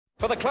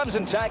For the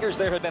Clemson Tigers,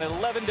 there have been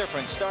 11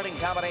 different starting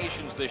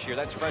combinations this year.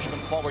 That's freshman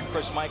forward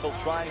Chris Michael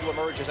trying to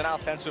emerge as an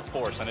offensive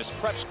force, and his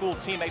prep school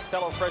teammate,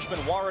 fellow freshman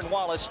Warren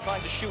Wallace,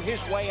 trying to shoot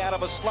his way out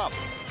of a slump.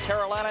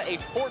 Carolina, a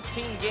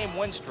 14-game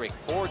win streak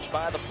forged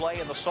by the play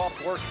and the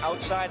soft work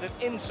outside and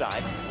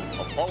inside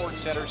of forward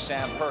center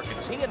Sam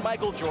Perkins. He and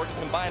Michael Jordan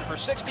combined for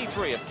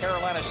 63 of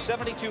Carolina's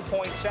 72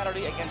 points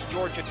Saturday against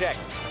Georgia Tech.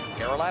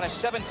 Carolina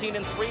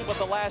 17-3, but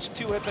the last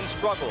two have been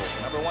struggles.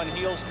 #1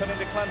 Heels come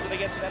into Clemson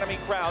against an enemy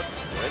crowd.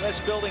 In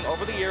this building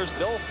over the years,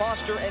 Bill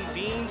Foster and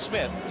Dean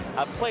Smith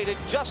have played it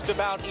just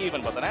about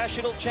even, but the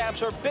national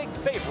champs are big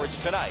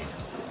favorites tonight.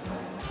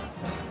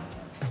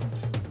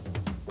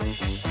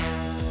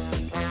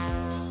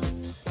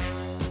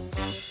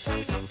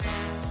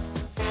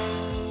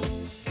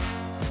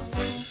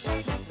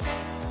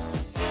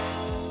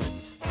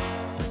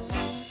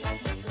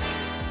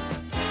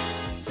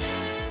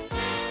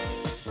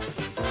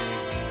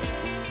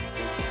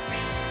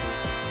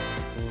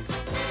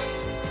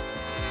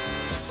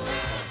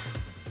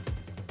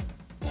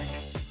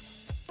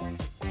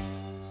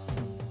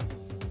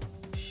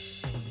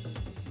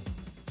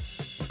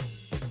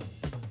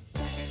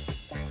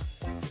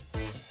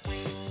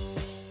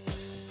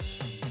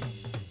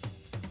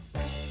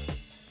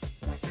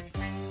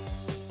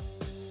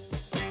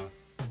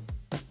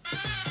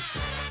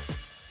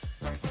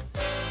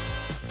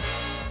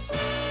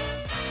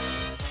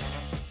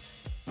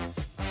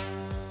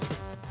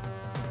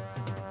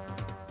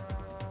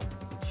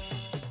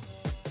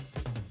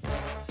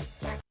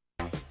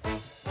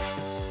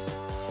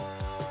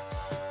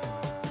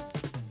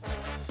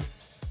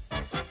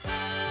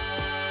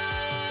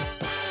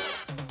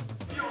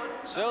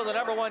 So the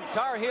 #1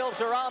 Tar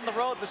Heels are on the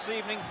road this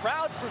evening,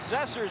 proud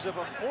possessors of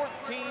a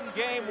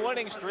 14-game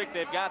winning streak.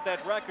 They've got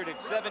that record at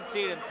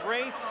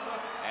 17-3.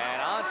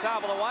 And on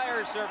top of the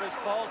wire service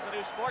polls, the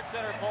new Sports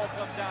Center poll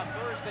comes out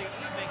Thursday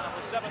evening on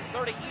the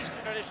 7:30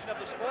 Eastern edition of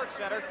the Sports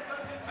Center.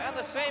 And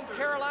the same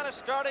Carolina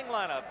starting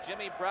lineup.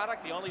 Jimmy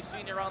Braddock, the only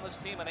senior on this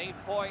team, an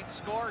 8-point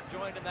score,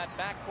 joined in that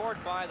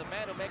backcourt by the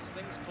man who makes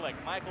things click.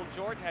 Michael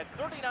Jordan had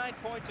 39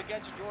 points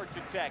against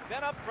Georgia Tech.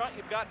 Then up front,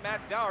 you've got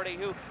Matt Doherty,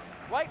 who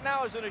right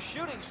now is in a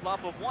shooting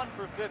slump of 1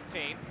 for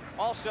 15.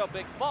 Also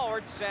big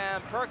forward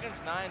Sam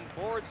Perkins, 9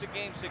 boards a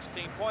game,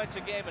 16 points a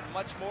game, and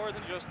much more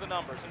than just the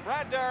numbers. And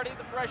Brad Doherty,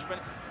 the freshman,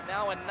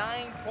 now a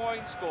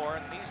 9-point scorer,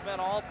 and these men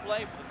all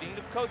play for the Dean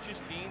of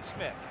Coaches, Dean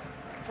Smith.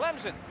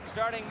 Clemson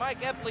starting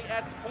Mike Epley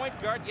at the point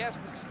guard. Yes,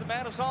 this is the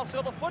man who's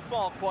also the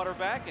football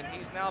quarterback, and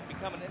he's now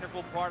become an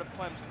integral part of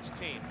Clemson's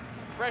team.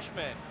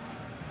 Freshman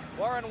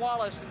Warren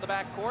Wallace in the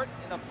backcourt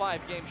in a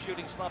 5-game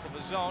shooting slump of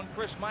his own.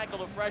 Chris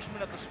Michael, a freshman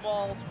at the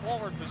small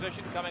forward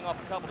position, coming off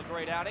a couple of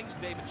great outings.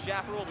 David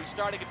Schaffer will be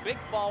starting at big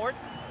forward,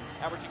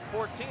 averaging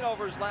 14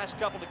 over his last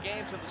couple of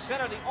games. In the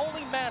center, the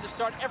only man to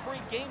start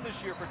every game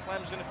this year for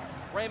Clemson,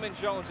 Raymond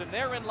Jones. And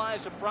therein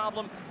lies a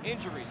problem: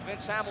 injuries.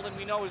 Vince Hamilton,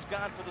 we know, is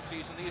gone for the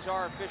season. These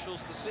are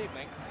officials this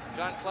evening: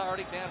 John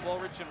Clarity, Dan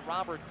Woolridge, and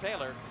Robert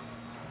Taylor.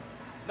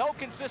 No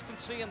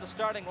consistency in the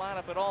starting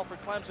lineup at all for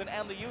Clemson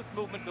and the youth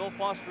movement. Bill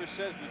Foster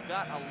says we've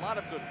got a lot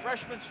of good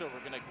freshmen, so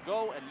we're going to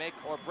go and make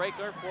or break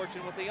our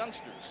fortune with the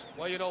youngsters.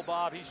 Well, you know,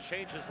 Bob, he's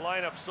changed his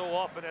lineup so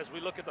often as we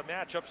look at the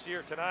matchups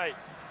here tonight.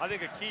 I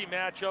think a key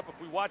matchup,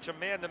 if we watch a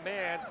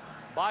man-to-man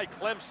by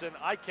Clemson,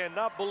 I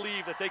cannot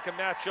believe that they can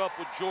match up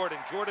with Jordan.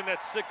 Jordan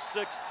at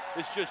 6'6"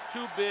 is just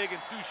too big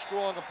and too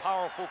strong and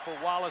powerful for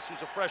Wallace,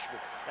 who's a freshman.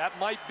 That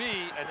might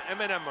be an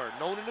M&M'er,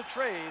 known in the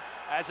trade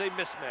as a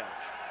mismatch.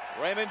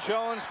 Raymond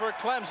Jones for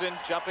Clemson,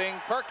 jumping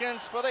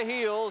Perkins for the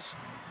Heels.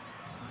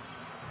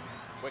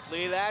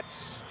 Quickly,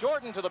 that's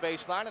Jordan to the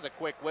baseline and a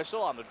quick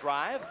whistle on the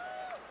drive.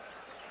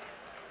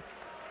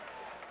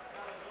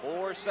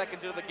 4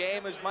 seconds into the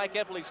game as Mike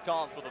Epley's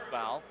calling for the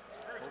foul.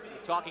 We'll be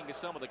talking to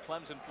some of the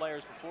Clemson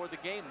players before the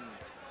game.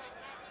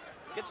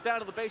 Gets down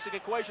to the basic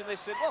equation. They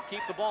said, well,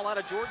 keep the ball out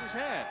of Jordan's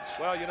hands.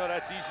 Well, you know,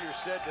 that's easier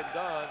said than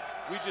done.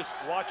 We just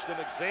watched an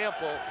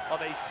example of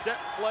a set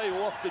play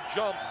off the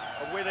jump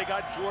of where they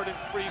got Jordan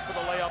free for the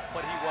layup,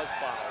 but he was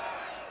fouled.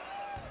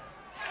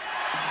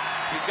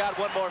 He's got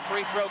one more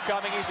free throw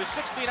coming. He's a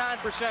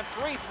 69%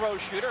 free throw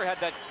shooter. Had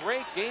that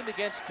great game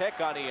against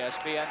Tech on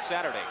ESPN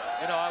Saturday.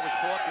 You know, I was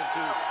talking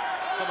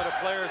to some of the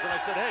players, and I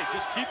said, hey,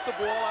 just keep the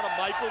ball out of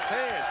Michael's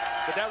hands.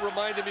 But that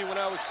reminded me when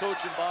I was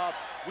coaching, Bob,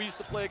 we used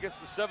to play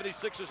against the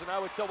 76ers, and I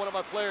would tell one of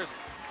my players,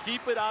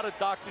 keep it out of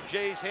Dr.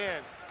 J's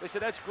hands. They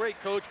said, that's great,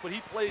 Coach, but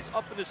he plays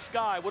up in the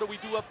sky. What do we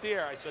do up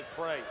there? I said,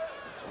 pray.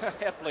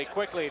 Epley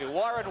quickly to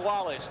Warren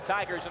Wallace.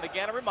 Tigers, and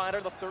again a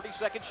reminder, the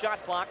 30-second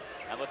shot clock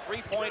and the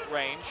 3-point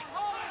range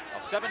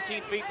of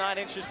 17 feet 9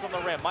 inches from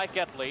the rim. Mike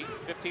Epley,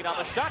 15 on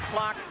the shot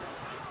clock.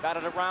 Got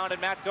it around, and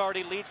Matt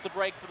Doherty leads the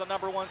break for the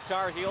 #1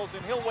 Tar Heels,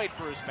 and he'll wait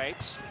for his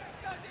mates.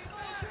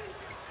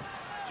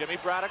 Jimmy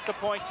Braddock, the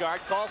point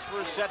guard, calls for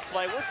a set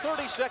play. We're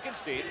 30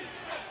 seconds deep.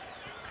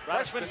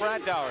 Freshman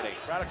Brad Doherty.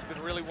 Braddock's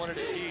been really one of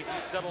the keys.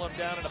 He's settled him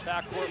down in the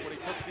backcourt when he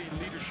took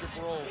the leadership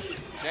role.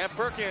 Sam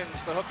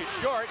Perkins, the hook is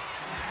short.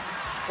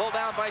 Pulled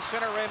down by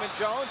center Raymond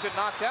Jones and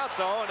knocked out,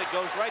 though, and it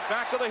goes right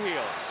back to the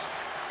Heels.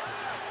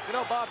 You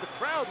know, Bob, the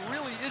crowd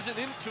really isn't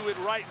into it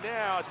right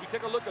now as we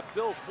take a look at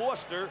Bill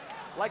Foster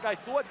like I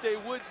thought they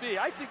would be.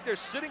 I think they're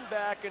sitting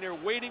back and they're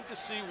waiting to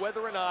see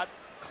whether or not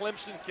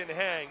Clemson can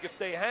hang. If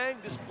they hang,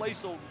 this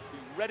place will be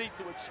ready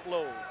to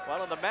explode.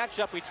 Well, in the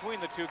matchup between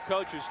the two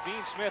coaches,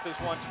 Dean Smith has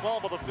won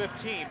 12 of the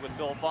 15 with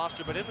Bill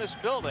Foster, but in this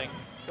building,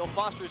 Bill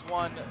Foster's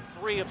won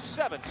 3 of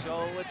 7,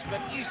 so it's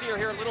been easier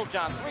here at Little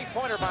John.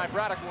 Three-pointer by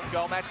Braddock won't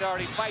go. Matt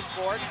Doherty fights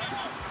for it.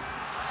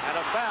 And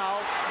a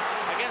foul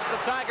against the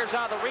Tigers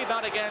on the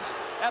rebound against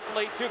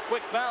Epley. 2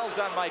 quick fouls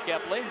on Mike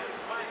Epley.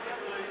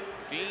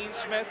 Dean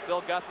Smith,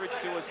 Bill Guthridge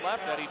to his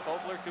left, Eddie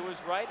Fogler to his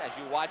right as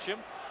you watch him.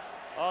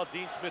 Oh,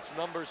 Dean Smith's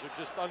numbers are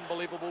just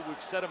unbelievable.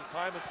 We've said them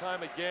time and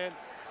time again.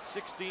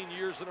 16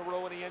 years in a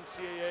row in the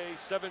NCAA,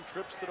 7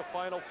 trips to the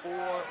Final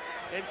Four,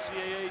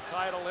 NCAA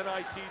title,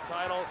 NIT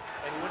title,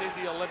 and winning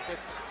the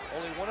Olympics.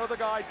 Only one other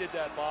guy did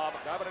that, Bob,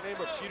 a guy by the name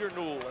of Peter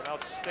Newell, an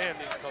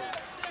outstanding coach.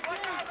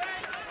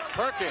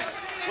 Perkins,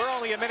 we're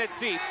only a minute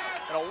deep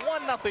in a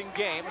 1-0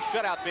 game.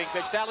 Shutout being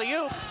pitched.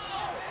 Alley-oop.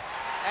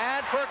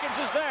 And Perkins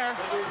is there.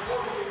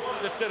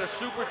 Just did a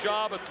super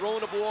job of throwing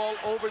the ball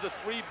over the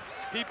 3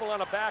 people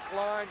on a back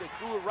line. They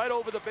threw it right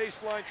over the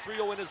baseline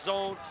trio in his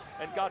zone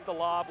and got the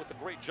lob with the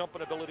great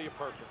jumping ability of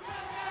Perkins.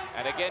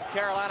 And again,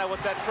 Carolina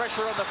with that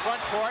pressure on the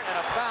front court and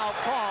a foul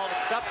called.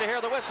 It's tough to hear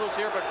the whistles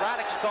here, but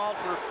Braddock's called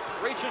for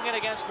reaching in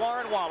against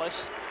Warren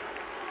Wallace.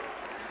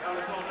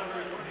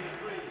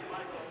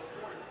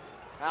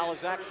 Foul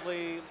is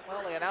actually,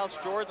 well, they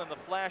announced Jordan and the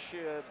flash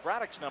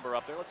Braddock's number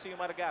up there. Let's see who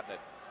might have gotten it.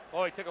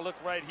 Oh, take a look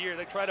right here.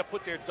 They try to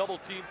put their double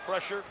team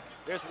pressure.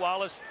 There's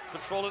Wallace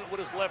controlling it with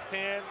his left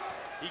hand.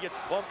 He gets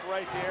bumped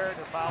right there, and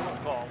the foul is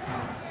called.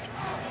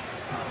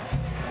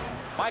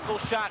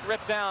 Michael's shot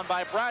ripped down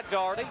by Brad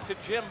Doherty to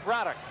Jim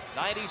Braddock.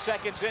 90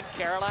 seconds in,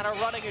 Carolina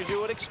running as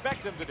you would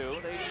expect them to do.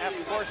 They,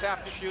 of course,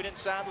 have to shoot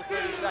inside with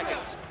 30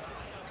 seconds.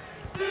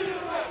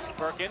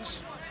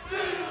 Perkins.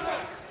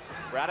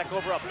 Braddock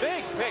over a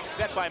big pick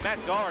set by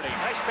Matt Doherty.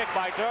 Nice pick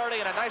by Doherty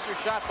and a nicer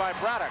shot by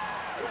Braddock.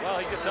 Well,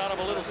 he gets out of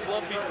a little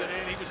slump he's been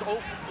in. He was 0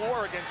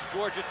 for 4 against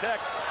Georgia Tech.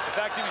 In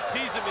fact, he was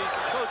teasing me. He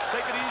says, Coach,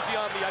 take it easy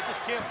on me. I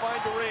just can't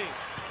find the range.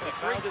 And he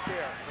found it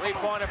there.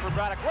 3-pointer for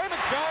Braddock.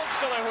 Raymond Jones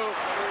still a hoop.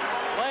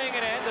 Laying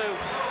it in to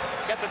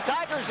get the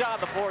Tigers on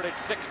the board at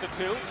 6-2,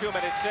 2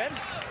 minutes in.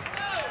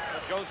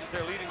 Well, Jones is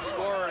their leading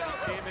scorer, and he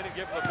came in and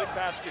gave them a big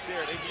basket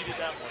there. They needed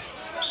that one.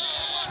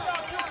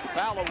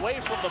 Foul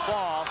away from the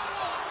ball.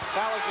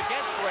 Foul is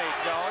against Ray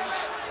Jones.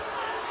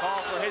 Call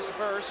for his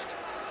first.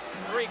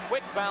 3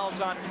 quick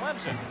fouls on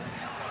Clemson.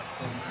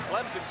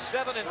 Clemson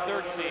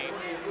 7-13.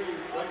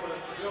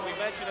 We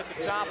mentioned at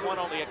the top one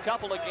only a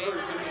couple of games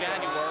in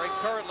January.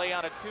 Currently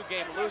on a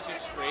 2-game losing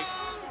streak.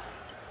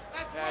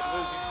 Had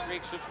losing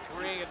streaks of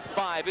 3 and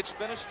 5. It's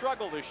been a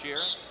struggle this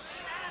year.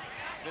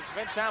 Since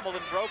Vince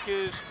Hamilton broke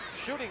his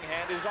shooting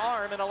hand, his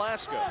arm in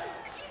Alaska.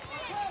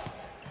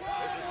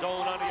 There's the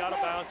zone on the out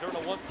of bounds. They're in a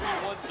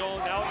 1-3-1 zone.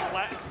 Now it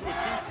flattens to a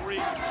 2-3.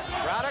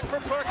 Braddock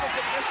for Perkins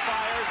and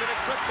misfires, and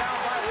it's ripped down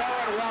by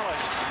Warren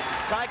Wallace.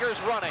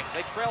 Tigers running.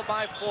 They trail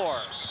by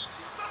 4.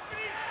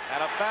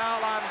 And a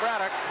foul on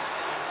Braddock.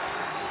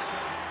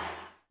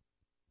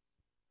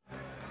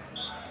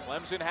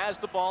 Clemson has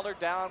the ball. They're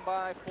down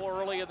by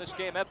 4 early in this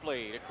game.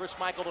 Epley to Chris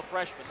Michael, the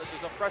freshman. This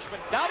is a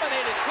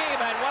freshman-dominated team,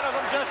 and one of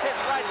them just hits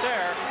right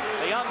there.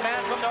 The young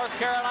man from North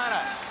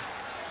Carolina,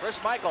 Chris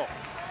Michael.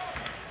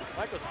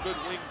 Michael's a good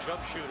wing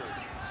jump shooter.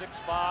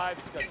 6'5",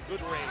 he's got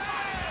good range.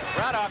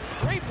 Braddock,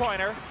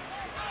 3-pointer.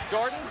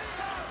 Jordan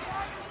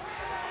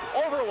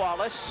over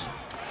Wallace.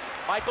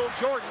 Michael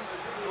Jordan,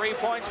 3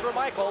 points for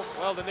Michael.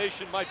 Well, the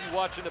nation might be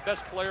watching the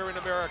best player in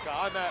America.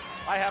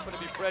 I happen to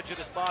be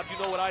prejudiced, Bob. You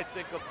know what I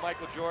think of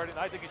Michael Jordan.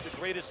 I think he's the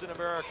greatest in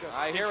America.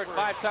 I hear it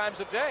 5 times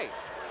a day.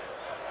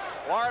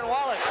 Warren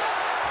Wallace.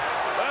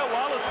 Well,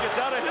 Wallace gets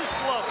out of his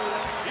slump.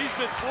 He's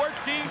been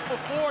 14 for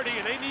 40,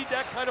 and they need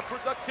that kind of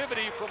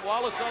productivity from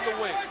Wallace on the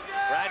wing.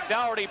 Brad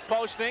Doherty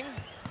posting.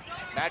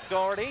 Matt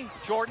Doherty,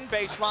 Jordan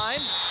baseline.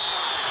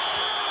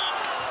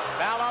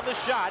 Foul on the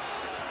shot.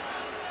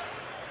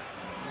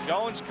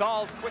 Jones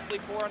called quickly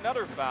for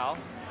another foul.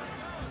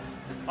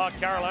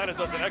 Carolina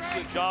does an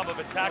excellent job of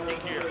attacking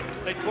here.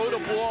 They throw the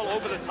ball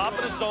over the top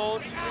of the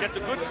zone, get the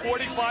good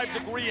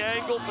 45-degree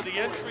angle for the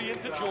entry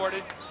into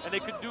Jordan, and they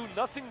could do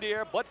nothing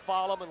there but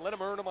foul him and let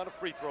him earn him on a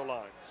free throw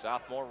line.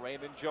 Sophomore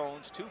Raymond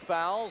Jones, 2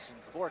 fouls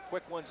and 4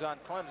 quick ones on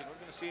Clemson. We're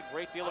going to see a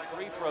great deal of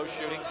free throw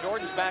shooting.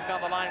 Jordan's back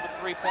on the line with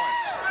 3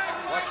 points.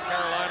 Watch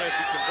Carolina, if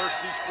he converts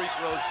these free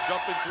throws,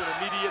 jump into an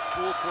immediate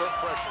full court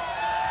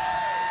pressure.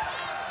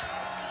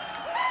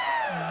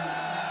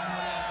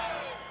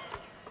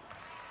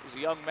 A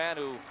young man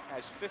who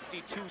has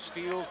 52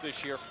 steals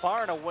this year,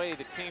 far and away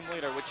the team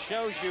leader, which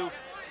shows you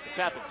the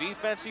type of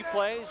defense he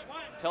plays,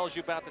 tells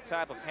you about the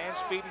type of hand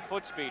speed and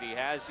foot speed he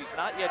has. He's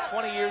not yet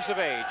 20 years of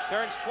age,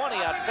 turns 20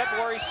 on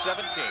February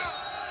 17th.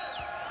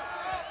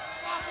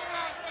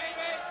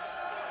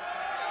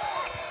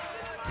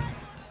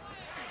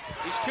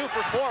 He's 2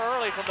 for 4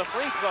 early from the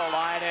free throw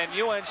line, and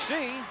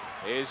UNC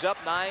is up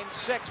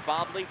 9-6.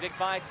 Bob Lee, Dick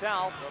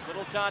Vitale from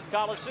Little John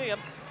Coliseum.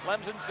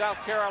 Clemson,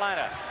 South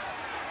Carolina.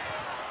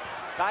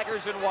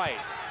 Tigers in white.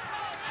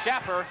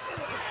 Schaffer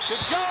to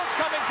Jones,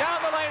 coming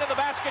down the lane, and the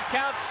basket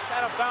counts,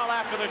 and a foul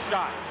after the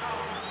shot.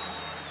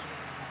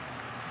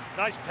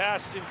 Nice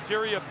pass,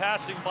 interior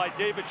passing by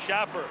David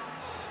Schaffer.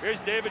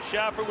 Here's David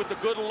Schaffer with the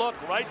good look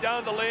right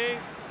down the lane.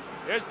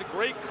 There's the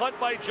great cut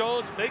by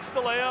Jones, makes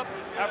the layup.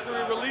 After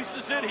he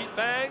releases it, he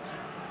bangs.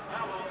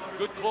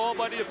 Good call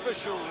by the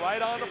official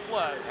right on the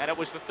play. And it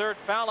was the third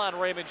foul on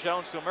Raymond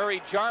Jones, so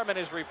Murray Jarman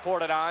is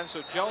reported on.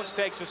 So Jones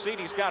takes a seat.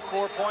 He's got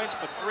 4 points,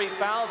 but 3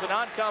 fouls, and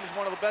on comes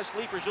one of the best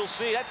leapers you'll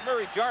see. That's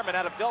Murray Jarman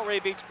out of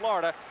Delray Beach,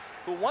 Florida,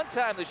 who one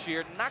time this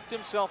year knocked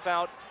himself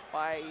out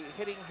by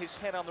hitting his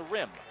head on the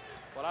rim.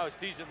 Well, I was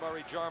teasing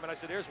Murray Jarman. I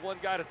said, there's one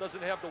guy that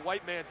doesn't have the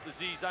white man's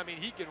disease. I mean,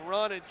 he can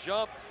run and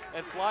jump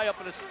and fly up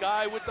in the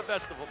sky with the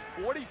best of them.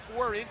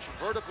 44-inch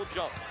vertical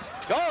jump.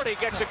 Doherty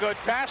gets a good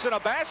pass and a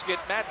basket.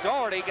 Matt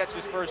Doherty gets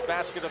his first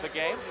basket of the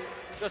game.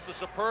 Just a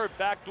superb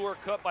backdoor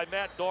cut by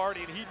Matt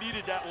Doherty, and he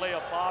needed that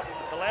layup, Bob.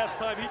 The last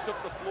time he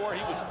took the floor,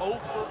 he was 0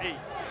 for 8.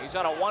 He's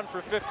on a 1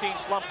 for 15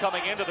 slump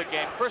coming into the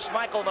game. Chris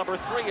Michael, number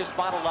 3, is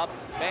bottled up.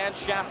 Van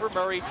Schaffer,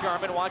 Murray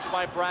Jarman, watched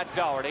by Brad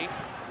Doherty.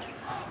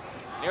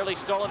 Nearly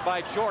stolen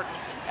by Jordan.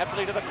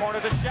 Epley to the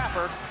corner to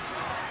Schaffer.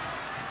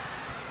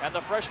 And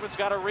the freshman's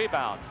got a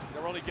rebound.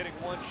 They're only getting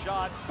one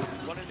shot.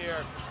 One in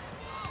there.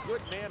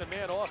 Good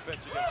man-to-man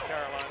offense against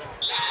Carolina.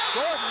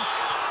 Jordan,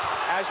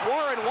 as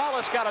Warren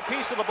Wallace got a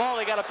piece of the ball,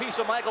 he got a piece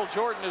of Michael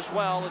Jordan as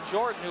well. And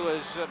Jordan, who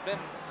has been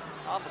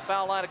on the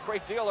foul line a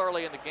great deal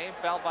early in the game,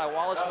 fouled by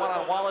Wallace. 1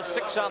 on Wallace,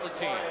 6 on the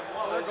team.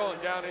 Well, they're going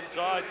down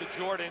inside to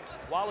Jordan.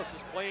 Wallace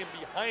is playing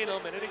behind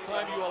him, and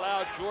anytime you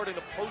allow Jordan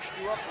to post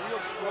you up real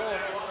strong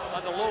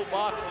on the low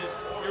boxes,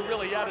 you're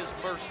really at his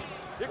mercy.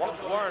 Here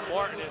comes Warren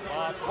Martin in,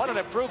 Bob. What an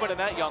improvement in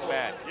that young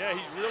man. Yeah,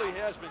 he really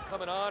has been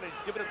coming on. He's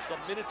given him some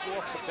minutes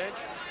off the bench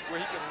where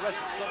he can rest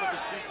some of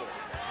his people.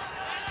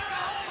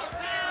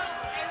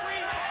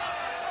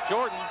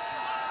 Jordan.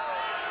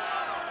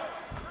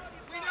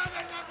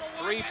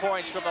 3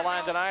 points from the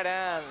line tonight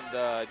and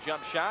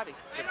jump shot.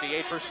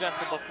 58%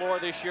 from the floor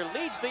this year.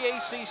 Leads the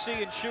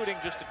ACC in shooting,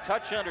 just a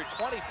touch under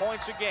 20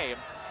 points a game.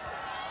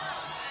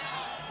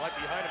 Right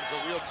behind him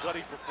is a real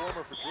gutty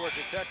performer for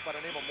Georgia Tech by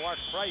the name of Mark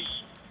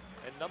Price.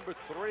 And number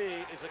 3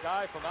 is a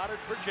guy from out of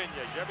Virginia.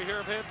 Did you ever hear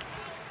of him?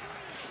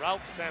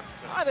 Ralph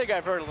Sampson. I think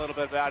I've heard a little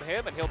bit about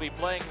him, and he'll be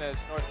playing this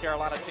North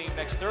Carolina team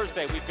next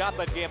Thursday. We've got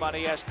that game on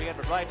ESPN,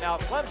 but right now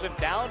Clemson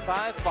down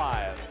by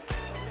 5.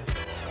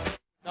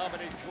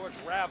 Nominate George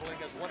Raveling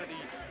as one of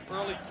the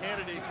early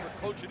candidates for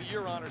Coach of the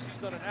Year honors. He's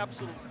done an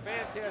absolute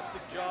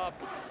fantastic job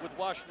with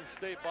Washington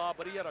State, Bob,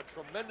 but he had a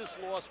tremendous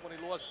loss when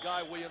he lost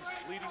Guy Williams,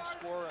 leading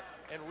scorer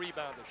and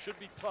rebounder. Should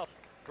be tough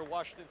for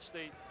Washington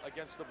State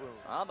against the Bruins.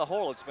 On the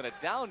whole, it's been a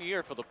down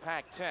year for the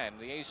Pac-10.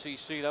 The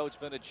ACC, though, it's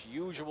been its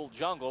usual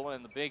jungle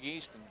in the Big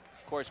East, and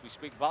of course we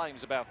speak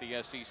volumes about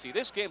the SEC.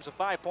 This game's a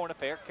 5-point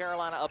affair.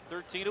 Carolina up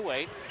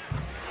 13-8.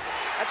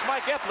 That's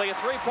Mike Epley, a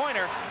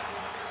 3-pointer.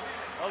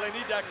 Well, they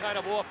need that kind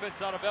of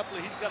offense out of Epley.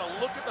 He's got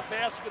to look at the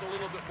basket a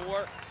little bit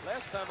more.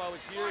 Last time I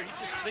was here, he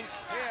just thinks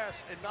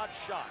pass and not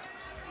shot.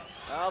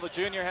 Well, the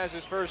junior has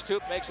his first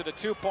hoop, makes it a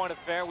 2-point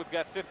affair. We've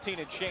got 15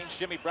 and change.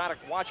 Jimmy Braddock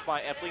watched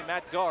by Epley.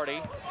 Matt Doherty.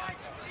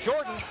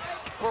 Jordan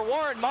for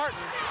Warren Martin.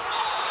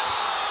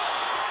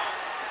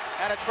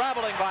 And a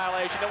traveling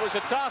violation. It was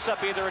a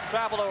toss-up, either a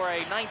travel or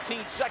a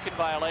 19-second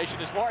violation,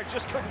 as Warren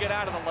just couldn't get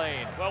out of the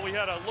lane. Well, we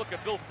had a look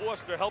at Bill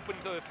Foster helping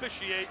to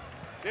officiate.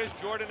 There's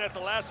Jordan at the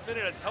last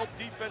minute as help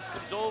defense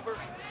comes over.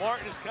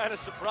 Martin is kind of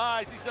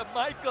surprised. He said,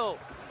 Michael,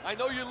 I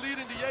know you're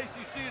leading the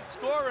ACC in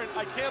scoring.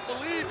 I can't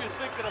believe you're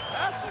thinking of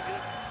passing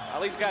it.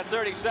 Well, he's got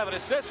 37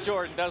 assists,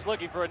 Jordan does,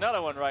 looking for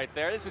another one right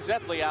there. This is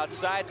Epley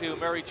outside to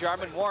Murray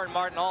Jarman. Warren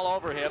Martin all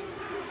over him.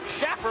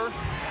 Schaffer.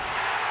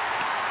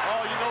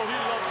 Oh, you know he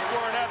loves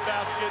scoring that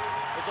basket.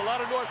 There's a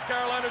lot of North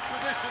Carolina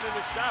tradition in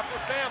the Schaffer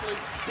family.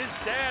 His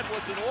dad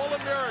was an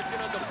All-American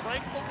under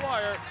Frank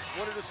McGuire,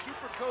 one of the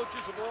super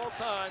coaches of all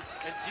time,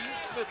 and Dean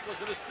Smith was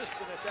an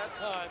assistant at that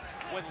time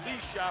when Lee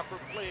Schaffer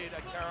played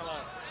at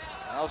Carolina.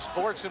 Well,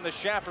 sports and the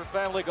Schaffer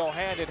family go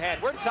hand in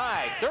hand. We're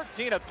tied,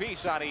 13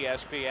 apiece on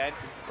ESPN.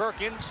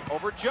 Perkins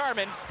over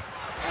Jarman.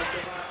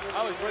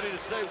 I was ready to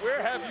say,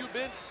 where have you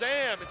been,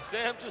 Sam? And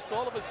Sam just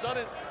all of a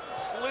sudden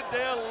slid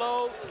down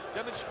low,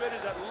 demonstrated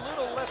that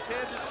little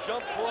left-handed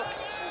jump hook,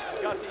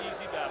 got the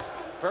easy basket.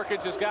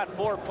 Perkins has got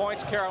 4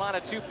 points.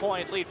 Carolina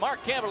 2-point lead.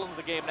 Mark Campbell into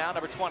the game now,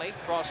 number 20,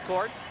 cross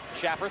court.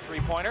 Schaffer,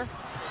 3-pointer.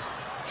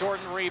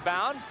 Jordan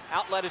rebound.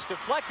 Outlet is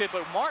deflected,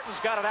 but Martin's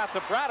got it out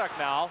to Braddock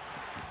now.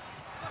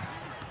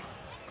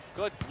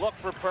 Good look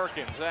for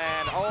Perkins,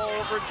 and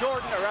over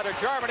Jordan, or rather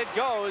Jarman it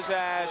goes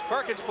as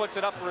Perkins puts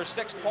it up for a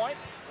 6th point.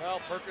 Well,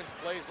 Perkins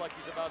plays like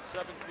he's about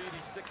 7 feet,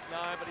 he's 6'9",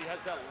 but he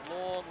has that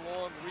long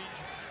reach.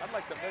 I'd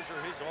like to measure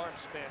his arm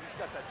span. He's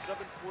got that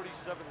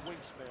 7'47"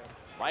 wingspan.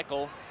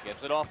 Michael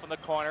gives it off in the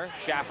corner.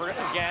 Schaffer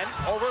again,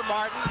 over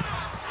Martin.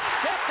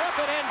 Kept up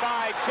and in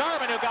by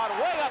Jarman, who got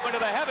way up into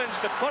the heavens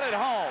to put it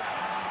home.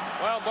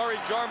 Well, Murray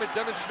Jarman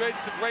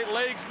demonstrates the great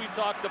legs we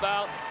talked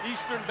about.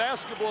 Eastern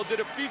Basketball did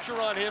a feature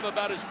on him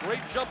about his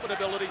great jumping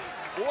ability.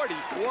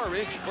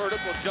 44-inch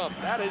vertical jump.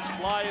 That is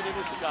flying in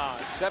the sky.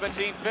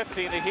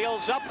 17-15. The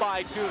Heels up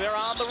by 2. They're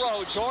on the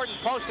road. Jordan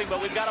posting,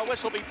 but we've got a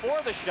whistle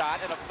before the shot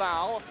and a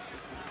foul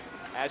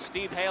as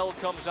Steve Hale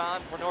comes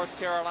on for North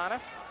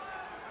Carolina.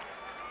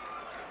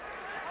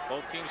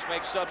 Both teams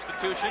make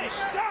substitutions.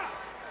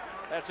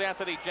 That's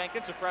Anthony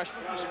Jenkins, a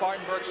freshman from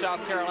Spartanburg,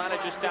 South Carolina,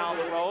 just down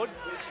the road.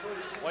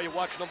 Well, you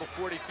watch number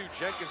 42,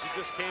 Jenkins,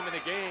 who just came in the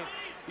game.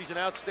 He's an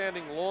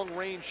outstanding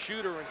long-range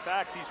shooter. In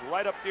fact, he's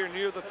right up there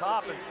near the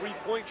top in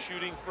three-point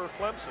shooting for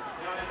Clemson.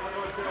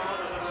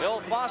 Bill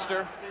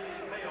Foster,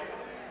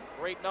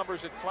 great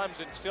numbers at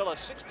Clemson. Still a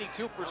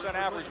 62%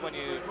 average when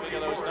you figure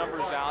those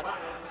numbers out.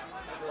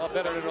 Well,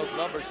 better than those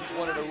numbers. He's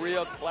one of the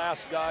real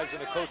class guys in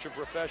the coaching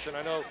profession.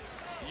 I know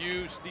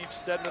you, Steve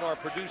Stedman, our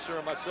producer,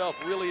 and myself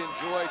really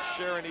enjoyed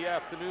sharing the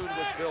afternoon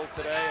with Bill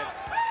today.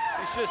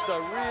 And he's just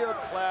a real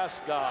class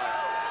guy.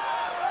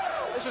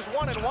 This is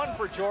 1-1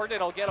 for Jordan.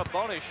 It'll get a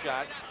bonus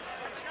shot.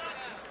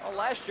 Well,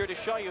 last year, to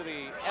show you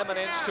the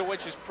eminence to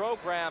which his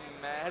program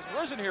has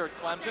risen here at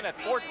Clemson, at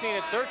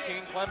 14-13,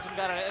 Clemson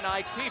got an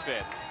NIT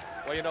bid.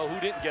 Well, you know who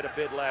didn't get a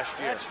bid last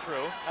year? That's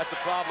true. That's the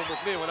problem with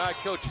me. When I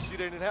coach, you see,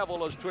 they didn't have all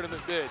those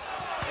tournament bids.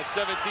 And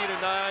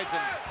 17-9s,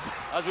 and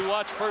as we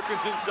watched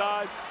Perkins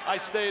inside, I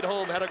stayed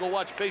home, had to go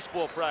watch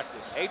baseball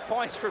practice. 8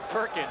 points for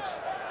Perkins.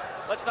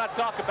 Let's not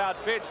talk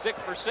about bids. Dick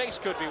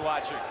Versace could be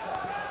watching.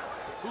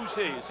 Who's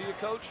he? Is he a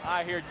coach?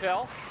 I hear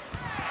tell.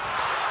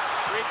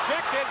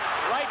 Rejected,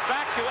 right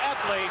back to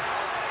Epley.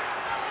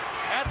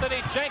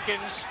 Anthony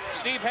Jenkins,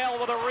 Steve Hale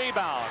with a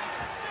rebound.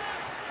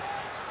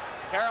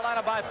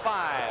 Carolina by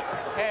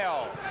 5.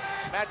 Hale,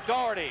 Matt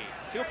Doherty,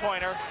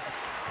 two-pointer.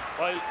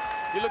 Well,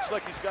 he looks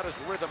like he's got his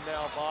rhythm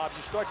now, Bob.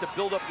 You start to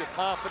build up your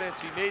confidence.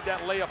 He made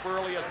that layup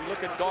early. As we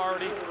look at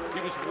Doherty,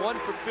 he was 1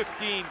 for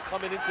 15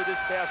 coming into this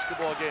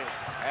basketball game.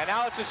 And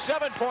now it's a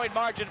 7-point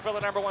margin for the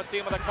 #1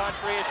 team of the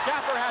country as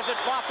Schaffer has it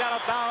blocked out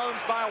of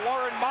bounds by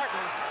Warren Martin.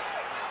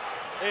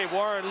 Hey,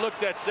 Warren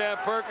looked at Sam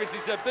Perkins. He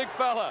said, big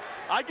fella,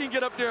 I can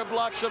get up there and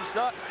block some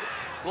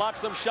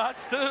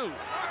shots too.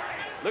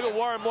 Look at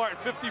Warren Martin,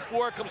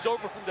 54, comes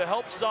over from the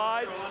help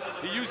side.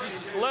 He uses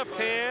his left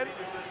hand.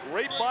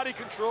 Great body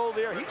control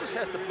there. He just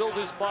has to build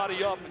his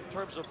body up in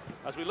terms of,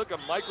 as we look at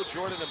Michael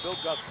Jordan and Bill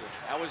Guthridge.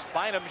 That was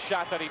Bynum's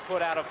shot that he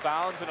put out of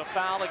bounds and a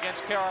foul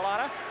against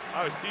Carolina.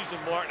 I was teasing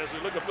Martin as we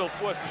look at Bill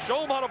Foster.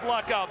 Show him how to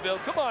block out, Bill.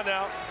 Come on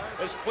now.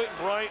 There's Clinton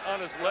Bryant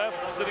on his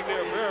left, sitting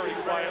there very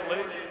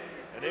quietly.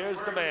 And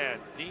there's the man,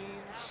 Dean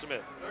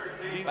Smith.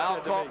 Dean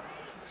said to me,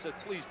 he said,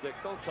 please, Dick,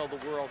 don't tell the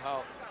world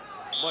how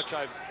much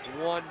I've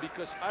won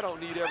because I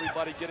don't need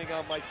everybody getting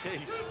on my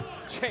case.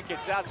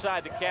 Jenkins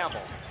outside the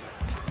Campbell.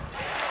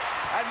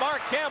 And Mark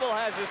Campbell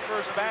has his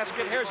first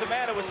basket. Here's a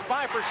man who was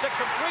 5 for 6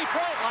 from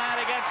three-point line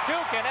against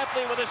Duke, and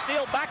Epley with a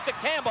steal back to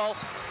Campbell.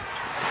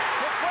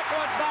 Two quick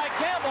ones by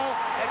Campbell,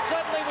 and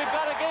suddenly we've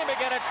got a game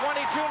again at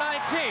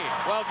 22-19.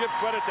 Well, give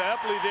credit to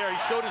Epley there. He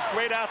showed his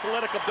great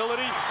athletic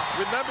ability.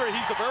 Remember,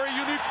 he's a very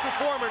unique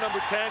performer, number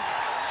 10.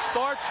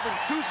 Starts from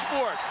 2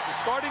 sports, the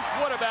starting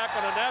quarterback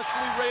on a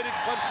nationally rated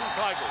Clemson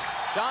Tiger.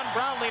 John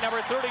Brownlee, number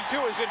 32,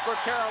 is in for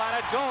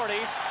Carolina. Doherty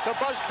to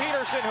Buzz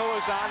Peterson, who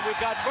is on. We've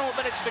got 12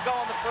 minutes to go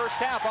in the first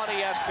half on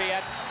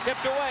ESPN.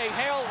 Tipped away,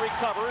 Hale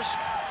recovers.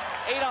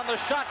 8 on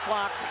the shot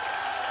clock.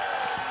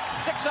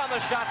 6 on the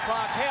shot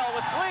clock. Hale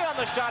with 3 on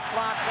the shot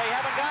clock. They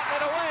haven't gotten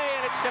it away,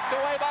 and it's tipped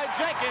away by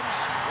Jenkins.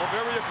 Well,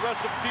 very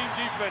aggressive team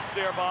defense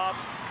there, Bob.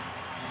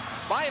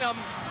 Bynum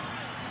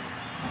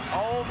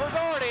over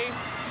Doherty.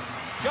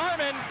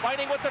 Jarman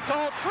fighting with the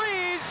tall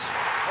trees.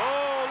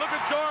 Oh, look at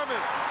Jarman.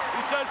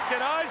 He says,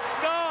 can I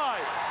sky?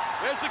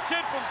 There's the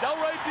kid from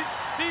Delray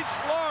Beach,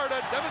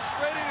 Florida,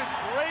 demonstrating his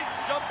great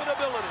jumping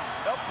ability.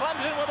 No,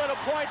 Clemson within a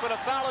point, but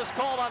a foul is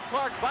called on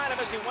Clark Bynum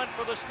as he went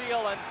for the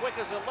steal, and quick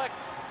as a lick,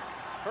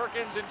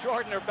 Perkins and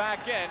Jordan are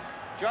back in.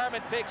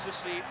 Jarman takes a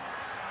seat,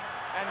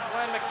 and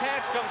Glenn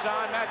McCants comes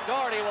on. Matt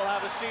Doherty will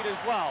have a seat as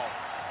well.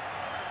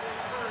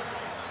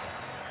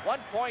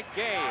 1-point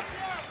game.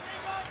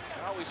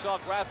 Well, we saw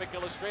graphic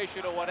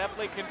illustration of what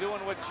Epley can do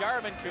and what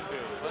Jarman can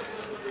do. But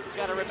you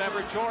got to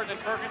remember, Jordan and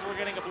Perkins were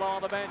getting a blow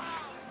on the bench.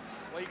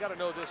 Well, you got to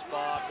know this,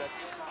 Bob, that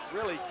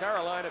really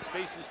Carolina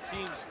faces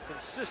teams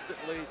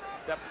consistently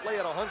that play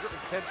at 110%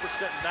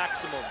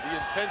 maximum. The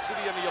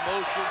intensity and the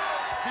emotion.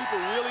 People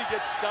really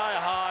get sky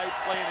high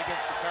playing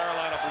against the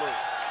Carolina Blue.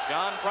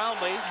 John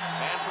Brownlee,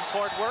 man from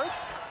Fort Worth,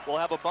 will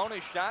have a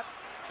bonus shot.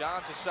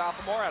 John's a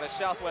sophomore out of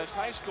Southwest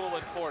High School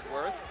in Fort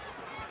Worth.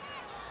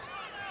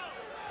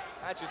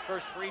 That's his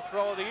first free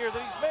throw of the year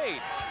that he's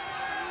made.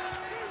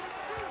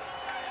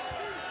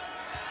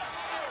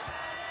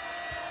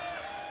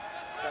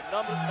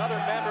 Another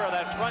member of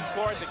that front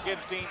court that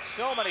gives Dean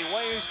so many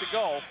ways to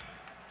go.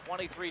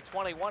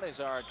 23-21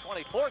 is our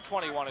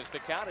 24-21 is the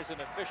count as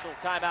an official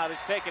timeout is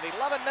taken.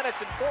 11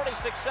 minutes and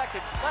 46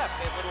 seconds left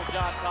at Little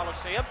John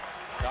Coliseum.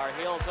 Tar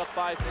Heels up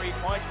by 3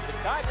 points. The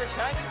Tigers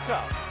hanging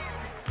tough.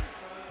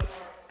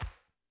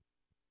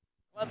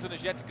 Clemson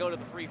has yet to go to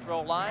the free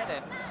throw line,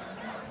 and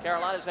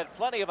Carolina's had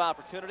plenty of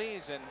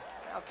opportunities, and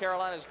now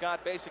Carolina's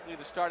got basically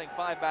the starting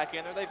five back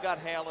in there. They've got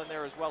Hale in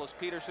there as well as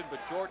Peterson, but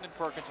Jordan and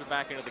Perkins are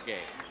back into the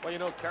game. Well, you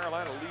know,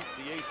 Carolina leads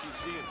the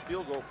ACC in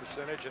field goal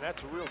percentage, and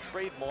that's a real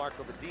trademark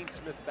of a Dean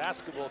Smith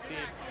basketball team.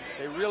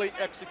 They really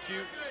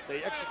execute.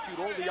 They execute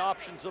all the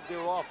options of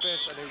their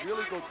offense, and they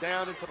really go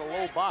down into the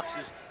low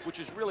boxes, which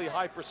is really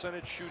high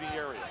percentage shooting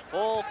area.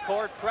 Full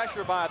court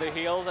pressure by the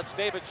Heels. That's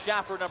David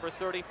Schaffer, number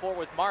 34,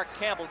 with Mark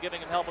Campbell giving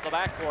him help in the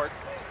backcourt.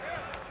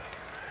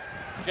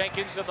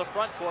 Jenkins in the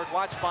front court,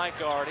 watched by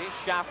Doherty.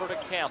 Schaffer to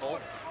Campbell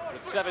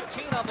with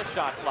 17 on the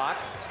shot clock.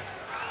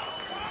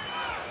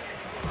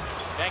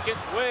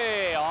 Jenkins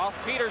way off.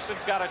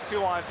 Peterson's got a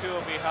 2-on-2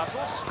 and he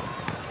hustles.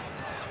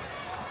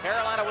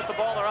 Carolina with the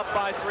ball, they're up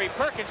by 3.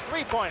 Perkins,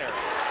 three-pointer.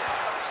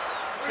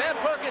 Sam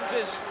Perkins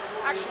is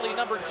actually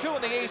number 2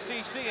 in the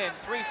ACC in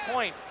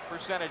three-point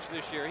percentage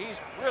this year. He's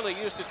really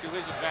used it to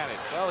his advantage.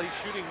 Well, he's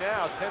shooting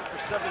now 10 for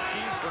 17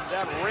 from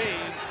that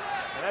range.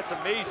 And that's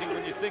amazing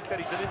when you think that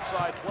he's an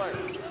inside player.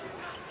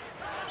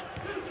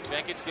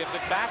 Jenkins gives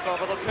it back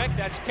over the pick.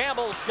 That's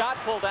Campbell's shot,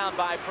 pulled down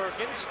by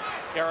Perkins.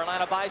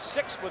 Carolina by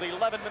 6 with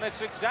 11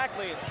 minutes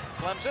exactly.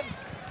 Clemson.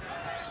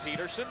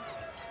 Peterson.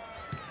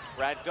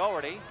 Brad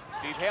Doherty.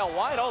 Steve Hale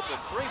wide open.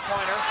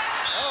 Three-pointer.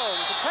 Oh, it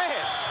was a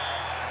pass.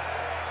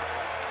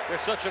 They're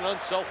such an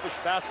unselfish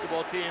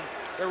basketball team.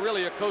 They're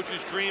really a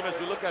coach's dream as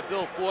we look at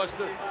Bill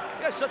Foster.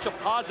 He has such a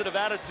positive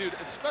attitude,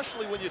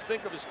 especially when you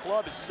think of his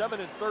club as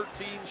 7-13,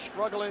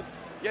 struggling.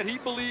 Yet he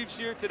believes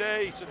here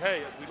today. He said,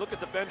 hey, as we look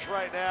at the bench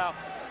right now,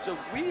 so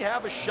we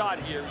have a shot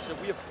here. He said,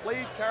 we have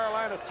played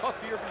Carolina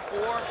tough here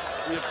before.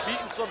 We have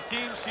beaten some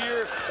teams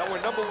here that were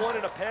number 1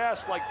 in the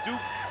past, like Duke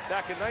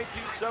back in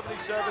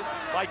 1977.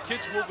 My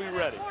kids will be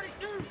ready.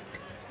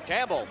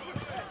 Campbell,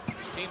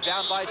 his team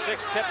down by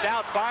 6, tipped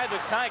out by the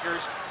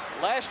Tigers.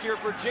 Last year,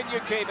 Virginia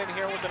came in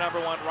here with the number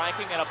 1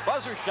 ranking, and a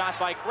buzzer shot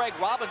by Craig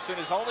Robinson,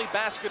 his only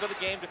basket of the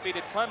game,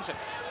 defeated Clemson.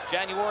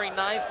 January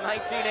 9th,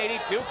 1980,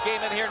 Duke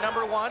came in here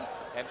number 1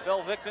 and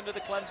fell victim to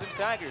the Clemson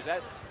Tigers.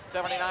 That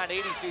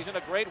 79-80 season,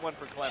 a great one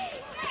for Clemson.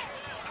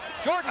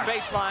 Jordan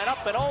baseline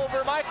up and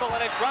over Michael,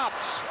 and it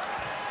drops.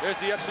 There's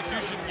the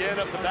execution again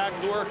of the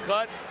backdoor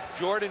cut.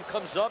 Jordan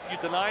comes up, you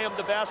deny him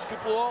the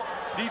basketball.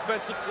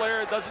 Defensive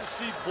player doesn't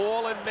see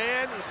ball and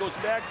man, it goes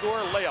backdoor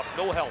layup,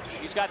 no help.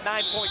 He's got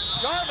 9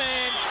 points.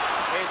 Jarman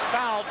is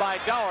fouled by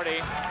Doherty.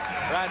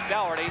 Brad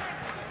Doherty.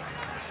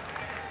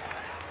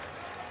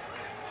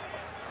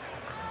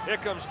 Here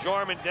comes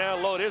Jarman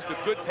down low. There's the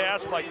good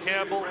pass by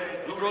Campbell.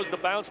 He throws the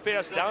bounce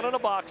pass down on the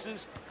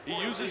boxes. He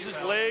uses his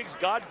legs,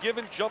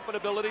 God-given jumping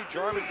ability.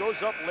 Jarman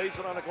goes up, lays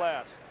it on the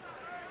glass.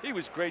 He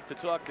was great to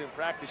talk to in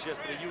practice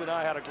yesterday. You and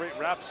I had a great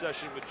rap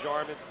session with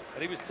Jarman,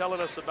 and he was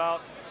telling us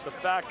about the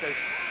fact that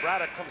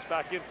Braddock comes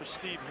back in for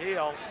Steve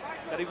Hale,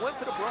 that he went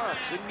to the Bronx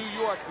in New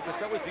York because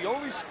that was the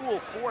only school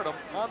for them,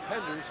 Tom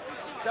Penders,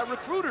 that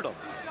recruited him.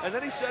 And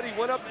then he said he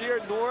went up there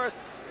north.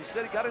 He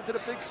said he got into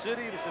the big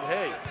city, and he said,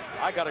 hey,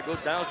 I got to go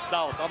down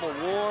south. I'm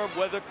a warm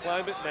weather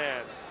climate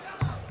man.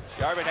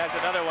 Jarman has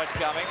another one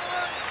coming.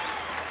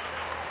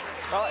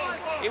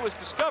 Well, it was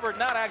discovered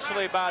not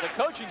actually by the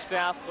coaching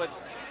staff, but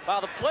by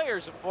the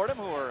players of Fordham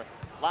who were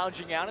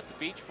lounging out at the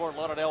beach, Fort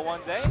Lauderdale, one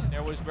day. And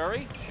there was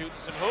Murray shooting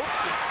some hoops,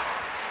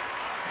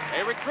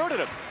 and they recruited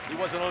him. He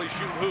wasn't only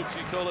shooting hoops,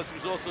 he told us he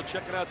was also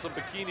checking out some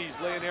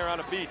bikinis laying there on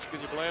the beach. Can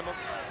you blame him?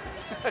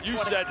 You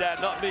said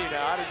that, not me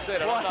now. I didn't say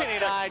that.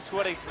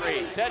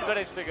 29-23, 10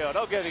 minutes to go.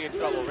 Don't get me in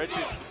trouble,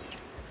 Richard.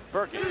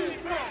 Perkins.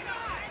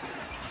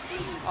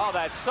 Oh,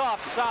 that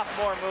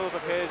sophomore move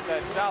of his,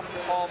 that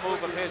southpaw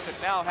move of his,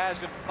 that now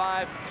has him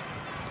 5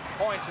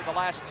 points in the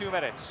last 2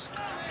 minutes.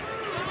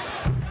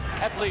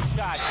 Epley's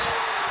shot.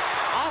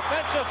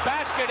 Offensive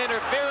basket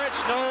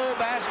interference, no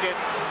basket.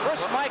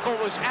 Chris Michael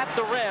was at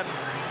the rim.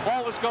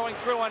 Ball was going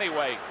through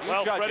anyway.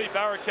 Well, Freddie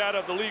Barricata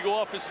of the league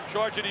office in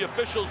charge of the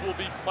officials will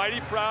be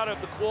mighty proud of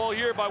the call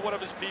here by one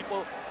of his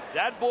people.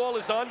 That ball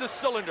is on the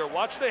cylinder.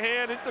 Watch the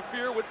hand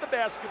interfere with the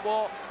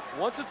basketball.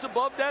 Once it's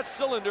above that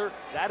cylinder,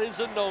 that is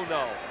a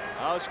no-no.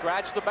 Oh,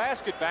 scratch the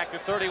basket, back to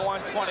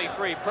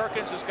 31-23.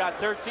 Perkins has got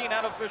 13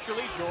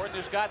 unofficially. Jordan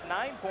has got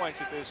 9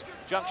 points at this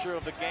juncture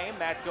of the game.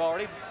 Matt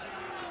Doherty.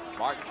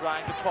 Martin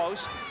trying to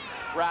post.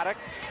 Braddock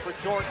for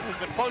Jordan, who's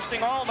been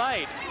posting all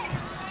night.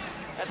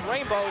 And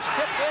Rainbow's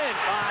tipped in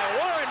by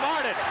Warren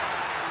Martin.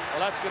 Well,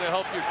 that's going to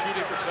help your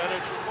shooting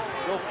percentage.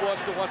 Bill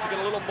Foster wants to get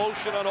a little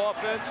motion on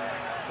offense.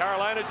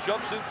 Carolina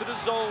jumps into the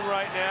zone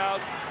right now.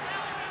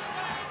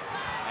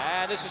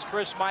 And this is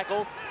Chris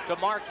Michael to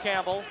Mark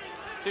Campbell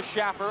to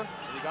Schaffer.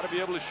 You got to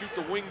be able to shoot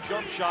the wing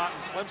jump shot.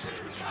 And Clemson's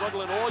been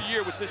struggling all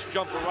year with this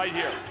jumper right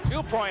here.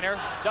 Two-pointer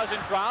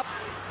doesn't drop.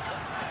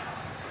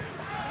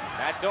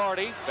 Matt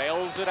Doherty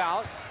bails it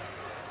out.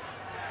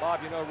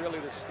 Bob, you know, really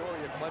the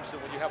story of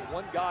Clemson, when you have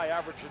one guy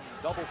averaging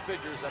double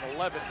figures at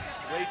 11,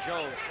 Ray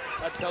Jones,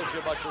 that tells you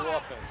about your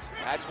offense.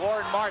 That's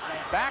Warren Martin.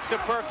 Back to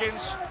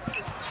Perkins.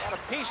 Got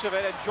a piece of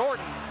it, and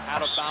Jordan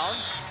out of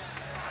bounds.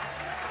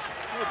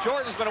 Well,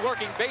 Jordan's been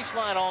working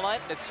baseline all night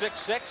at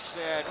 6'6",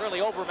 and really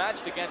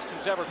overmatched against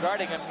who's ever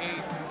guarding him.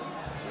 He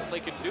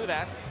certainly can do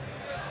that.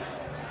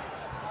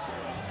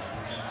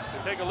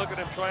 So take a look at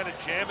him trying to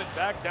jam it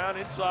back down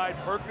inside.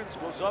 Perkins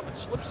goes up and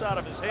slips out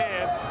of his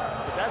hand.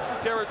 But that's the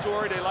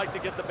territory they like to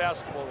get the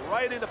basketball,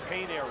 right in the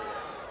paint area.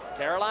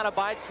 Carolina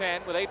by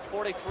 10 with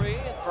 8:43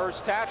 in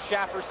first half.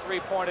 Schaffer's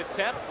three-point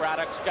attempt.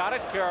 Braddock's got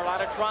it.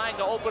 Carolina trying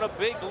to open a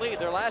big lead.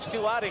 Their last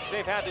two outings,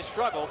 they've had to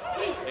struggle.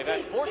 They've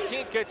had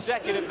 14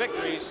 consecutive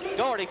victories.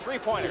 Doherty,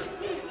 three-pointer.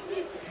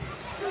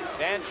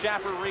 Dan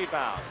Schaffer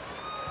rebound.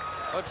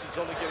 Clemson's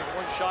only getting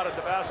one shot at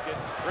the basket.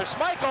 Chris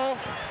Michael.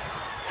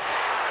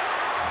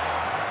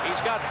 He's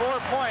got 4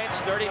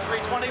 points,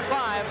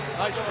 33-25.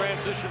 Nice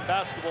transition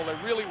basketball. They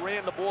really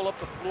ran the ball up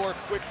the floor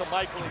quick to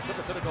Michael and took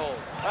it to the goal.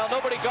 Well,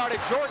 nobody guarded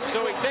Jordan,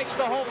 so he takes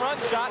the home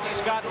run shot, and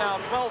he's got now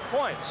 12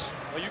 points.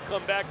 Well, you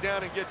come back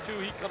down and get two.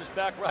 He comes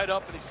back right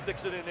up, and he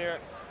sticks it in there.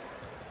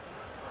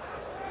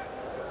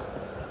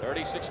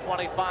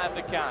 36-25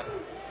 the count.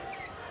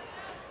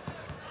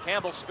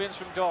 Campbell spins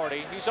from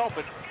Doherty. He's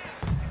open.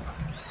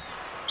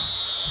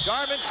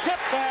 Jarman's tip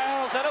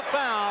falls, and a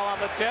foul on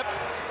the tip.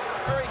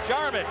 Murray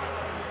Jarman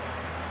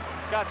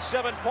got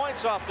 7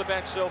 points off the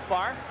bench so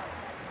far.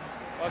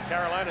 Well,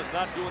 Carolina's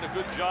not doing a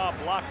good job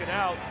blocking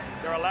out.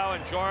 They're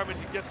allowing Jarman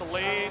to get the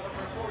lane.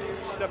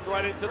 He stepped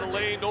right into the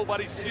lane.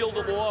 Nobody sealed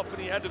him off,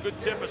 and he had the good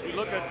tip. As we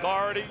look at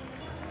Doherty,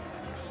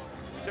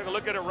 take a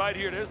look at it right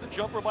here. There's the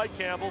jumper by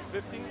Campbell,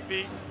 15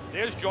 feet.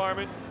 There's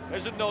Jarman.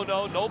 There's a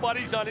no-no.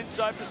 Nobody's on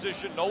inside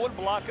position. No one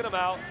blocking him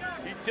out.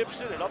 He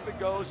tips it, and up it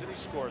goes, and he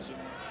scores it.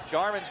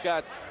 Jarman's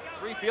got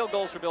 3 field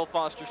goals for Bill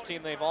Foster's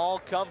team. They've all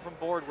come from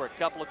board work. A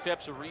couple of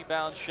tips, a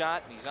rebound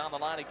shot, and he's on the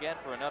line again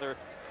for another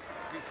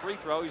free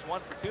throw. He's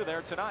 1 for 2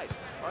 there tonight.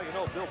 Well, you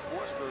know, Bill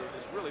Foster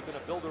has really been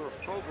a builder of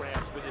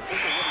programs. When you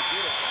think of what he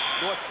did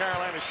at North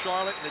Carolina,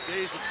 Charlotte in the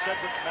days of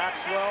Cedric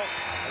Maxwell,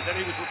 and then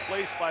he was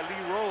replaced by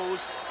Lee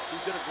Rose, who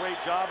did a great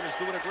job and is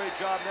doing a great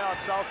job now at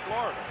South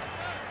Florida.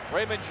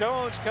 Raymond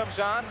Jones comes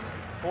on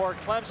for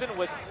Clemson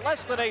with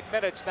less than 8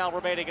 minutes now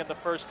remaining in the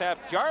first half.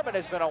 Jarman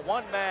has been a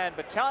one-man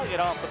battalion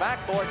off the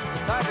backboards for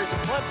the Tigers of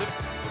Clemson,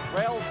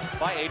 trailed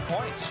by 8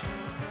 points.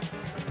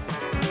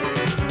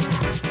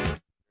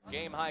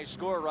 Game high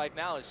score right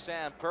now is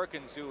Sam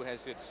Perkins, who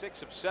has hit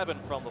 6 of 7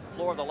 from the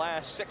floor the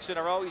last 6 in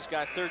a row. He's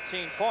got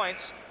 13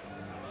 points.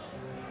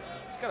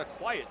 He's got a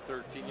quiet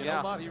 13, you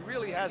know, Bob. He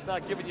really has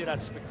not given you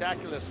that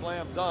spectacular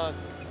slam dunk,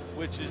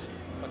 which is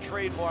a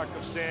trademark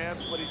of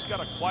Sam's, but he's got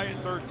a quiet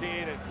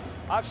 13. And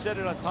I've said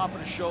it on top of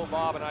the show,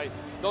 Bob, and I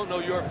don't know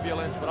your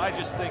feelings, but I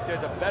just think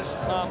they're the best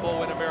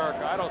combo in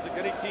America. I don't think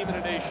any team in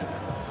the nation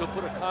could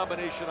put a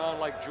combination on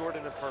like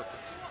Jordan and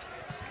Perkins.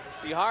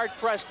 Be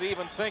hard-pressed to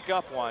even think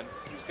up one.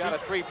 He's got a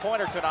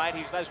three-pointer tonight.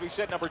 He's, as we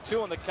said, number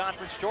 2 in the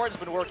conference. Jordan's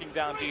been working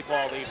down deep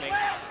all evening.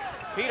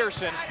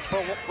 Peterson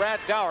for Brad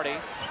Doherty.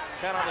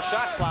 10 on the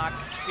shot clock.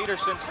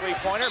 Peterson's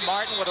three-pointer.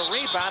 Martin with a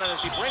rebound, and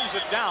as he brings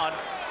it down,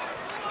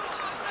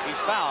 he's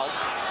fouled.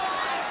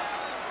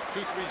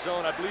 2-3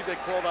 zone. I believe they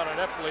called on an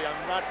Epley.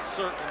 I'm not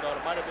certain, though.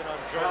 It might have been on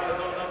Jones.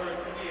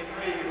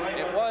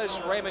 It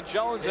was Raymond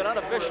Jones, and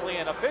unofficially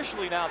and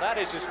officially now that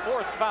is his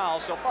 4th foul.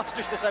 So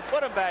Foster says, I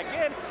put him back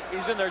in.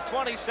 He's in there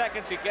 20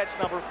 seconds. He gets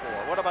number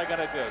 4. What am I going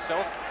to do?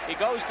 So he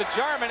goes to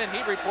Jarman, and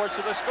he reports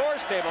to the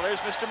scores table. There's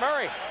Mr.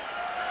 Murray.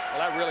 Well,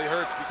 that really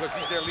hurts because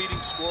he's their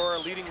leading scorer,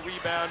 leading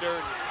rebounder.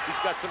 He's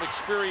got some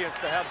experience.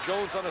 To have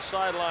Jones on the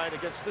sideline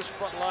against this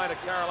front line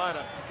of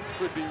Carolina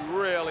could be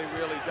really,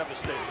 really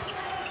devastating.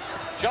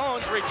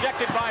 Jones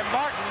rejected by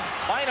Martin.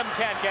 Bynum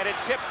can't get it.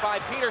 Tipped by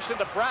Peterson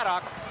to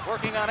Braddock,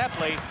 working on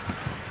Epley.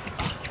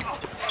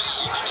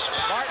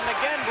 Martin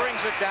again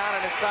brings it down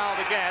and is fouled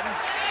again.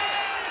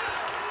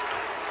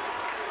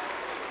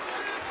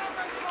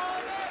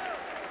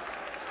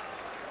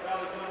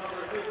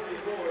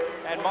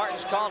 And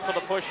Martin's calling for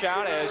the push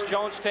out as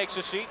Jones takes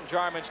a seat and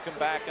Jarman's come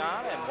back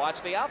on, and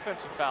watch the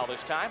offensive foul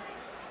this time.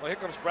 Well, here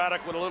comes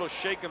Braddock with a little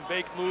shake and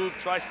bake move,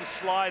 tries to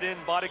slide in,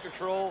 body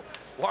control.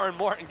 Warren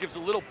Martin gives a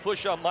little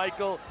push on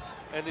Michael,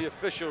 and the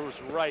official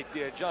was right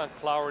there. John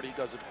Clougherty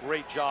does a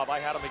great job. I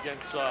had him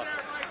against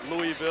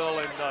Louisville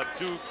and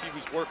Duke. He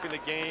was working the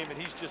game, and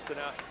he's just an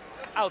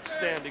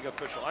outstanding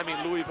official. I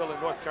mean, Louisville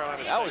and North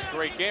Carolina State. That was a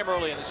great game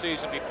early in the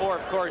season. Before,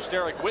 of course,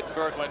 Derek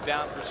Wittenberg went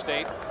down for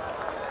State.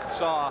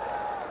 Saw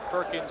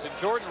Perkins and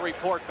Jordan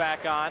report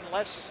back on.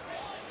 Less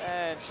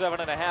than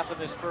 7.5 in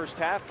this first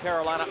half.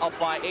 Carolina up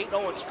by 8. No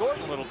one scored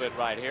a little bit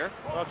right here.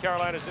 Well,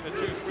 Carolina's in the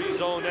 2-3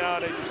 zone now.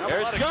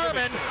 There's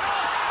Jarman.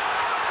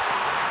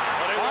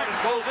 Well, they wanted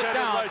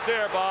goaltending right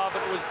there, Bob,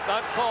 but it was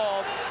not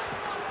called.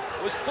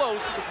 It was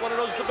close. It was one of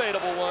those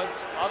debatable ones.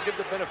 I'll give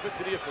the benefit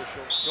to the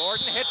official.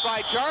 Jordan hit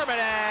by Jarman,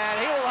 and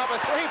he will have a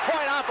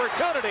 3-point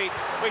opportunity.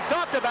 We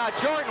talked about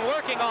Jordan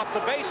working off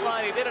the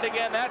baseline. He did it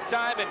again that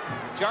time, and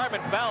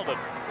Jarman fouled him.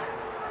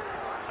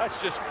 That's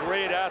just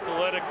great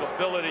athletic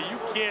ability. You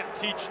can't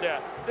teach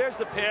that. There's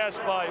the pass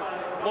by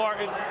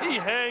Martin. He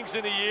hangs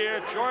in the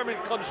air. Jarman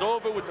comes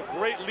over with a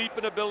great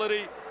leaping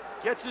ability,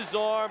 gets his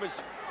arm.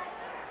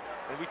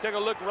 And we take a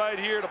look right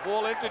here. The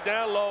ball entered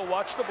down low.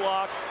 Watch the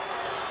block.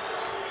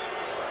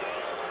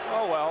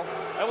 Oh, well,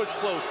 that was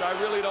close. I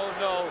really don't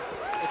know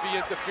if he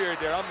interfered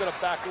there. I'm going to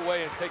back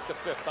away and take the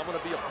 5th. I'm going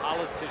to be a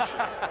politician.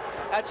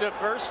 That's a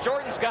first.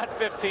 Jordan's got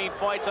 15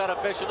 points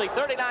unofficially.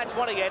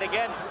 39-28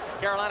 again.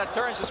 Carolina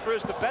turns the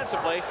screws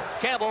defensively.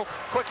 Campbell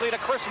quickly to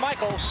Chris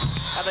Michael,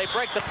 and they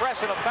break the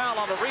press and a foul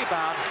on the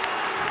rebound.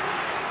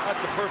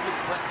 That's the perfect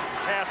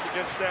pass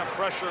against that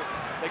pressure.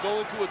 They go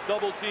into a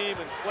double team,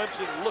 and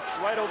Clemson looks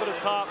right over the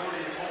top.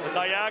 The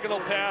diagonal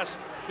pass.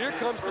 Here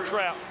comes the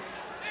trap.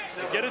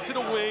 They get it to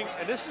the wing,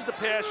 and this is the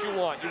pass you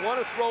want. You want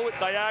to throw it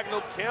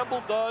diagonal.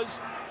 Campbell does.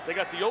 They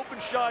got the open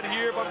shot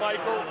here by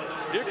Michael.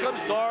 Here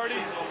comes Doherty.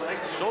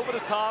 He's over the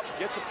top,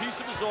 gets a piece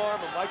of his arm,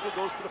 and Michael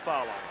goes to the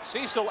foul line.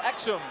 Cecil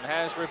Exum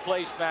has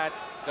replaced Matt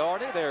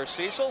Doherty. There's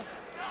Cecil.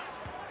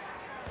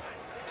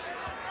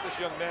 This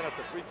young man at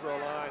the free throw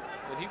line,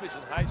 when he was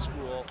in high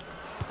school,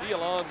 he,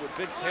 along with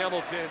Vince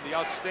Hamilton, the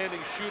outstanding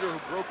shooter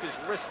who broke his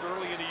wrist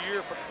early in the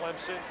year for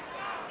Clemson,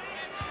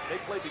 they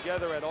played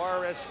together at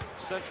RS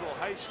Central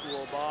High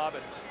School, Bob,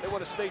 and they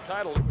won a state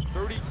title.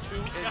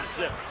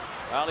 32-0.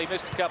 Well, he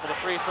missed a couple of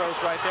free throws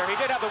right there. He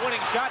did have the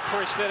winning shot,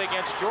 Chris did,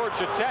 against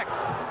Georgia Tech.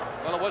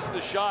 Well, it wasn't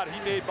the shot. He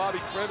made Bobby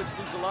Kremens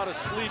lose a lot of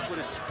sleep with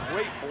his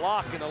great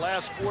block in the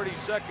last 40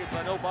 seconds.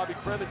 I know Bobby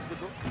Kremens, the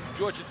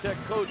Georgia Tech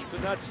coach,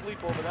 could not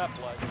sleep over that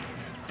play.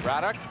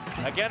 Braddock,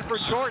 again for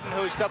Jordan,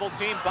 who's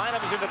double-teamed.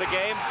 Bynum's into the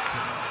game.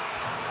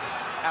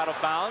 Out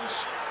of bounds.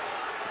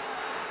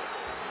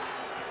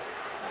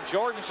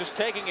 Jordan's just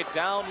taking it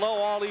down low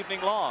all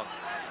evening long.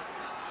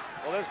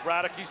 Well, there's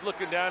Braddock. He's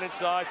looking down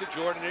inside to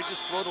Jordan. They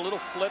just throw the little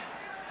flip.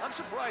 I'm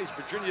surprised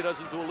Virginia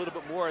doesn't do a little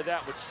bit more of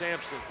that with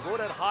Sampson. Throw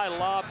that high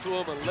lob to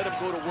him and let him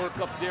go to work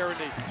up there in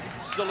the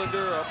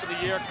cylinder, up in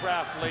the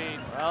aircraft lane.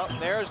 Well,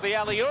 there's the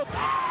alley-oop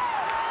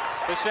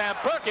to Sam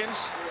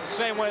Perkins, the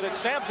same way that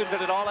Sampson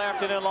did it all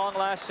afternoon long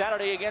last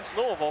Saturday against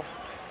Louisville.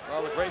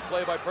 Well, a great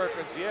play by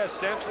Perkins. Yes,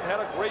 Sampson had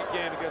a great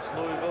game against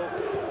Louisville.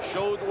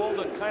 Showed all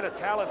the kind of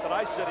talent that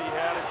I said he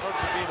had in terms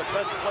of being the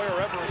best player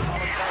ever in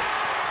college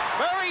basketball.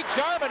 Murray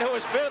Jarman, who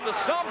has been the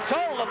sum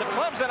total of the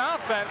Clemson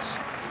offense,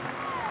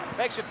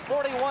 makes it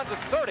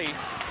 41-30,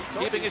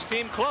 keeping his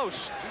team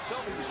close. He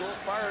told me he was all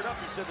fired up.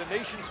 He said, the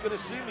nation's going to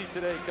see me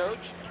today,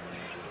 coach.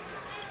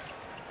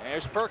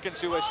 There's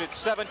Perkins, who has hit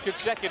 7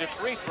 consecutive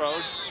free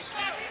throws.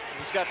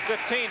 He's got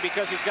 15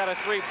 because he's got a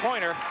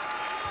three-pointer.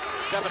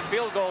 7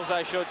 field goals,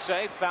 I should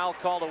say. Foul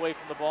called away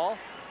from the ball.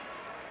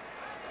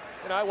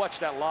 And I watched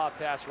that lob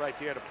pass right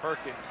there to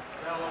Perkins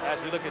as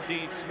we look at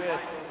Dean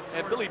Smith.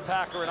 And Billy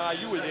Packer and I,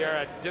 you were there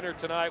at dinner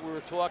tonight. We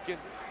were talking.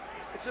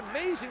 It's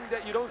amazing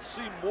that you don't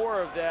see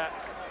more of that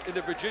in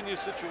the Virginia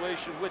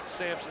situation with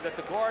Sampson, that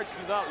the guards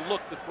do not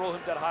look to throw him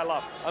that high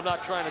lob. I'm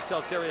not trying to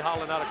tell Terry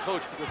Holland how to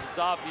coach because it's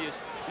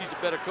obvious he's a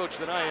better coach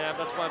than I am.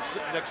 That's why I'm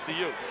sitting next to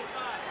you.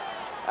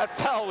 That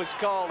foul was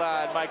called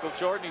on Michael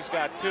Jordan. He's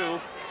got 2.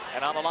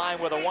 And on the line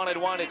with a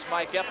 1-and-1, it's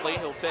Mike Epley.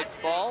 He'll take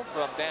the ball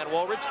from Dan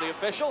Woolridge, the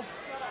official.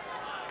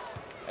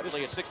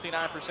 Epley, a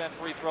 69%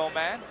 free throw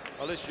man.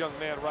 Well, this young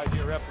man right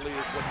here, Epley,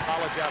 is what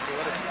college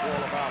athletics is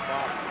all about,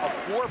 Bob.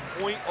 A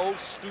 4.0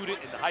 student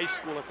in high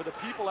school. And for the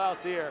people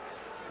out there,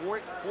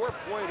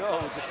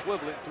 4.0 is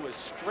equivalent to a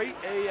straight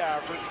A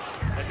average.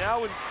 And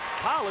now in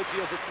college, he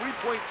has a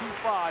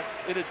 3.25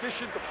 in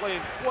addition to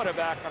playing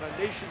quarterback on a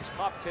nation's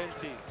top 10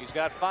 team. He's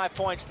got 5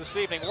 points this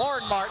evening.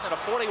 Warren Martin in a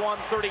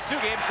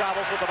 41-32 game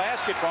travels with the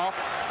basketball.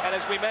 And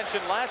as we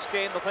mentioned last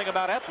game, the thing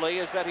about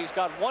Epley is that he's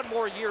got 1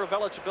 more year of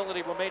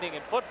eligibility remaining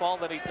in football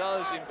than he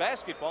does in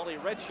basketball. He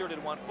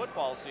redshirted 1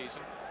 football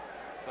season.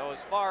 So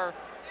as far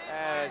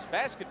as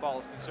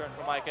basketball is concerned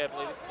for Mike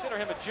Epley, consider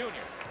him a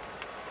junior.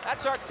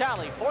 That's our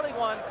tally,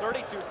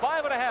 41-32,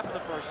 5.5 in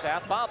the first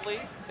half. Bob Lee,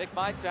 Dick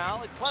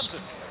Vitale, and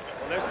Clemson.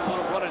 Well, there's the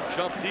little run and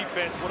jump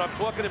defense. What I'm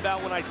talking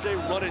about when I say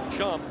run and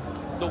jump,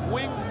 the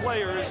wing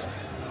players,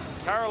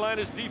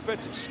 Carolina's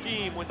defensive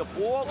scheme, when the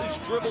ball is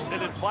dribbled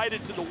and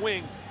invited to the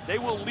wing, they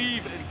will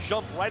leave and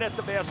jump right at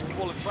the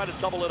basketball and try to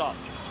double it up.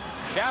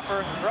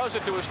 Schaffer throws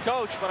it to his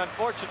coach, but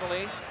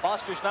unfortunately,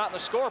 Foster's not in the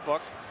scorebook.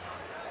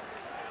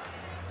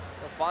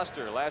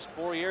 Foster, last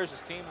 4 years, his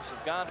teams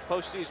have gone to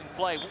postseason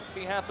play. Won't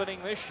be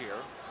happening this year.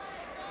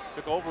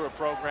 Took over a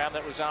program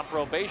that was on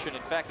probation.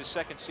 In fact, his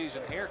second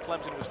season here,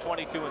 Clemson was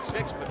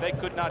 22-6, but they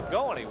could not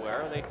go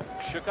anywhere. They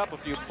shook up a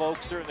few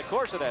folks during the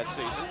course of that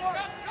season.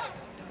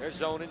 They're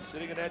zoning,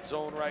 sitting in that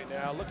zone right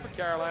now. Look for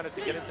Carolina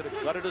to get into the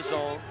gut of the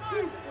zone.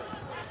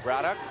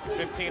 Braddock,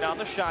 15 on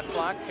the shot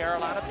clock.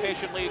 Carolina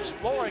patiently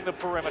exploring the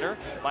perimeter.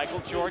 Michael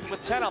Jordan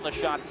with 10 on the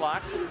shot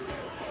clock.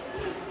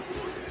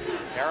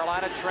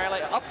 Carolina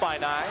trailing up by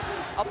 9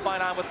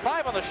 with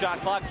 5 on the shot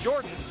clock.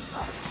 Jordan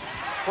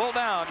pulled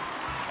down.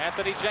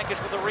 Anthony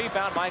Jenkins with the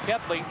rebound. Mike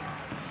Epley.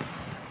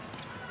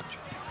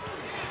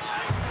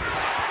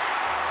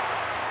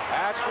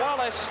 That's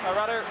Wallace, or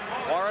rather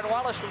Warren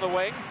Wallace from the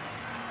wing.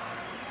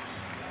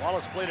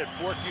 Wallace played at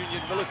Fort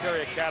Union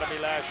Military Academy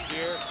last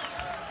year.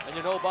 And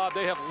you know, Bob,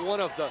 they have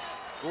one of the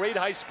great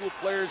high school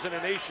players in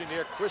the nation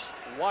here, Chris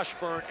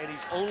Washburn, and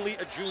he's only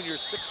a junior,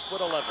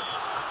 6'11".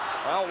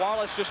 Well,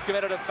 Wallace just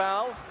committed a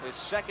foul, his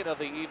second of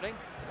the evening.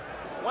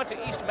 Went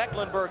to East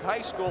Mecklenburg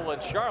High School in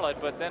Charlotte,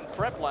 but then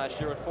prep last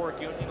year at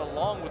Fork Union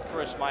along with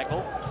Chris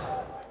Michael.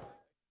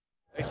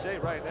 They say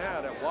right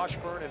now that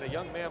Washburn and a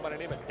young man by the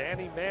name of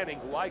Danny Manning,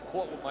 who I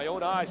caught with my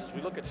own eyes as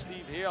we look at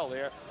Steve Hale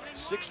there,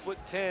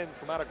 6'10"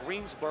 from out of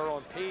Greensboro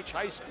and Page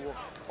High School,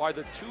 are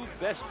the two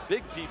best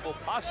big people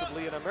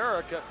possibly in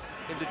America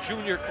in the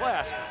junior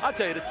class. I'll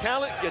tell you, the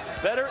talent gets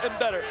better and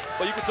better,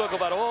 but you can talk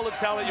about all the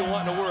talent you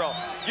want in the world.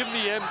 Give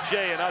me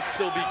MJ and I'd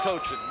still be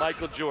coaching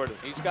Michael Jordan.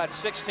 He's got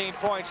 16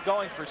 points,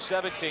 going for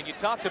 17. You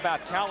talked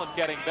about talent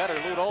getting better.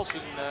 Lute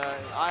Olson,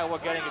 Iowa,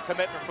 getting a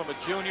commitment from a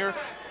junior.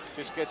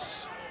 Just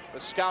gets the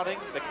scouting,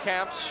 the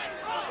camps.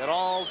 It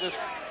all just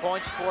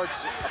points towards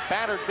a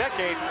banner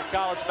decade for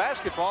college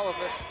basketball if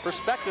the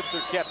perspectives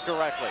are kept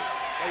correctly.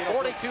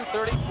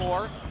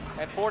 42-34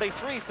 and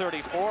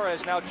 43-34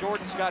 as now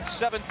Jordan's got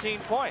 17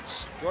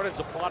 points. Jordan's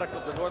a product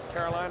of the North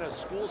Carolina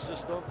school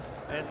system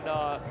and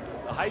the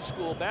high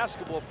school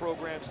basketball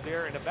programs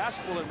there. And the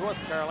basketball in North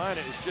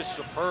Carolina is just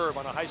superb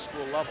on a high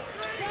school level.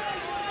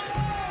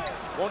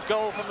 Won't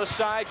go from the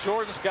side.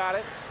 Jordan's got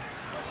it.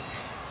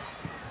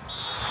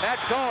 Matt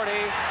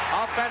Doherty,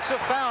 offensive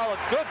foul. A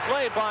good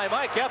play by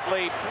Mike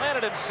Epley.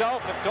 Planted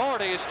himself, and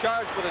Doherty is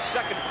charged with a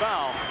second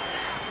foul.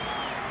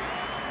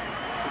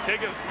 We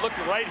take a look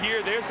right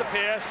here. There's the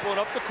pass thrown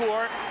up the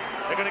court.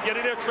 They're going to get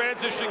in their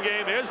transition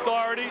game. There's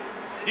Doherty.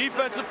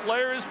 Defensive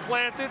player is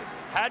planted.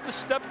 Had to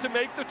step to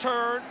make the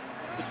turn.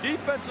 The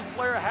defensive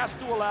player has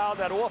to allow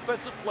that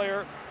offensive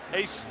player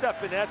a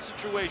step in that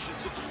situation,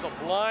 since it's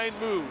a blind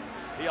move.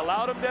 He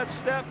allowed him that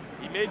step.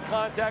 He made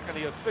contact, and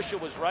the official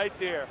was right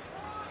there.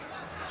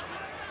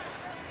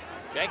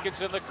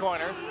 Jenkins in the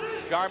corner.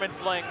 Jarman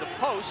playing the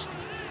post.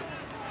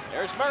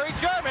 There's Murray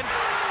Jarman.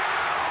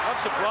 I'm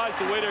surprised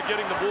the way they're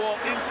getting the ball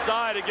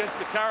inside against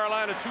the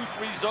Carolina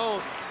 2-3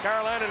 zone.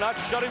 Carolina not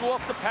shutting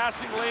off the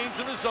passing lanes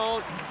in the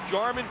zone.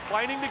 Jarman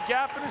finding the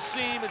gap in the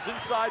seam, is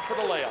inside for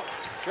the layup.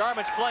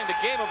 Jarman's playing the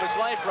game of his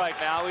life right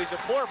now. He's a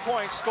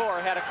 4-point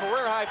scorer. Had a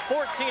career-high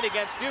 14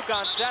 against Duke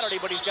on Saturday,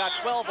 but he's got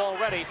 12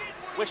 already.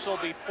 Whistle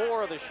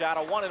before the shot.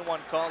 A 1-and-1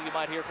 call you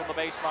might hear from the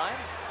baseline.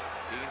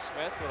 Dean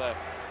Smith with a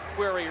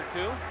query or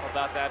two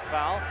about that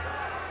foul.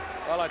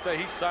 Well, I tell you,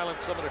 he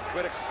silenced some of the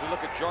critics as we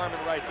look at Jarman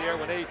right there.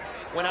 When they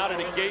went out of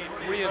the gate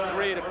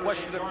 3-3, the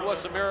question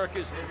across America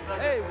is,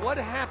 hey, what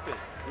happened?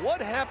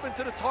 What happened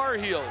to the Tar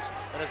Heels?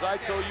 And as I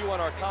told you on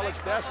our college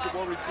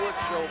basketball report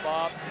show,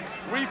 Bob,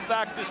 3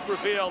 factors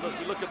prevailed as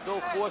we look at Bill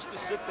Foster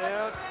sit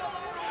down.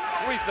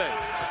 3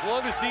 things. As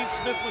long as Dean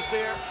Smith was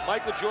there,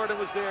 Michael Jordan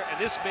was there, and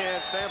this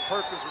man, Sam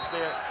Perkins, was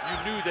there,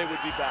 you knew they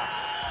would be back.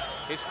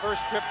 His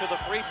first trip to the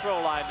free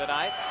throw line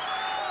tonight.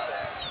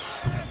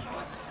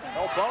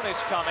 No bonus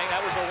coming.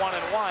 That was a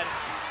 1-and-1.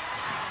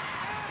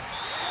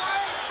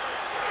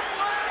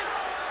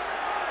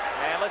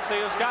 And let's see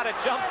who's got a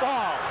jump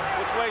ball.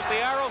 Which way's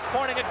the arrows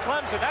pointing at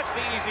Clemson? That's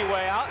the easy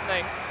way out.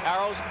 And the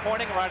arrows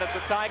pointing right at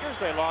the Tigers.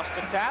 They lost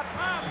the tap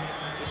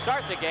to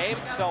start the game.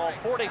 So a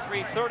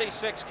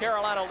 43-36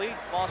 Carolina lead.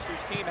 Foster's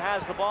team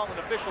has the ball. An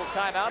official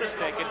timeout is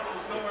taken.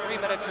 3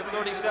 minutes and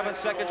 37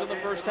 seconds in the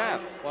first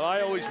half. Well,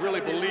 I always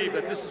really believe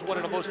that this is one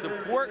of the most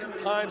important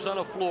times on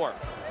the floor.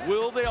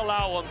 Will they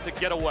allow them to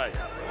get away?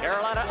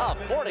 Carolina up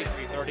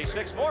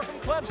 43-36. More from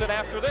Clemson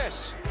after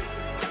this.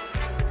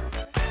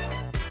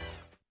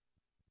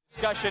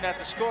 Discussion at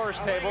the scorers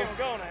table.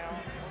 Go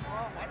now. What's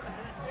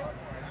wrong?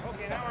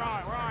 Okay, now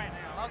we're on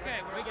now. Okay,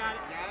 we got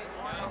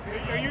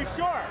it. Are you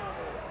sure?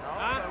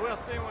 Huh? We'll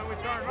see when we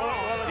turn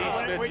on.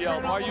 Dean Smith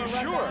yelled, "Are you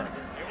sure?"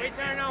 If we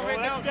turn on, we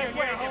don't just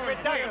wait. If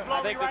it doesn't, blow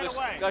I think the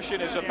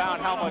discussion is about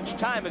how much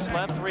time is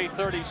left.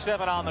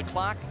 3:37 on the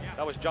clock.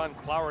 That was John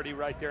Clougherty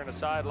right there on the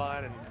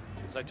sideline, and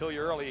as I told you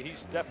earlier,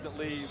 he's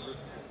definitely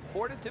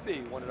reported to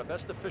be one of the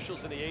best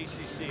officials in the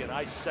ACC, and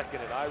I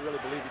second it. I really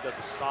believe he does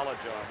a solid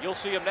job. You'll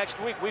see him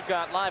next week. We've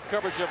got live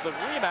coverage of the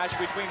rematch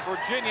between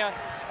Virginia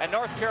and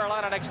North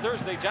Carolina next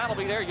Thursday. John will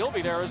be there. You'll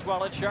be there as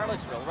well in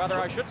Charlottesville. Rather,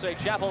 I should say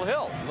Chapel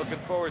Hill. Looking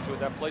forward to it.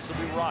 That place will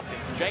be rocking.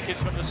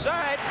 Jenkins from the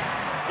side.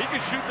 He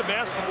can shoot the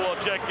basketball,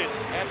 Jenkins.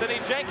 Anthony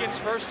Jenkins,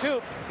 first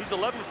hoop. He's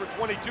 11 for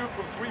 22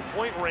 from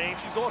three-point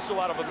range. He's also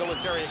out of a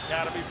military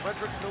academy,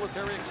 Frederick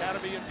Military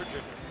Academy in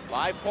Virginia.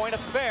 5-point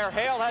affair.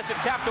 Hale has it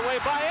tapped away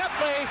by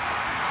Epley.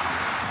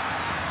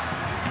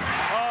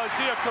 Oh, is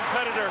he a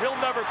competitor? He'll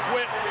never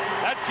quit.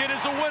 That kid is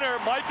a winner.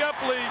 Mike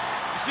Epley.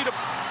 You see the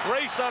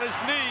brace on his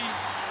knee.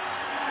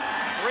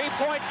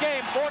 3-point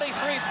game,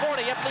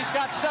 43-40. Epley's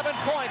got 7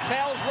 points.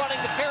 Hale's running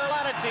the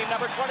Carolina team.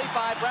 Number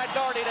 25, Brad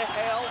Doherty to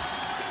Hale.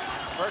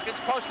 Perkins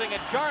posting,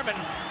 and Jarman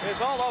is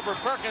all over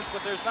Perkins,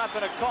 but there's not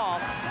been a call.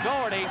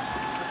 Doherty,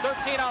 the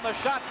 13 on the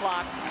shot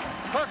clock.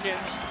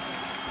 Perkins,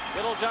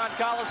 Little John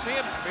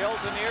Coliseum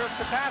builds a near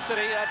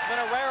capacity. That's been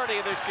a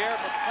rarity this year.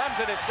 But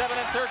Clemson at 7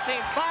 and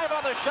 13, 5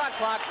 on the shot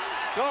clock.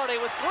 Doherty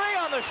with 3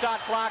 on the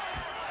shot clock.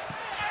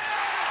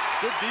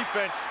 Good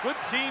defense, good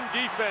team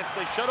defense.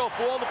 They shut off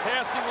all the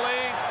passing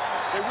lanes.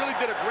 They really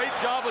did a great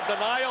job of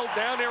denial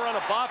down there on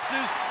the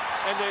boxes,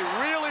 and they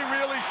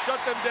really shut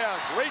them down.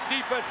 Great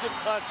defensive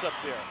concept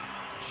there.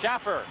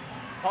 Schaffer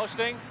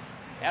posting.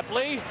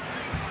 Epley.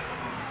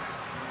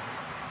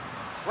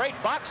 Great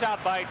box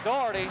out by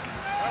Doherty.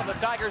 Well, the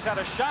Tigers had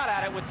a shot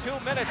at it with 2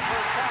 minutes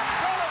first half.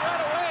 Stolen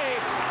right away.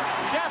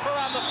 Schaffer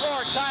on the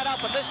floor, tied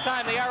up, and this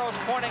time the arrow's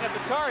pointing at the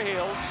Tar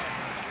Heels.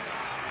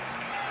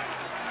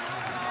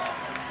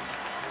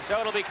 So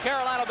it'll be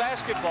Carolina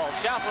basketball.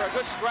 Schaffer, a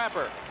good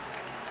scrapper.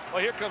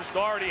 Well, here comes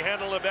Doherty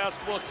handling the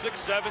basketball,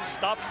 6'7",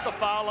 stops at the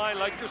foul line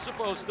like you're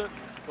supposed to.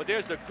 But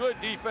there's the good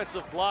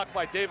defensive block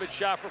by David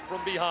Schaffer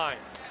from behind.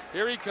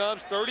 Here he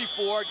comes,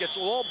 34, gets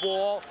all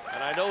ball,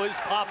 and I know his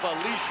papa,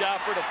 Lee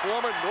Schaffer, the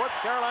former North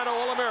Carolina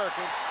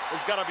All-American,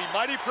 is going to be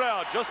mighty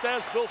proud, just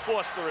as Bill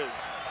Foster is.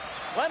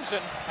 Clemson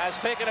has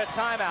taken a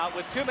timeout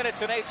with 2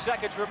 minutes and 8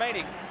 seconds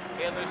remaining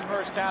in this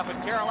first half,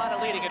 and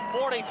Carolina leading at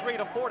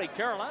 43-40.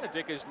 Carolina,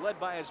 Dick, is led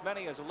by as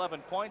many as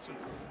 11 points. And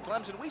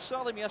Clemson, we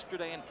saw them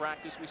yesterday in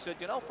practice. We said,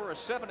 you know, for a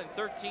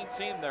 7-13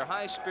 team, they're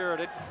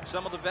high-spirited.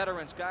 Some of the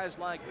veterans, guys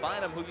like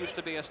Bynum, who used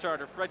to be a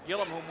starter, Fred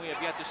Gillum, whom we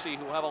have yet to see,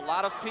 who have a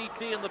lot of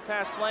PT in the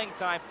past playing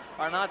time,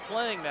 are not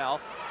playing now.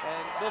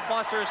 And Bill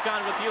Foster has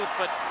gone with youth,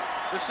 but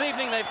this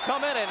evening they've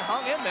come in and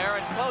hung in there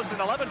and closed an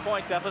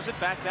 11-point deficit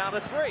back down to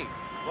 3.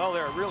 Well,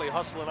 they're really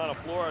hustling on the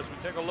floor. As we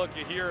take a look,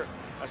 you hear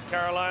as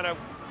Carolina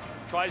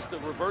tries to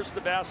reverse the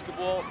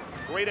basketball.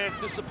 Great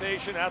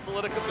anticipation,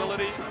 athletic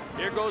ability.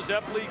 Here goes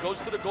Epley, goes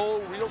to the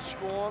goal, real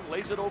strong,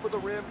 lays it over the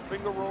rim,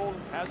 finger roll,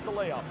 has the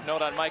layup.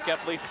 Note on Mike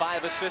Epley,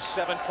 5 assists,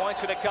 7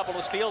 points, and a couple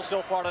of steals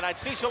so far tonight.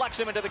 Cecil selects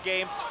him into the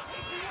game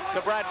to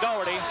Brad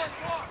Doherty.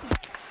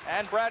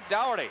 And Brad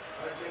Doherty.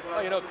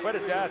 Well, you know,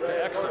 credit that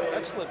to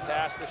excellent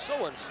pass. They're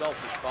so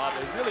unselfish, Bob.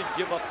 They really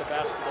give up the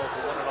basketball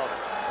to one another.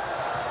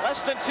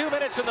 Less than 2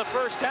 minutes in the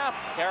first half.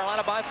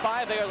 Carolina by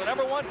 5. They are the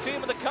 #1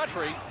 team in the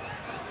country.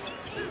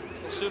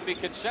 It'll soon be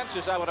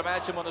consensus, I would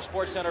imagine, when the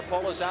Sports Center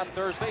poll is out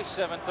Thursday,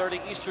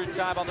 7:30 Eastern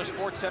time on the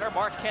Sports Center.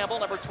 Mark Campbell,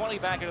 number 20,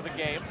 back into the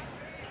game.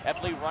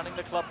 Epley running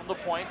the club from the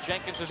point.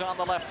 Jenkins is on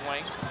the left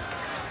wing.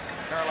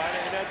 Carolina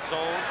in that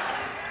zone.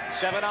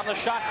 7 on the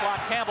shot clock.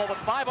 Campbell with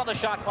 5 on the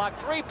shot clock.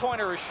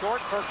 Three-pointer is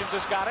short. Perkins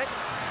has got it.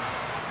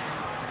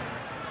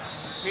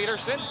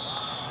 Peterson.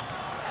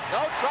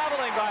 No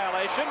traveling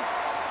violation.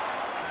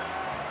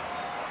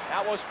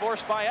 That was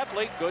forced by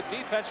Epley. Good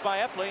defense by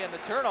Epley, and the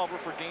turnover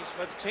for Dean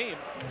Smith's team.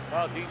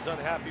 Well, Dean's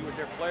unhappy with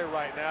their play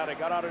right now. They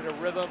got out of the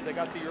rhythm. They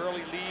got the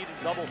early lead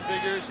in double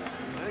figures.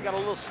 And they got a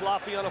little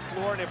sloppy on the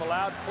floor, and they've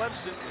allowed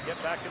Clemson to get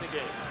back in the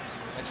game.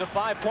 It's a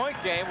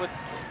 5-point game with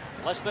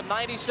less than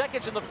 90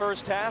 seconds in the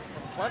first half.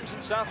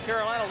 Clemson, South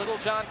Carolina, Little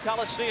John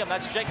Coliseum.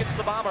 That's Jenkins,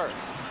 the bomber.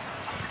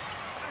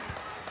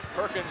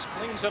 Perkins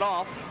cleans it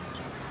off.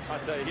 I'll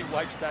tell you, he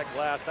wipes that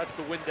glass. That's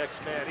the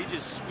Windex man. He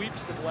just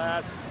sweeps the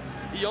glass.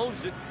 He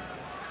owns it.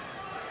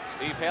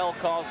 Steve Hale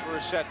calls for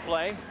a set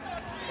play.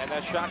 And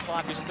that shot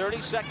clock is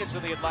 30 seconds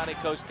in the Atlantic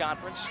Coast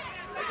Conference.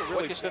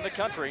 Quickest in the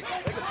country.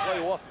 They can play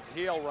off of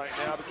Hale right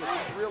now because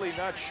he's really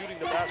not shooting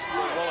the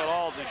basketball well at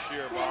all this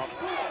year, Bob.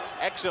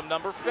 Exum,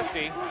 number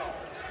 50.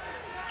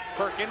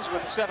 Perkins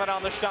with 7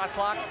 on the shot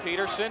clock.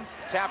 Peterson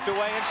tapped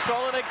away and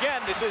stolen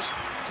again. This is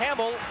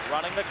Campbell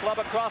running the club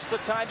across the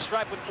time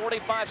stripe with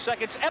 45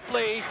 seconds.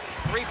 Epley,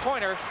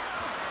 three-pointer.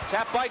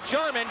 Tapped by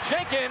Jarman.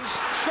 Jenkins,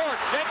 short.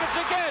 Jenkins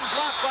again,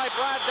 blocked by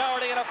Brad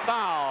Doherty, and a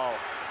foul.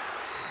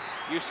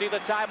 You see the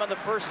time on the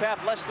first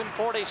half, less than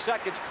 40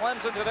 seconds.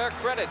 Clemson, to their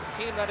credit, a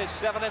team that is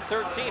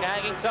 7-13,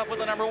 hanging tough with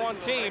the #1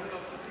 team.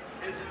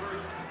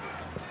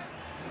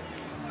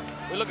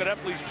 We look at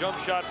Epley's jump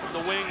shot from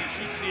the wing.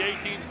 He shoots the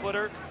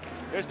 18-footer.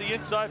 There's the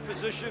inside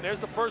position. There's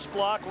the first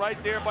block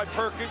right there by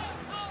Perkins.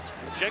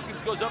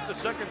 Jenkins goes up the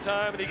second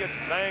time, and he gets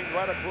banged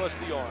right across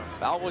the arm.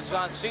 Foul was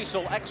on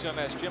Cecil Exum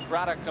as Jim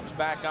Braddock comes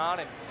back on,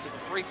 and to the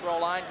free throw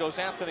line goes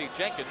Anthony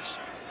Jenkins.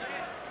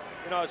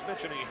 You know, I was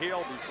mentioning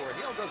Hale before.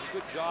 Hale does a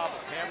good job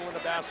of handling the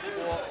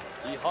basketball.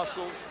 He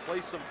hustles,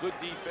 plays some good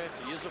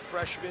defense. He is a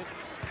freshman.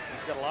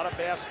 He's got a lot of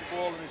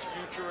basketball in his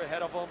future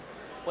ahead of him.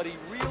 But he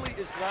really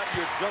is not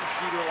your jump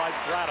shooter like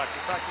Braddock.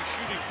 In fact, he's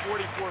shooting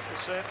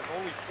 44% and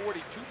only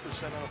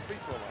 42% on the free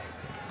throw line.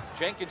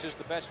 Jenkins is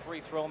the best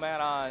free throw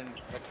man on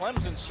the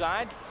Clemson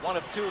side. 1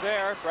 of 2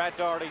 there. Brad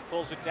Doherty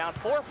pulls it down.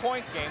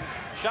 4-point game.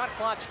 Shot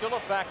clock still a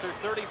factor.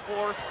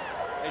 34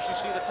 as you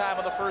see the time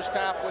of the first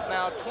half with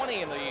now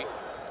 20 in the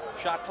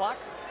shot clock.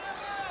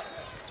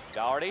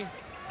 Doherty.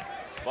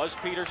 Buzz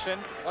Peterson.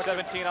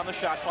 17 on the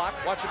shot clock.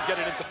 Watch him get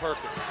it into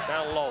Perkins.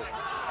 Down low.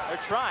 They're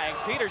trying.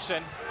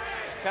 Peterson.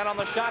 10 on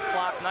the shot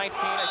clock, 19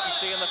 as you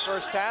see in the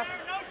first half.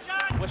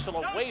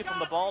 Whistle away from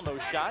the ball, no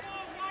shot.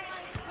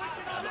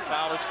 The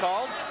foul is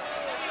called.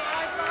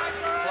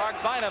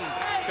 Clark Bynum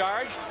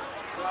charged.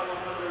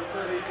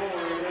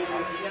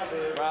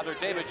 Rather,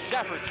 David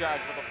Schaffer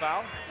charged for the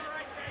foul.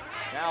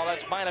 Now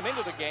that's Bynum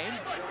into the game.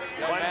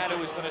 Young man who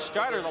has been a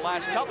starter the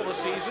last couple of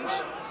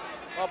seasons.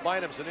 Well,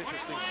 Bynum's an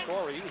interesting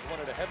story. He was one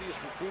of the heaviest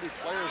recruited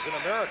players in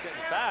America.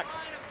 In fact,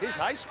 his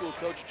high school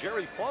coach,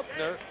 Jerry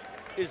Faulkner,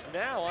 is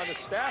now on the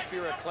staff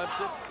here at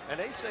Clemson, and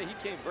they say he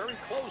came very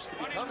close to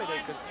becoming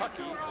a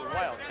Kentucky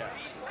Wildcat.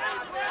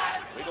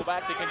 We go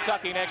back to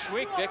Kentucky next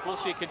week, Dick. We'll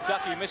see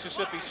Kentucky,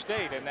 Mississippi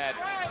State in that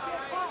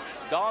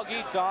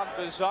dog-eat-dog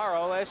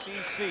bizarro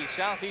SEC,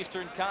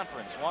 Southeastern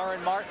Conference.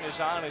 Warren Martin is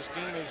on. His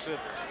team is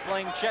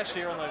playing chess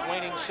here in the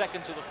waning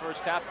seconds of the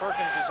first half.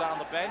 Perkins is on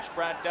the bench.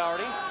 Brad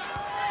Dougherty.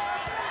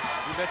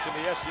 You mentioned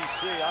the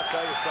SEC. I'll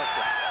tell you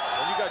something.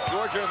 When you got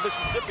Georgia and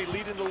Mississippi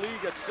leading the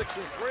league at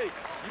 6-3,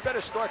 you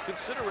better start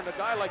considering a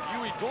guy like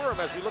Huey Durham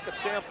as we look at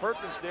Sam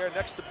Perkins there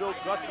next to Bill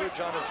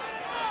Guthridge on his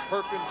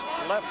Perkins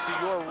left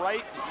to your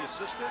right is the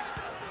assistant.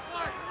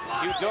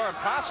 Hugh Durham,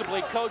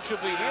 possibly coach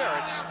of the year.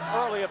 It's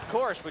early, of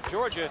course, but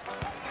Georgia,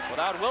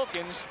 without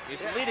Wilkins,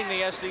 is leading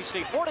the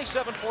SEC.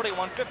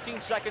 47-41,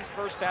 15 seconds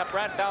first half.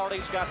 Brad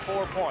Dougherty's got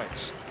 4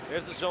 points.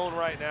 There's the zone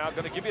right now.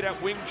 Going to give you that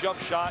wing jump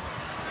shot.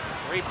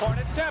 3-point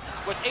attempt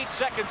with 8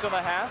 seconds in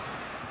the half.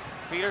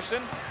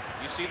 Peterson,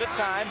 you see the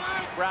time.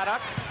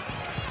 Braddock,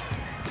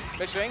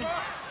 missing.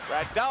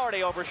 Brad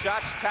Dougherty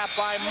overshots, tapped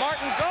by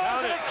Martin.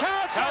 Goes and it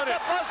counts at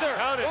the buzzer.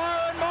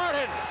 Warren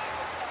Martin.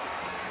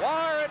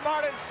 Warren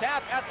Martin's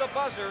tap at the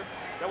buzzer.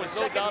 There was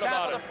no doubt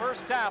about it. The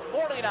first half,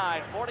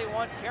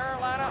 49-41,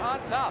 Carolina on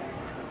top.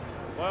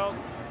 Well,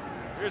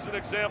 here's an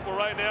example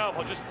right now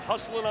of just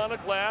hustling on the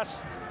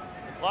glass.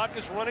 The clock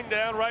is running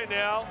down right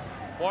now.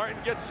 Martin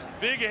gets his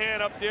big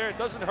hand up there. It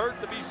doesn't hurt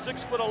to be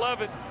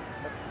 6'11",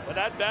 but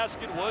that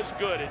basket was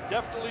good. It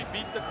definitely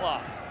beat the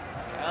clock.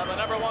 Now the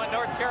 #1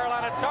 North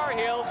Carolina Tar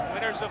Heels,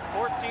 winners of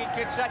 14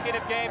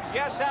 consecutive games,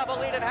 yes, have a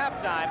lead at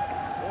halftime.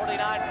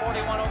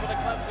 49-41 over the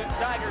Clemson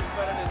Tigers,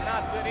 but it has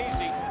not been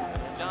easy.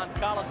 John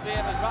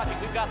Coliseum is rocking.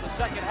 We've got the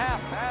second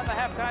half and the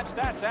halftime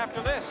stats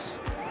after this.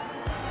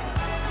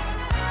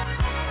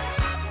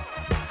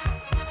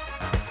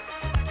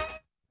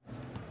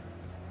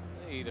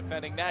 The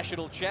defending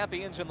national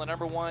champions and the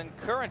 #1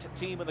 current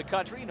team in the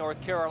country,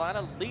 North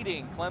Carolina,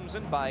 leading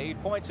Clemson by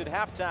 8 points at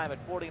halftime at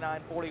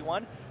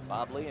 49-41.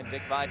 Bob Lee and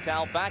Dick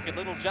Vitale back at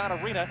Little John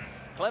Arena,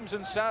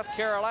 Clemson, South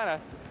Carolina.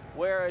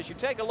 Whereas you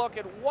take a look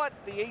at what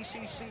the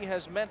ACC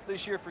has meant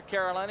this year for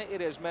Carolina, it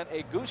has meant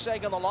a goose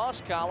egg on the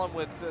loss column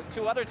with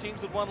 2 other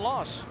teams with 1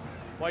 loss.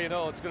 Well, you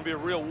know, it's going to be a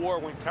real war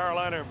when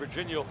Carolina and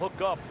Virginia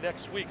hook up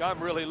next week. I'm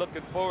really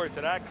looking forward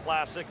to that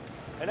classic.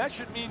 And that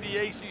should mean the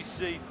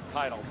ACC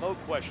title, no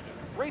question.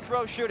 Free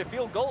throw shooting,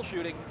 field goal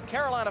shooting,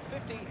 Carolina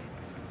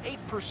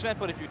 58%,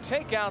 but if you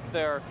take out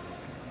their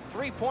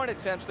 3-point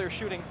attempts, they're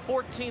shooting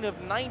 14 of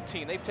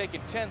 19. They've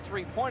taken 10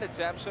 3-point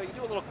attempts, so you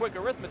do a little quick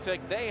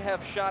arithmetic. They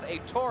have shot a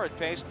torrid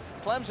pace.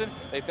 Clemson,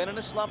 they've been in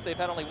a slump. They've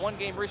had only 1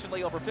 game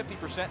recently over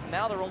 50%, and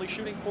now they're only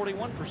shooting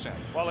 41%.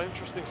 Well,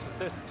 interesting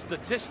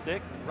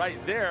statistic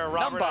right there,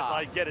 Robert, as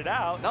I get it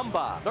out.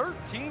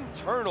 13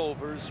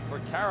 turnovers for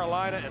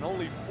Carolina and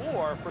only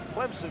 4 for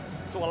Clemson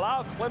to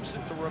allow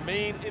Clemson to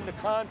remain in the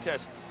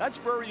contest. That's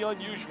very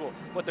unusual,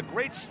 but the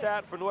great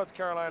stat for North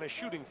Carolina,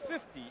 shooting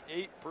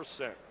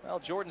 58%. Well,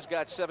 Jordan's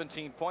got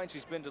 17 points.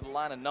 He's been to the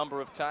line a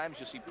number of times.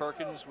 You see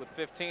Perkins with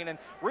 15, and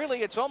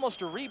really it's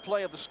almost a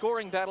replay of the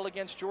scoring battle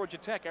against Georgia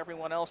Tech.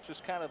 Everyone else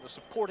just kind of the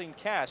supporting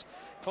cast.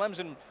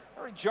 Clemson,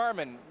 Murray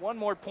Jarman, 1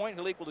 more point.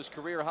 He'll equal his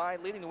career high,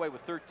 leading the way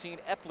with 13.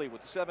 Epley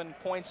with 7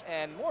 points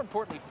and, more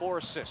importantly, 4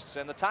 assists.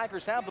 And the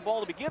Tigers have the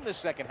ball to begin this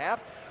second half.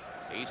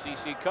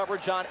 ACC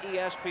coverage on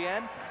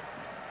ESPN.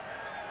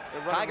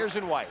 Tigers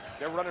in white.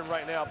 They're running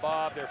right now,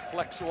 Bob. Their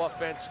flex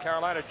offense.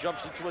 Carolina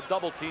jumps into a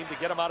double team to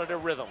get them out of their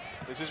rhythm.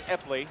 This is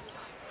Epley.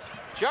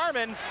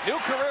 Jarman, new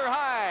career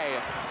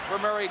high for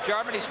Murray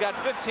Jarman. He's got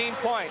 15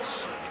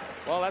 points.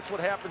 Well, that's what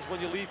happens when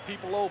you leave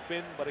people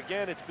open. But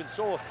again, it's been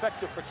so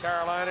effective for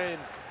Carolina in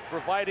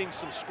providing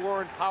some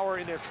scoring power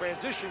in their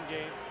transition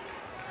game.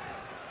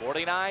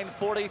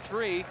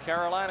 49-43.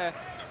 Carolina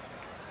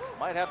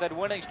might have that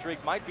winning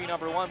streak, might be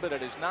 #1, but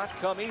it has not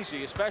come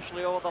easy,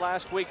 especially over the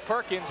last week.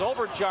 Perkins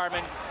over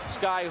Jarman,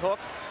 sky hook.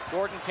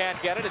 Jordan can't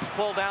get it. It's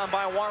pulled down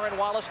by Warren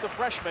Wallace, the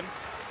freshman.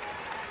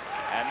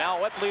 And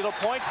now Epley, the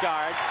point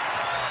guard.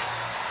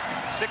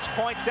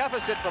 6-point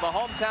deficit for the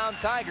hometown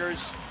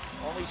Tigers.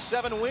 Only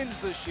 7 wins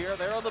this year.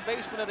 They're in the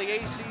basement of the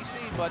ACC,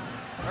 but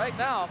right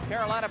now,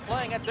 Carolina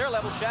playing at their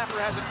level. Schaffer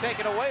has it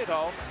taken away,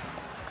 though.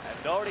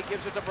 And Dougherty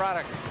gives it to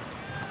Braddock.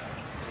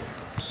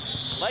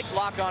 Leg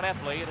block on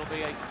Epley. It'll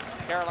be a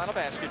Carolina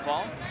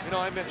basketball. You know,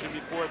 I mentioned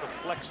before the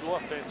flex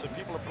offense, and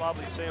people are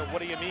probably saying,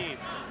 what do you mean?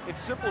 In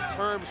simple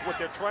terms, what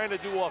they're trying to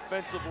do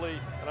offensively,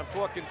 and I'm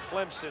talking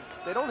Clemson,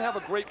 they don't have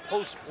a great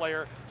post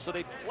player, so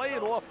they play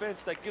an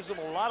offense that gives them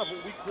a lot of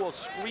what we call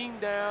screen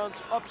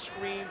downs, up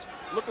screens,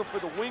 looking for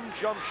the wing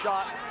jump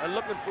shot, and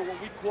looking for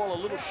what we call a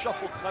little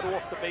shuffle cut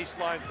off the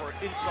baseline for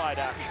inside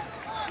action.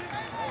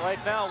 Right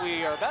now,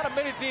 we are about a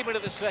minute deep into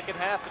the second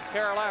half, and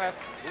Carolina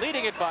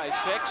leading it by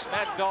 6.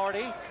 Matt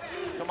Dougherty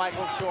to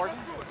Michael Jordan.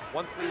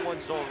 1-3-1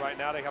 zone right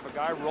now. They have a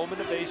guy roaming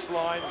the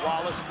baseline.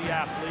 Wallace, the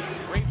athlete.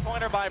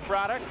 3-pointer by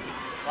Braddock.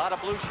 A lot of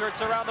blue shirts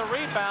around the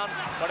rebound,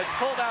 but it's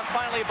pulled down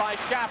finally by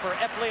Schaffer.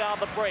 Epley on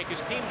the break.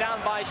 His team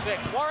down by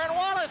 6. Warren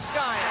Wallace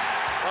skying.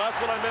 Well,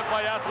 that's what I meant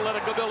by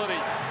athletic ability.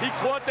 He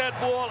caught that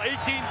ball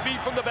 18 feet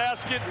from the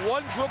basket,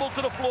 one dribble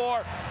to the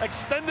floor,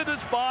 extended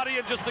his body,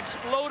 and just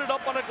exploded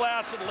up on the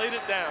glass and laid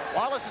it down.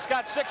 Wallace has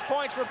got 6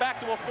 points. We're back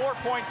to a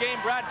 4-point game.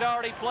 Brad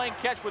Daugherty playing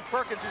catch with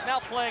Perkins, who's now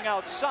playing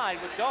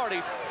outside with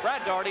Daugherty.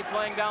 Brad Daugherty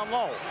playing down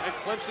low. And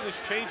Clemson is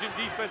changing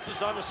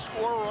defenses on the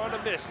score or on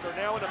the miss. They're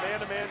now in a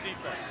man-to-man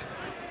defense.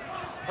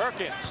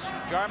 Perkins,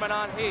 Jarman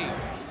on he.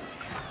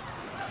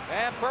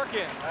 And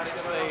Perkins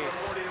takes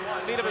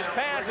the seat of his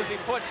pants as he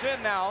puts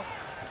in now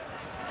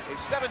his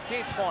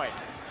 17th point.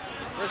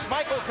 Chris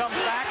Michael comes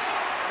back.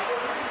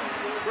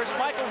 Chris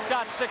Michael's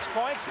got 6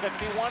 points,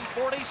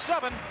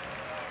 51-47.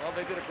 Well,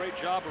 they did a great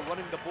job of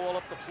running the ball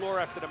up the floor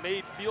after the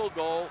made field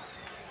goal.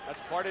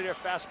 That's part of their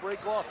fast break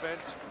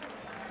offense.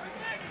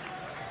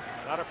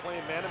 Now they're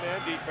playing man-to-man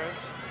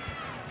defense.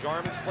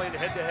 Jarman's playing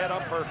head-to-head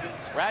on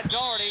Perkins. Brad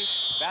Daugherty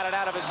batted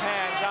out of his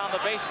hands on the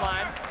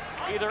baseline.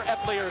 Either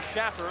Epley or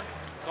Schaffer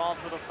called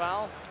for the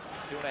foul.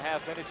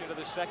 2.5 minutes into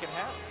the second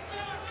half.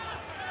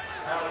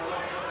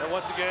 And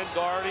once again,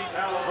 Daugherty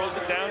throws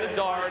it down to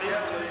Daugherty.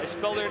 They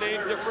spell their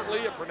name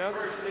differently and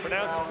pronounce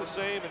it the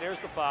same, and there's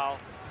the foul.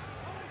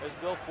 There's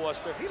Bill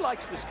Foster. He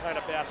likes this kind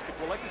of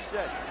basketball. Like you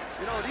said,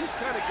 you know, these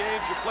kind of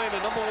games, you're playing the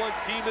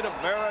 #1 team in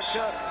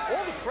America.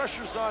 All the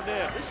pressure's on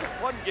them. This is a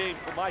fun game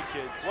for my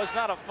kids. Was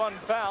not a fun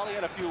foul. He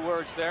had a few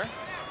words there.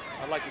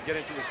 I'd like to get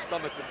into his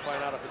stomach and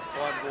find out if it's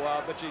fun. Well,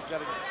 I bet you've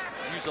got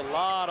to use a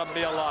lot of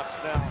mail-locks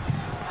now.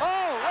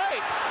 Oh,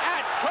 right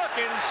at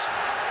Perkins.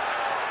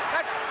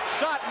 That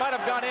shot might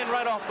have gone in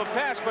right off the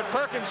pass, but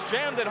Perkins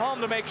jammed it home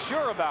to make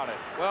sure about it.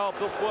 Well,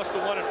 Bill Foster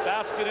wanted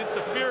basket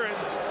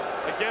interference.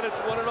 Again, it's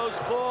one of those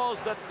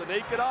calls that the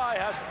naked eye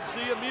has to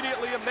see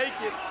immediately and make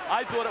it.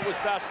 I thought it was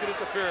basket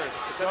interference.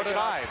 But so did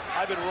I.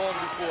 I've been wrong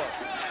before.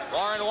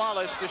 Warren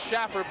Wallace to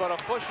Schaffer, but a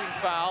pushing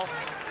foul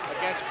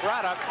against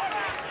Braddock.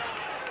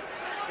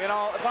 You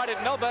know, if I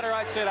didn't know better,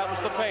 I'd say that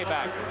was the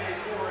payback.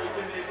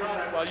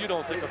 Well, you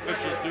don't think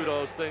officials do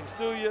those things,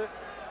 do you?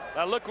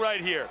 Now look right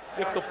here.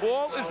 If the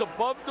ball is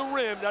above the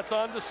rim, that's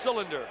on the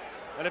cylinder.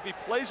 And if he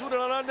plays with it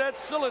on that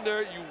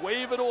cylinder, you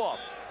wave it off.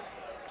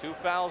 2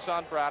 fouls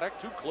on Braddock.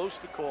 Too close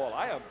to call.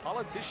 I am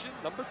politician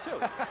number 2.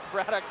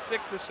 Braddock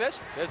 6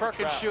 assists. There's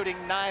Perkins shooting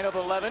 9 of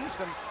 11.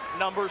 Some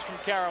numbers from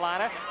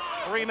Carolina.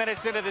 3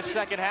 minutes into the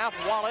second half.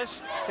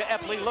 Wallace to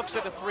Epley, looks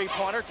at the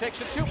 3-pointer,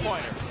 takes a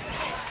 2-pointer.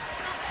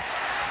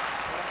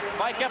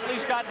 Mike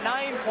Epley's got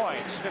 9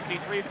 points,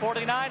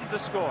 53-49 the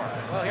score.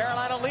 Well,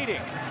 Carolina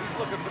leading. He's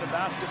looking for the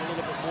basket a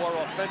little bit more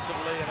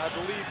offensively, and I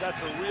believe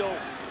that's a real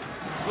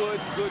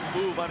good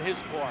move on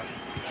his part.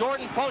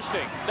 Jordan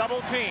posting,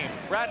 double team.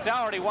 Brad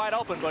Daugherty wide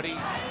open, but he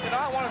did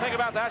not want to think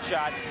about that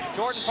shot.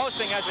 Jordan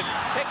posting has it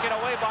taken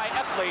away by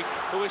Epley,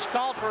 who is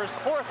called for his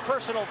 4th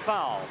personal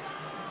foul.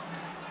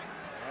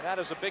 And that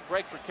is a big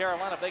break for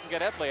Carolina if they can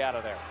get Epley out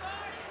of there.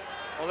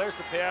 Well, there's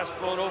the pass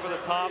thrown over the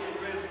top,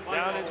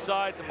 down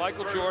inside to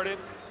Michael Jordan.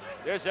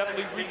 There's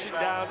Epley reaching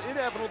down.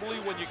 Inevitably,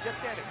 when you get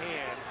that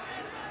hand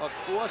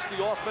across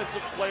the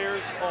offensive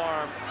player's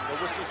arm, the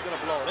whistle's going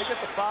to blow. They get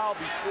the foul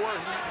before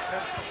he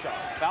attempts the shot.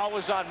 Foul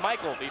was on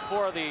Michael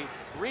before the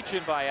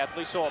reach-in by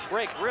Epley, so a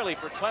break really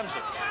for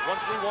Clemson.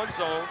 1-3-1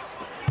 zone.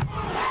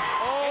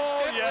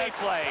 Oh, instant yes.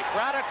 replay.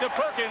 Braddock to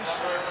Perkins.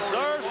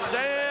 Sir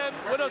Sam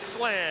with a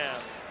slam.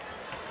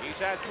 He's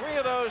had 3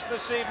 of those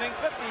this evening,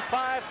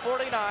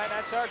 55-49.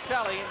 That's our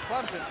tally in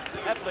Clemson.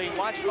 Epley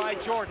watched by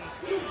Jordan.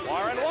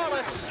 Warren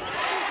Wallace,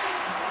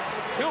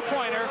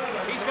 2-pointer.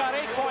 He's got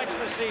 8 points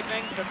this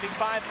evening,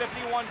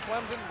 55-51.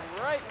 Clemson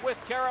right with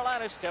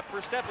Carolina step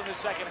for step in the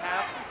second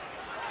half.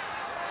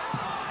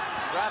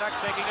 Braddock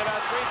thinking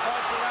about 3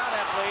 points around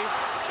Epley.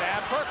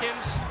 Sam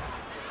Perkins.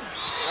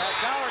 Brad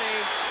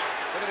Daugherty.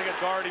 They're going to get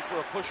Daugherty for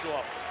a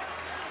push-off.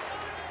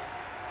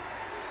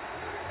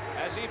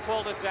 As he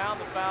pulled it down,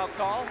 the foul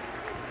call.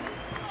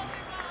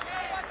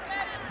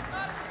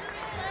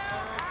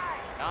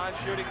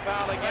 Non-shooting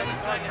foul against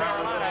North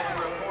Carolina.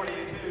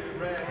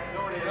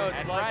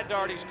 And Brad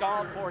Daugherty's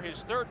called for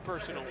his 3rd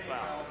personal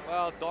foul.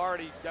 Well,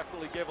 Daugherty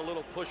definitely gave a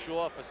little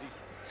push-off as he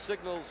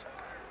signals,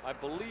 I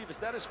believe, is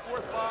that his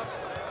 4th foul?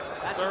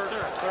 That's his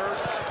 3rd.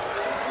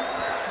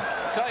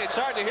 I tell you, it's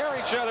hard to hear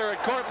each other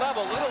at court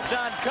level. Little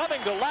John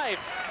coming to life.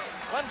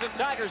 Clemson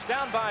Tigers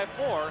down by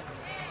 4.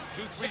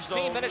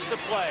 16 minutes to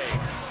play.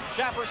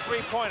 Schaffer's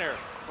 3-pointer.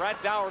 Brad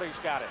Daugherty's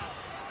got it.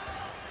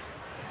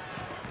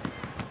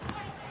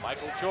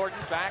 Michael Jordan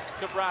back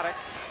to Braddock.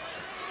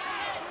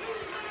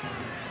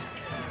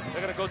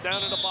 They're going to go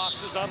down in the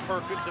boxes on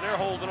Perkins, and they're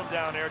holding him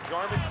down there.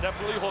 Jarman's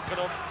definitely hooking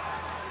him.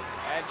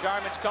 And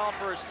Jarman's called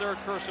for his 3rd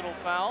personal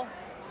foul.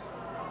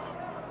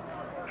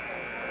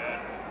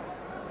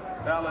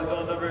 Foul is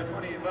on number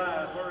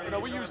 25. You know,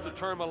 we use the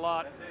term a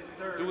lot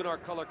doing our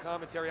color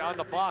commentary on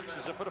the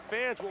boxes. And for the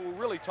fans, what we're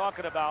really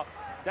talking about,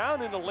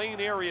 down in the lane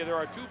area, there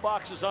are 2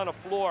 boxes on the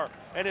floor.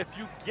 And if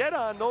you get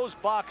on those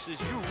boxes,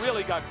 you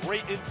really got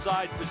great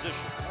inside position.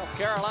 Well,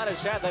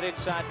 Carolina's had that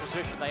inside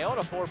position. They own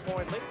a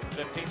 4-point lead,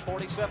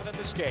 15-47 in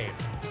this game.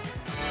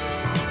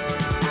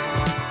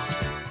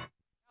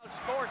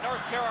 Outscored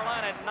North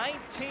Carolina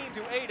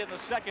 19-8 in the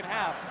second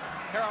half.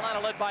 Carolina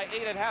led by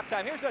 8 at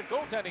halftime. Here's that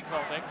goaltending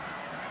call, Nick.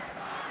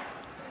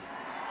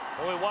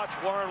 Well, we watch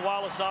Warren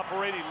Wallace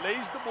operate. He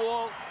lays the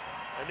ball,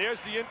 and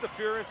there's the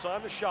interference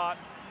on the shot.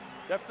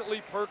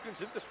 Definitely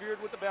Perkins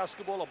interfered with the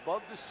basketball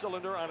above the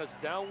cylinder on its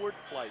downward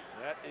flight.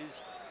 That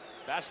is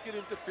basket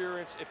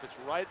interference if it's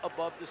right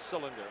above the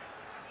cylinder.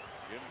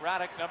 Jim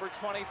Braddock, number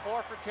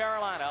 24 for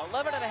Carolina.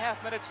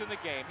 11.5 minutes in the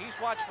game. He's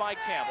watched by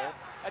Campbell.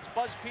 That's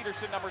Buzz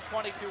Peterson, number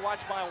 22,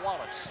 watched by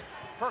Wallace.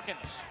 Perkins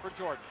for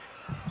Jordan.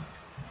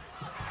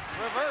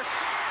 Reverse.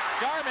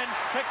 Jarman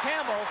to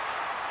Campbell.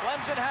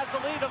 Clemson has the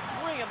lead of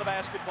 3 in the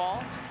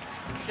basketball.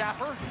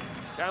 Schaffer.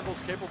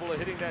 Campbell's capable of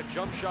hitting that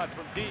jump shot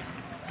from deep.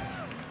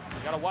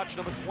 You got to watch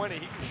number 20.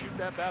 He can shoot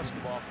that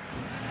basketball.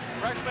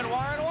 Freshman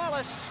Warren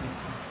Wallace.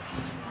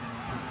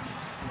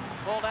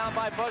 Pulled down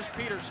by Buzz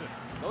Peterson.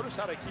 Notice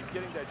how they keep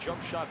getting that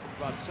jump shot from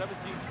about 17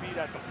 feet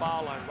at the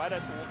foul line, right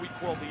at what we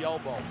call the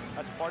elbow.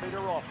 That's part of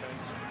their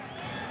offense.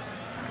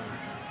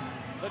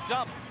 The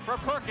dump for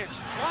Perkins.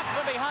 Blocked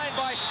from behind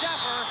by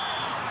Schaffer.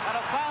 And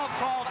a foul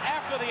called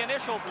after the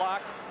initial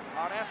block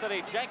on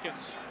Anthony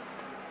Jenkins.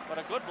 But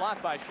a good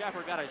block by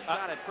Schaffer got a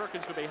shot at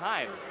Perkins from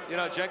behind. You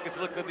know, Jenkins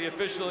looked at the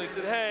official and he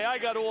said, hey, I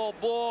got all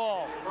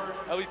ball.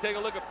 And we take a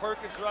look at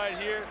Perkins right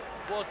here.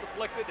 Ball's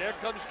deflected. There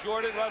comes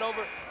Jordan right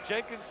over.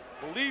 Jenkins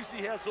believes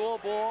he has all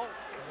ball.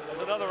 There's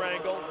another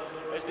angle.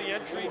 There's the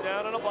entry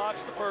down in the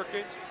box to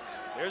Perkins.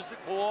 There's the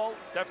ball.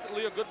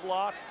 Definitely a good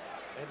block.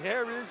 And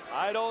there is,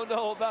 I don't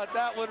know about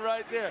that one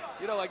right there.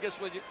 You know, I guess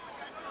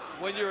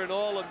when you're an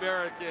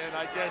All-American,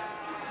 I guess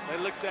they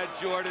looked at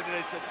Jordan and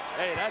they said,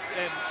 hey, that's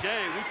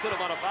MJ. We put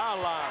him on a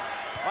foul line.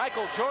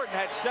 Michael Jordan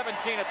had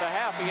 17 at the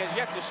half. He has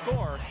yet to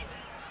score.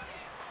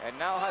 And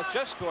now has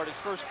just scored his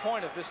first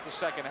point of the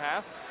second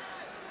half.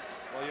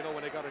 Well, you know,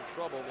 when they got in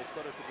trouble, they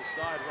started to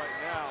decide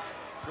right now,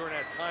 during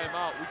that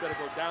timeout, we better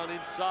go down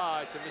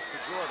inside to Mr.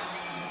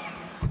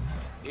 Jordan.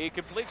 He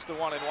completes the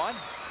 1-and-1.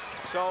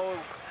 So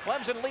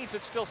Clemson leads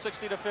it still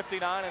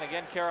 60-59. And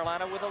again,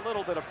 Carolina with a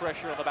little bit of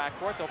pressure in the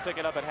backcourt. They'll pick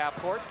it up at half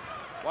court.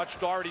 Watch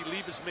Doherty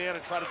leave his man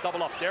and try to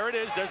double up. There it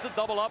is. There's the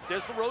double up.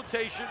 There's the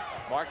rotation.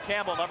 Mark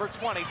Campbell, number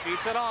 20,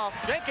 feeds it off.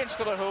 Jenkins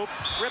to the hoop.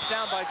 Ripped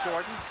down by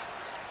Jordan.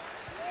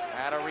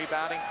 And a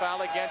rebounding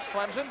foul against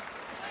Clemson.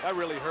 That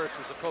really hurts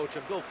as a coach.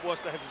 And Bill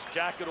Foster has his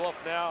jacket off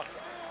now.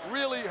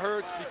 Really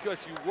hurts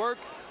because you work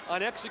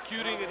on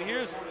executing, and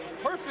here's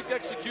perfect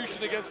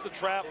execution against the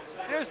trap.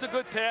 There's the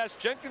good pass.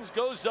 Jenkins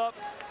goes up.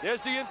 There's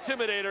the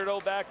intimidator, though,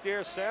 back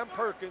there, Sam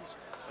Perkins.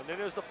 And then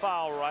there's the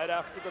foul right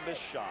after the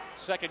missed shot.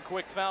 Second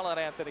quick foul on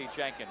Anthony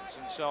Jenkins.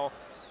 And so,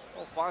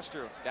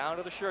 Foster down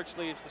to the shirt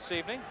sleeves this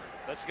evening.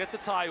 Let's get the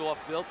tie off,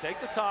 Bill. Take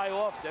the tie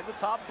off, then the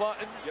top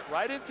button. Get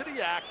right into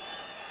the act.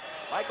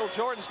 Michael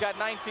Jordan's got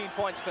 19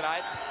 points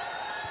tonight.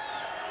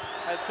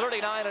 Had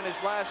 39 in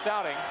his last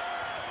outing.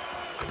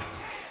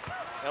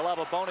 He'll have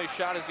a bonus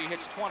shot as he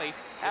hits 20,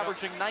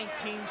 averaging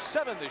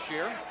 19.7 this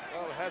year.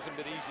 Well, it hasn't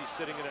been easy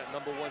sitting in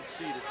that #1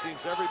 seed. It seems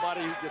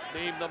everybody who gets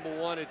named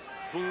 #1, it's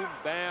boom,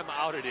 bam,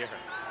 out of there.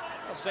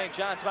 Well, St.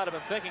 John's might have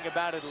been thinking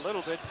about it a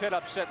little bit. Pitt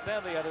upset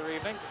them the other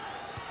evening.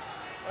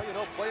 Well, you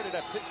know, playing at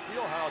that Pitt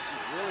Fieldhouse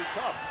is really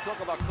tough.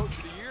 Talk about Coach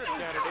of the Year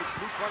candidates.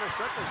 Luke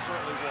Hunter-Seckler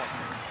certainly won.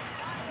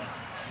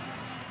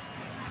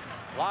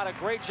 A lot of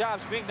great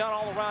jobs being done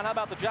all around. How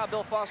about the job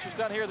Bill Foster's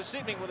done here this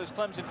evening with his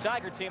Clemson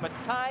Tiger team? A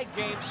tie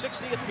game,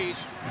 60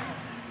 apiece.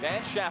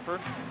 Dan Schaffer,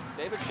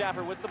 David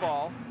Schaffer with the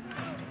ball.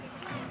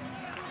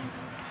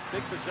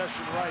 Big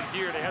possession right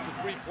here. They have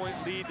the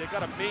 3-point lead. They got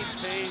to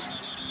maintain.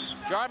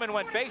 Jarman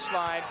went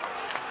baseline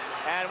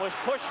and was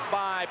pushed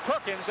by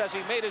Perkins as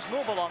he made his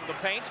move along the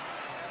paint.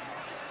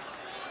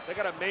 They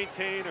got to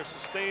maintain or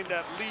sustain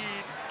that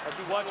lead as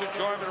we watch a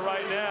Jarman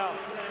right now.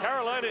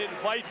 Carolina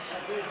invites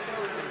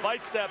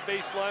that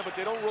baseline, but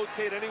they don't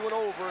rotate anyone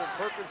over, and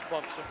Perkins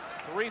bumps him.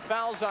 3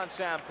 fouls on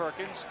Sam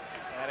Perkins,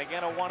 and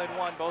again a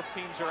 1-and-1. Both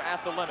teams are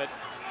at the limit.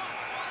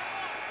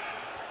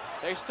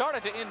 They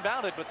started to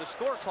inbound it, but the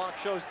score clock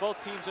shows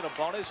both teams in a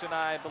bonus, and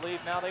I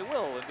believe now they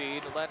will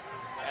indeed let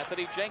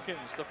Anthony Jenkins,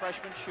 the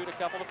freshman, shoot a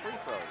couple of free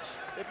throws.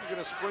 If you're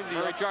going to spring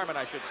the upset, Jarman,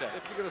 I should say.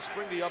 If you're going to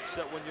spring the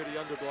upset when you're the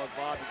underdog,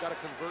 Bob, you got to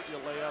convert your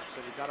layups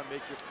and you got to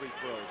make your free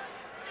throws.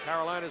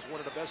 Carolina is one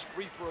of the best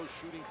free throw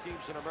shooting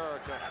teams in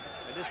America,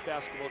 and this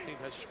basketball team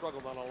has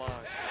struggled on the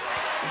line.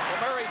 Well,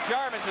 Murray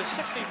Jarman's a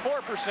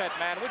 64%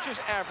 man, which is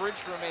average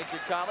for a major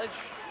college.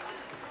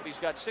 But he's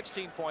got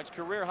 16 points,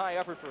 career high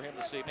upper for him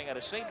this evening at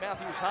a St.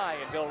 Matthews High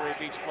in Delray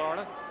Beach,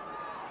 Florida.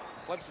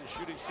 Clemson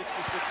shooting 66%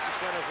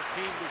 as a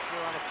team this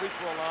year on the free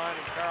throw line,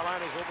 and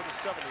Carolina's over the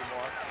 70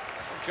 mark.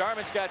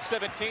 Jarman's got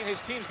 17.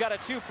 His team's got a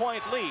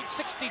 2-point lead,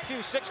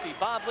 62-60.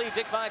 Bob Lee,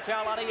 Dick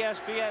Vitale on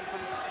ESPN from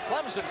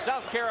Clemson,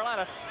 South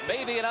Carolina.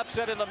 Maybe an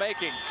upset in the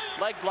making.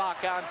 Leg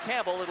block on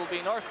Campbell. It'll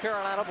be North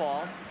Carolina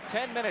ball.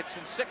 10 minutes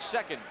and 6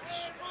 seconds.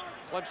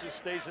 Clemson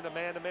stays in a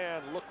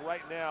man-to-man. Look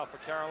right now for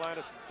Carolina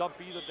to dump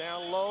either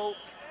down low,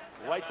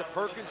 right to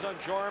Perkins on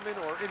Jarman,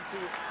 or into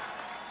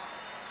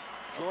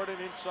Jordan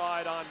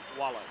inside on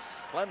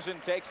Wallace.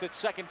 Clemson takes its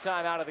second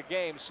time out of the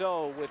game.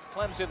 So with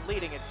Clemson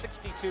leading at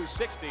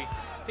 62-60,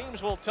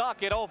 teams will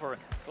talk it over.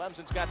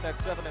 Clemson's got that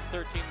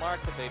 7-13 mark,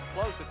 but they've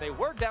closed it. They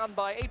were down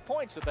by 8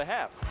 points at the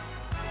half.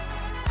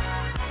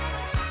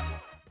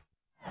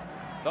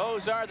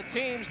 Those are the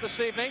teams this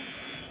evening.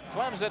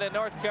 Clemson and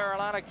North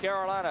Carolina.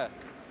 Carolina,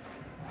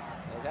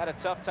 they had a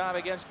tough time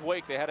against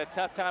Wake. They had a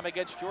tough time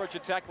against Georgia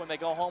Tech. When they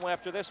go home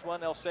after this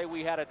one, they'll say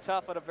we had a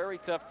tough and a very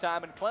tough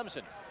time in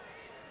Clemson.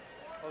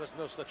 Well, there's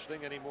no such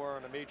thing anymore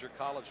on a major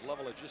college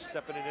level as just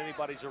stepping in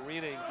anybody's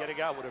arena and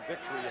getting out with a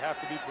victory. You have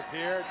to be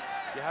prepared.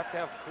 You have to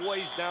have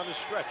poise down the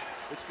stretch.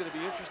 It's going to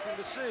be interesting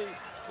to see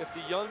if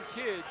the young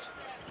kids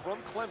from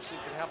Clemson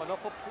can have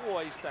enough of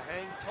poise to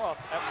hang tough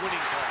at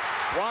winning time.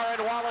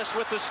 Warren Wallace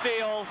with the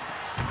steal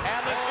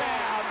and the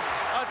jam.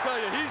 I'll tell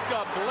you, he's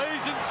got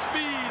blazing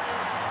speed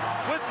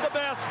with the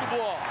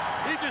basketball.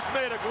 He just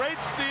made a great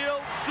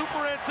steal,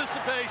 super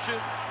anticipation,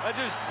 and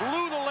just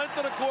blew the length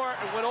of the court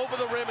and went over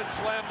the rim and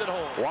slammed it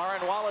home.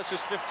 Warren Wallace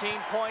is 15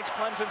 points.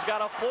 Clemson's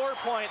got a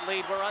 4-point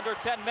lead. We're under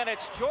 10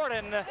 minutes.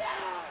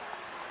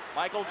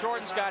 Michael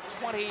Jordan's got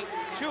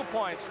 22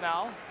 points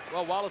now.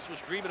 Well, Wallace was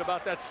dreaming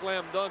about that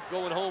slam dunk,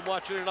 going home,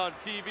 watching it on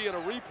TV and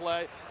a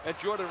replay, and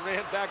Jordan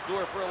ran back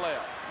door for a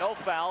layup. No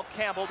foul.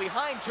 Campbell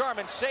behind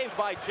Jarman, saved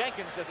by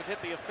Jenkins as it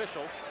hit the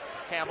official.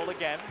 Campbell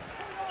again.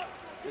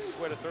 This is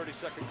where the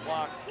 30-second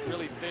clock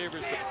really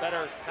favors the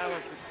better,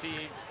 talented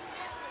team.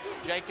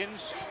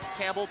 Jenkins,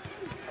 Campbell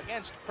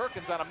against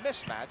Perkins on a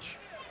mismatch.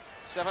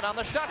 7 on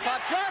the shot clock.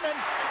 Jarman!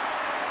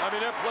 I mean,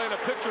 they're playing a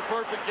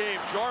picture-perfect game.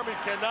 Jarman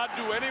cannot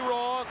do any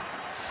wrong.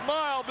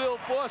 Smile, Bill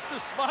Foster,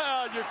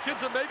 smile. Your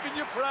kids are making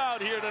you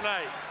proud here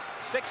tonight.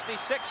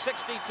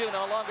 66-62,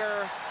 no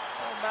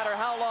matter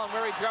how long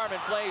Murray Jarman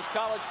plays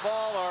college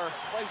ball or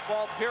plays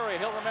ball, period,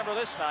 he'll remember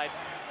this night.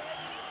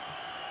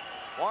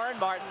 Warren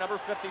Martin, number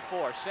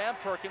 54. Sam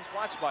Perkins,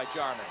 watched by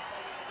Jarman.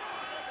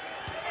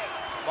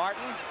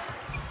 Martin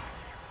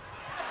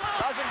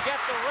doesn't get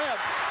the rim.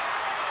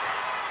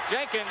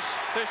 Jenkins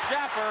to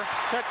Schaffer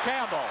to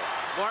Campbell.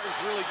 Martin's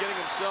really getting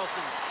himself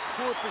in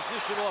poor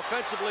position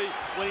offensively.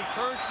 When he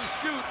turns to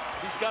shoot,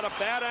 he's got a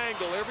bad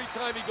angle every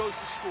time he goes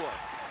to score.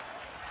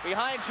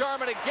 Behind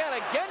Jarman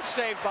again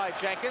saved by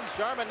Jenkins.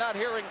 Jarman not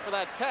hearing for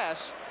that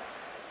pass.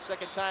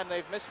 Second time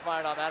they've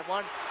misfired on that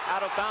one.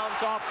 Out of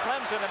bounds off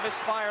Clemson, a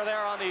misfire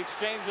there on the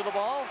exchange of the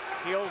ball.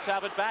 Heels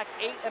have it back,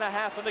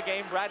 8.5 in the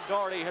game. Brad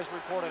Doherty has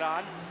reported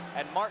on,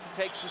 and Martin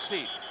takes a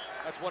seat.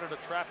 That's one of the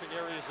trapping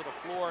areas of the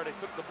floor. They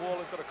took the ball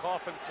into the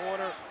coffin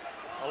corner,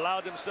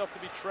 allowed himself to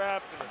be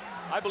trapped, and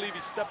I believe he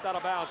stepped out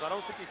of bounds. I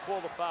don't think he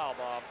called a foul,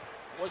 Bob.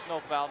 Was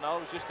no foul, no.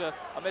 It was just a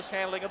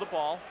mishandling of the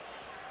ball.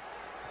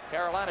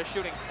 Carolina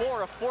shooting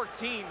 4 of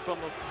 14 from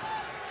the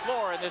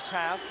floor in this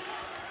half.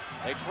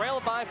 They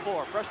trail by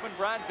 4. Freshman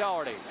Brad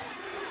Doherty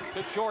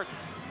to Jordan.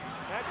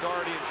 Matt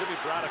Doherty and Jimmy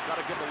Braddock got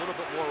to give a little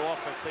bit more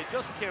offense. They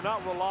just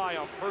cannot rely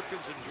on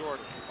Perkins and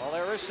Jordan. Well,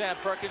 there is Sam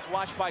Perkins,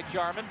 watched by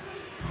Jarman.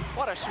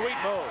 What a sweet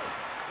move.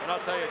 And I'll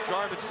tell you,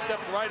 Jarman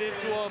stepped right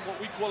into him, what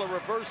we call a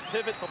reverse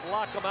pivot, to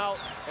block him out,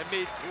 and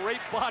made great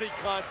body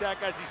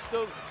contact as he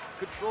still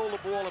controlled the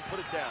ball and put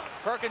it down.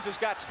 Perkins has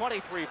got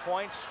 23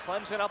 points.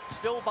 Clemson up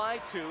still by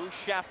 2.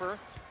 Schaffer,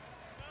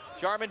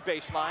 Jarman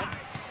baseline.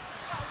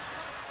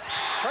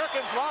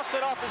 Perkins lost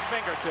it off his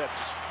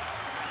fingertips.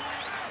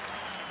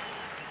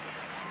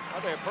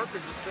 I mean,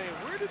 Perkins is saying,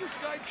 where did this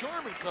guy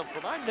Jarman come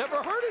from? I never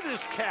heard of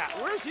this cat.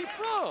 Where's he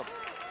from?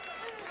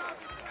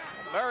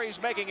 Murray's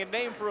making a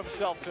name for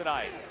himself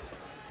tonight.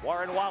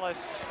 Warren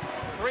Wallace,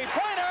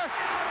 three-pointer.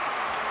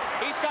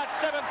 He's got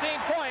 17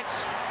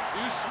 points.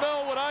 You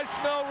smell what I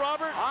smell,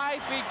 Robert? I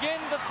begin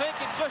to think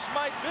it just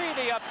might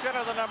be the upset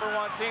of the number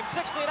 1 team.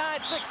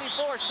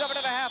 69-64,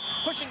 7.5.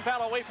 Pushing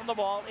foul away from the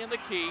ball in the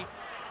key.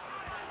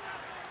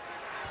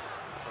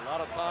 It's a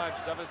lot of time,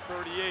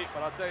 7:38,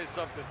 but I'll tell you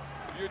something.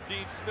 If you're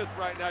Dean Smith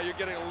right now, you're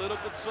getting a little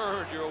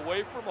concerned. You're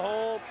away from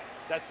home.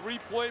 That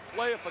three-point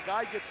play, if a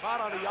guy gets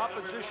hot on the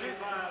opposition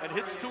and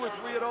hits 2 or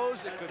 3 of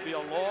those, it could be a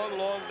long,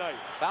 long night.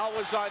 Foul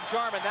was on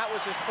Jarman. That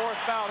was his 4th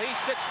foul. He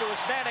sits to a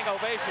standing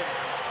ovation.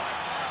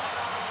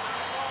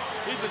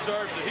 He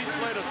deserves it. He's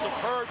played a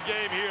superb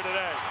game here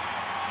today.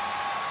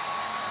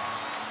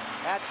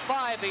 That's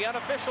 5. The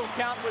unofficial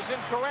count was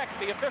incorrect.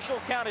 The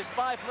official count is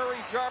 5. Murray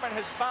Jarman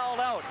has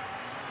fouled out.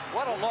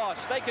 What a loss.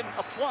 They can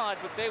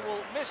applaud, but they will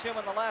miss him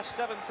in the last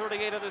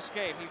 7:38 of this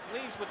game. He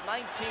leaves with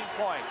 19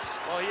 points.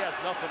 Well, he has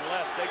nothing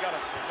left. They got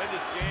a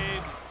tremendous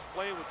game. He's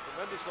playing with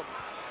tremendous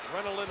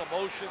adrenaline,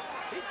 emotion.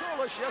 He told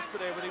us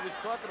yesterday when he was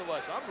talking to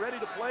us, I'm ready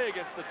to play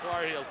against the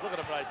Tar Heels. Look at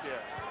him right there.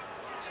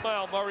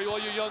 Smile, Murray. All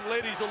you young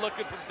ladies are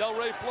looking from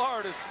Delray,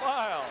 Florida.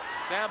 Smile.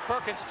 Sam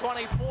Perkins,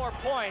 24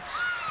 points.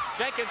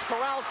 Jenkins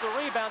corrals the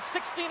rebound,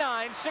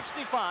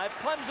 69-65.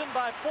 Clemson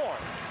by 4.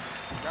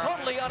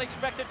 Totally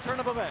unexpected turn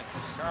of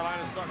events.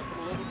 Carolina's starting to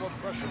put a little bit more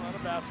pressure on the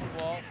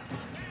basketball.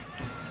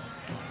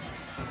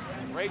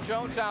 Ray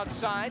Jones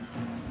outside.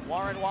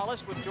 Warren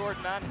Wallace with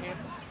Jordan on him.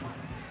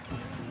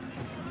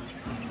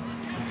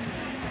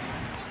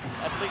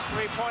 At least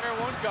three-pointer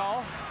won't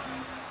go.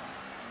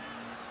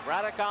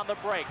 Braddock on the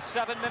break.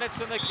 7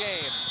 minutes in the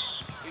game.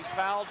 He's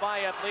fouled by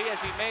Epley as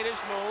he made his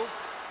move.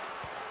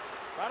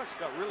 Braddock's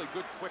got really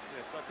good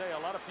quickness. I'll tell you, a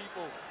lot of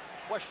people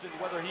questioned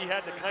whether he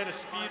had the kind of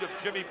speed of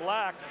Jimmy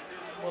Black.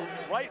 Well,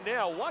 right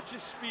now, watch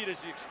his speed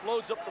as he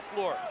explodes up the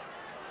floor.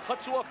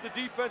 Cuts off the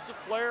defensive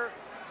player.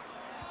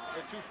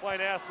 There are two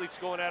fine athletes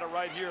going at it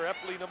right here.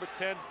 Epley, number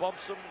 10,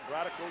 bumps him.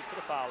 Braddock goes to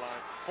the foul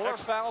line. 4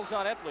 fouls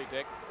on Epley,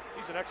 Dick.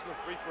 He's an excellent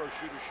free throw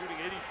shooter, shooting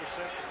 80%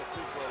 from the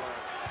free throw line.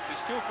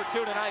 He's 2 for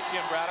 2 tonight,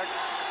 Jim Braddock.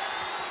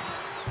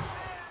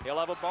 He'll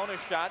have a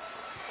bonus shot.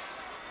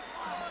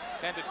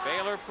 Attended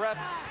Baylor Prep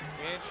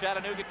in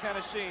Chattanooga,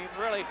 Tennessee.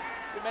 Really,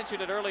 we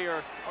mentioned it earlier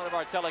on one of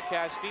our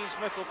telecasts. Dean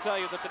Smith will tell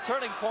you that the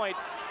turning point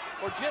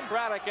for Jim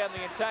Braddock and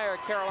the entire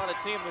Carolina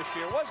team this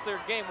year was their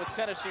game with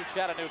Tennessee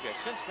Chattanooga.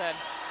 Since then,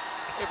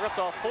 they've ripped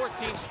off 14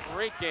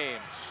 straight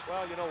games.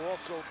 Well, you know,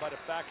 also by the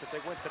fact that they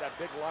went to that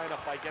big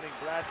lineup by getting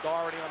Brad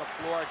Daugherty on the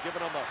floor,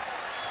 giving him a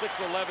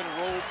 6'11"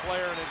 role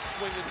player, and then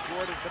swinging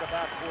Jordan to the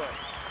backcourt.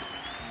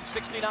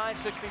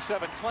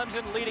 69-67.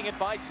 Clemson leading it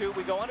by 2.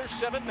 We go under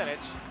 7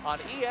 minutes on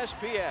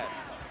ESPN.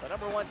 The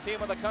 #1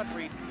 team in the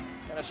country,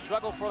 and a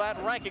struggle for that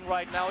ranking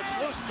right now. It's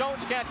loose.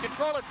 Jones can't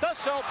control it. Does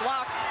so.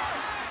 Blocked.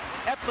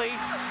 Epley,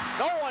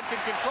 no one can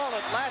control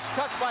it. Last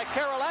touch by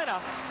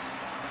Carolina.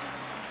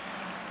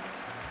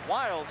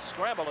 Wild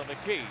scramble in the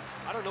key.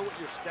 I don't know what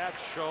your stats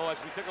show as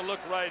we take a look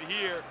right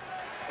here.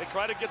 They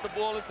try to get the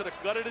ball into the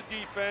gut of the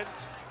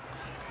defense.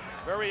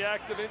 Very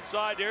active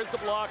inside. There's the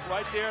block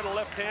right there, the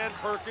left hand,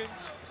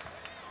 Perkins.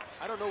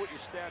 I don't know what your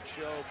stats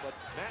show, but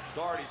Matt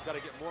Daugherty's got to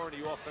get more in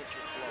the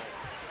offensive flow.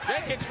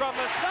 Jenkins from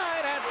the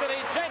side.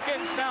 Anthony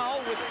Jenkins now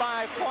with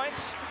 5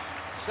 points.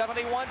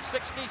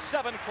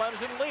 71-67.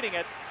 Clemson leading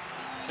it.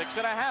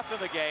 6.5 in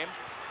the game.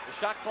 The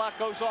shot clock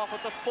goes off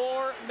at the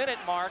 4-minute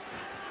mark.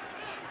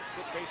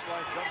 Good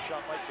baseline jump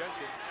shot by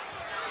Jenkins.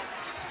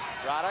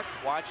 Braddock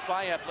watched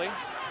by Epley.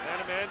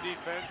 Man-to-man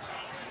defense.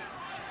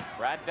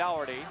 Brad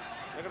Daugherty.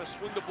 They're going to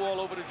swing the ball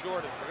over to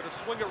Jordan. They're going to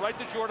swing it right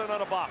to Jordan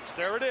on a box.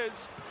 There it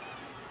is.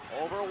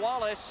 Over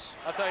Wallace.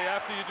 I'll tell you,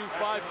 after you do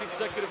 5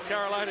 consecutive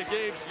Carolina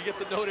games, you get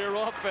to know their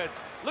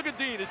offense. Look at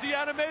Dean. Is he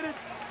animated?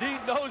 Dean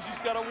knows he's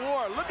got a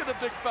war. Look at the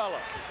big fella.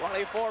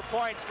 24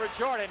 points for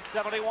Jordan.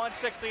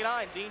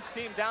 71-69. Dean's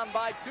team down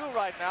by 2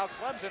 right now.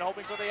 Clemson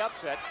hoping for the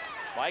upset.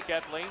 Mike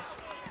Epley.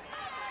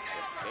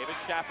 David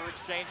Schaffer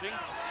exchanging.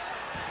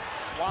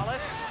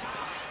 Wallace.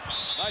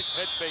 Nice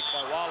head fake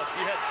by Wallace.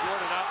 He had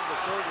Jordan out in the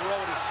 3rd row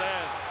in the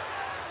stands.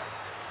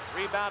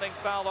 Rebounding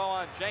foul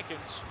on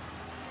Jenkins.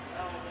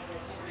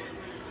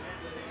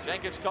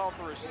 Jenkins called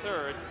for his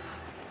 3rd.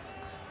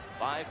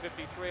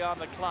 5:53 on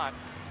the clock.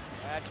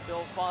 That's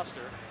Bill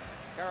Foster.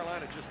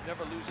 Carolina just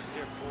never loses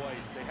their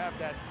poise. They have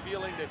that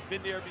feeling. They've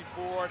been there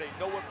before. They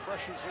know what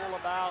pressure's all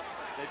about.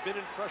 They've been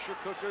in pressure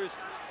cookers,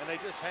 and they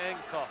just hang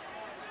tough.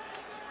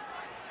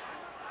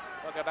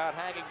 Talk about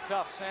hanging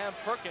tough. Sam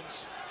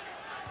Perkins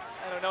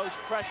knows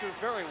pressure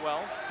very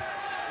well.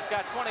 He's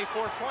got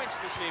 24 points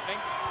this evening,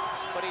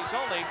 but he's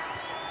only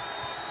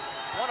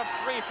 1 of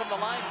 3 from the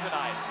line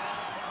tonight.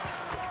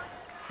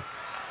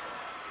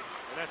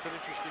 And that's an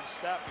interesting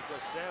stat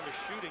because Sam is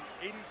shooting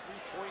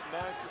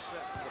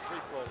 83.9% from the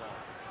free throw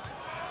line.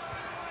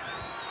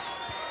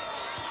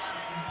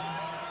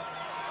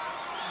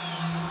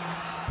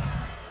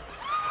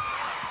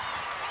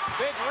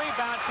 Big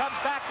rebound comes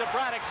back to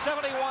Braddock,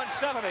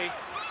 71-70.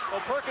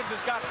 Well, Perkins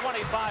has got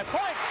 25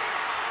 points.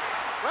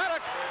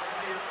 Braddock.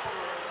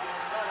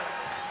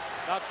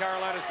 Now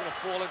Carolina's going to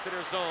fall into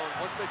their zone.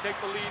 Once they take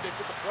the lead, they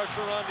put the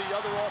pressure on the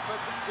other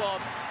offensive club.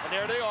 And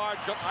there they are.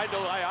 I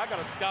know I got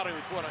a scouting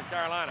report on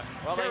Carolina.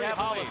 Well, Terry they have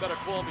Holland better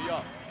call me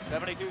up.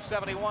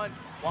 72-71.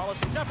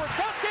 Wallace and Shepard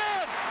tucked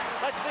in.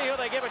 Let's see who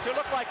they give it to.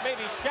 Looked like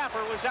maybe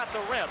Schaffer was at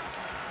the rim.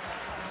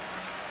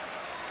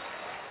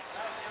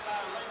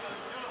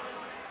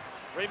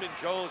 Raymond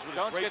Jones with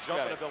his great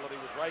jumping ability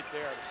was right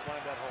there to slam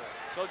that home.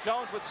 So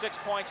Jones with 6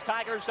 points.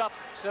 Tigers up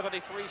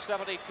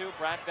 73-72.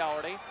 Brad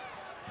Daugherty.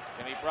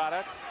 Jimmy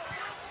Braddock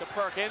to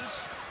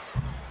Perkins.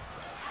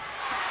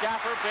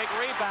 Schaffer, big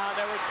rebound.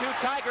 There were 2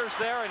 Tigers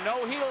there and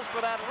no heels for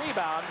that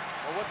rebound.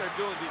 Well, what they're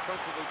doing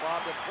defensively,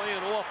 Bob, they're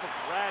playing off of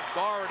Brad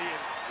Daugherty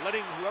and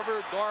letting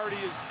whoever's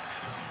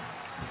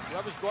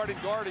guarding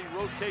Daugherty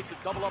rotate to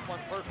double up on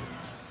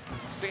Perkins.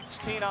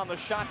 16 on the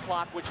shot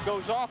clock, which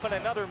goes off in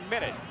another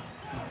minute.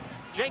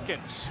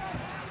 Jenkins.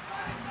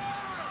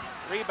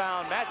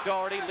 Rebound, Matt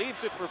Daugherty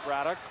leaves it for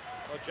Braddock.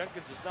 Well,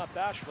 Jenkins is not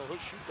bashful. He'll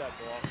shoot that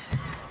ball.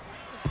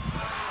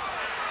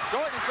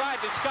 Jordan tried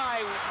to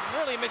sky,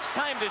 really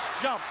mistimed his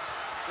jump.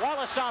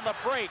 Wallace on the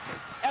break.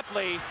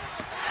 Epley,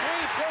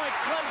 3-point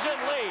Clemson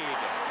lead.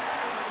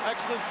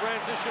 Excellent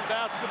transition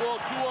basketball,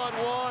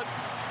 2-on-1.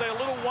 Stay a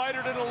little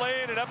wider than the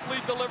lane, and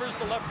Epley delivers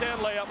the left-hand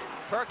layup.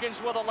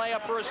 Perkins with a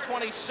layup for his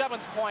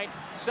 27th point,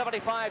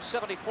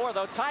 75-74,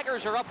 though.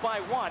 Tigers are up by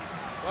 1.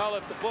 Well,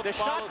 if the book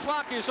shot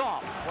clock is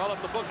off. Well,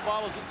 if the book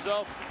follows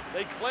itself,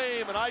 they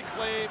claim, and I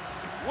claim,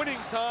 Winning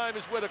time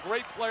is where the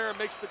great player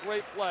makes the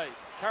great play.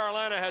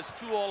 Carolina has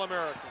 2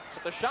 All-Americans.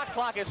 But the shot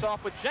clock is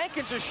off, but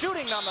Jenkins is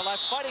shooting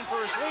nonetheless, fighting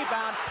for his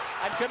rebound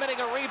and committing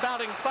a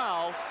rebounding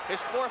foul, his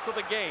 4th of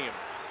the game.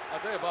 I'll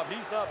tell you, Bob,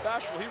 he's not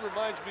bashful. He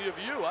reminds me of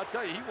you. I'll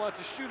tell you, he wants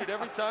to shoot it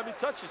every time he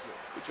touches it.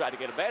 We tried to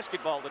get a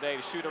basketball today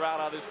to shoot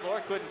around on this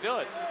floor. Couldn't do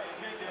it.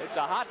 It's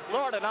a hot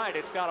floor tonight.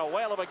 It's got a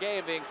whale of a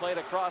game being played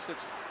across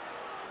its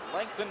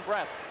length and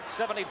breadth.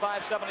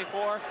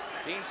 75-74.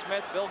 Dean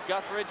Smith, Bill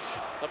Guthridge,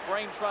 the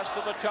brain trust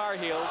of the Tar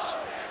Heels.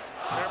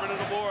 Chairman of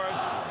the board,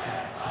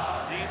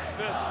 Dean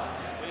Smith.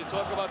 When you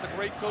talk about the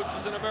great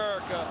coaches in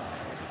America,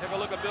 as we take a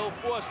look at Bill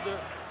Foster,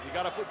 you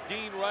got to put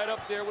Dean right up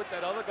there with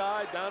that other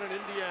guy down in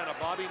Indiana,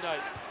 Bobby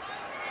Knight.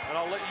 And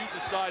I'll let you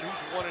decide who's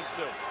 1 and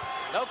 2.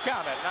 No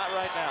comment, not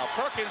right now.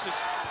 Perkins is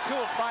 2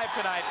 of 5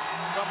 tonight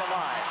from the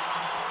line.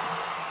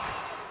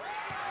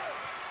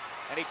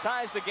 And he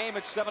ties the game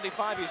at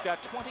 75. He's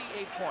got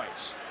 28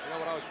 points. You know,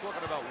 when I was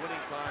talking about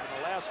winning time, in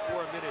the last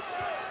 4 minutes,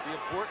 the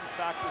important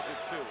factors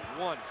are 2.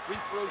 1,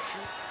 free throw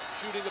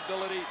shooting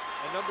ability,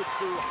 and number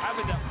 2,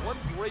 having that one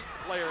great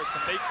player to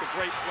make the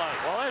great play.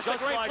 Well, there's the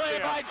great play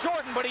by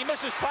Jordan, but he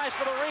misses twice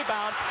for the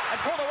rebound and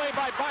pulled away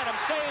by Bynum.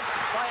 Saved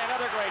by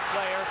another great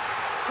player.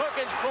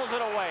 Perkins pulls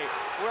it away.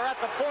 We're at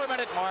the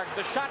 4-minute mark.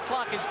 The shot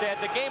clock is dead.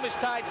 The game is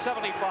tied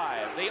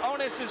 75. The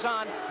onus is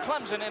on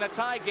Clemson in a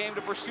tie game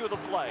to pursue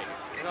the play.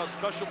 You know,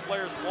 special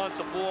players want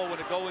the ball when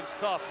the going's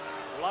tough.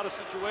 A lot of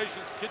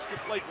situations, kids can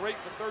play great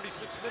for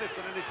 36 minutes,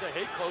 and then they say,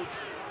 hey, coach,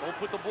 don't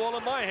put the ball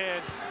in my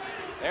hands.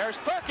 There's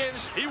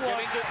Perkins. He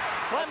wants it.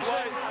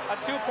 Clemson, a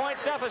 2-point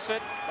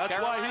deficit.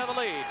 Carolina the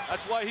lead.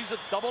 That's why he's a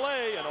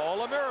AA, an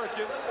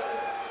All-American.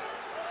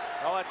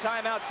 Oh, a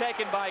timeout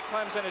taken by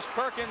Clemson is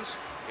Perkins.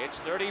 It's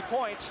 30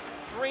 points,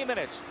 3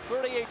 minutes,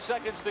 38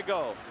 seconds to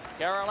go.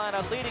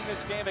 Carolina leading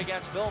this game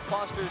against Bill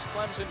Foster's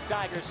Clemson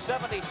Tigers.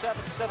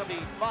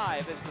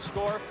 77-75 is the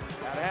score.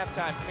 At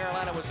halftime,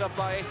 Carolina was up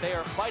by 8. They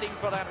are fighting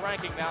for that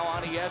ranking now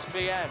on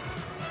ESPN.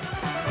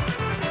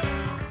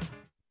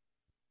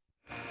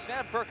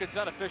 Sam Perkins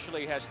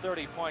unofficially has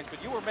 30 points,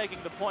 but you were making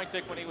the point,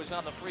 Dick, when he was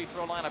on the free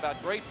throw line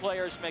about great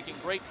players making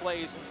great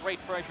plays in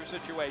great pressure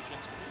situations.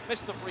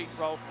 Missed the free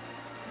throw.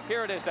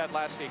 Here it is, that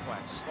last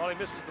sequence. Well, he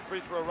misses the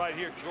free throw right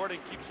here. Jordan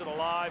keeps it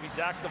alive. He's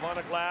active on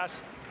the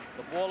glass.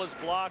 The ball is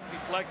blocked,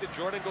 deflected.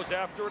 Jordan goes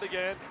after it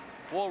again.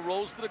 Ball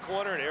rolls to the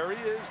corner, and there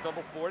he is,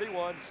 number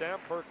 41. Sam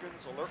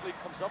Perkins alertly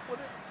comes up with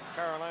it.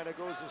 Carolina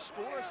goes and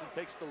scores and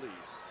takes the lead.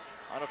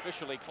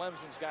 Unofficially,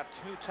 Clemson's got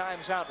 2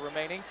 times out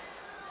remaining.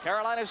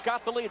 Carolina's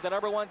got the lead, the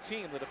 #1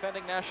 team, the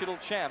defending national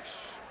champs,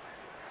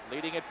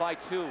 leading it by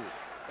 2.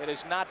 It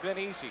has not been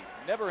easy.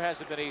 Never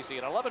has it been easy.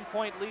 An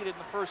 11-point lead in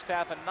the first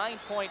half, a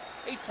 8-point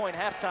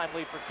halftime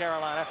lead for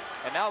Carolina.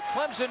 And now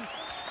Clemson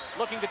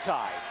looking to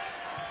tie.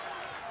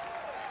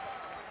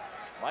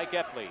 Mike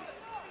Epley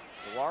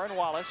to Warren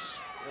Wallace.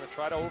 They're going to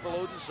try to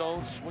overload the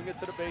zone, swing it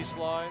to the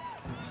baseline.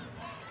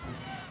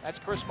 That's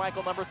Chris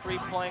Michael, number 3,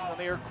 playing the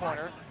near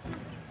corner.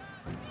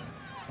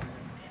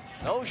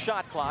 No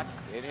shot clock.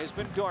 It has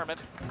been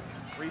dormant.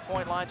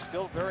 3-point line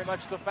still very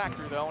much the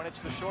factor, though, and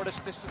it's the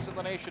shortest distance in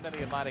the nation in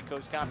the Atlantic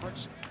Coast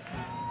Conference.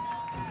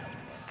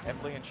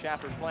 Epley and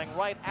Schaffer playing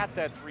right at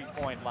that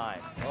 3-point line.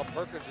 Well,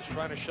 Perkins is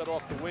trying to shut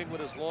off the wing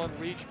with his long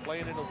reach,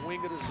 playing in the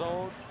wing of the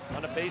zone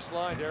on the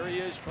baseline. There he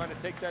is, trying to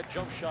take that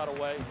jump shot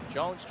away.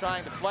 Jones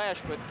trying to flash,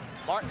 but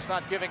Martin's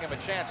not giving him a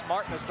chance.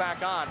 Martin is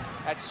back on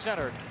at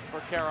center for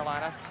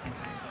Carolina.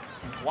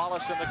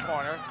 Wallace in the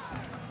corner.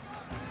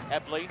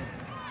 Epley.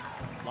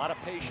 A lot of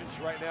patience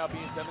right now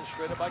being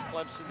demonstrated by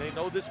Clemson. They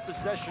know this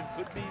possession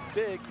could be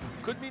big,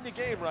 could mean the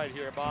game right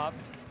here, Bob.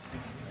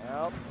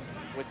 Well,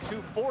 with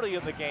 2:40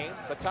 in the game,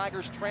 the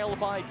Tigers trail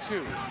by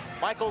 2.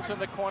 Michael's in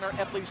the corner,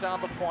 Epley's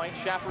on the point,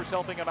 Schaffer's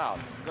helping him out.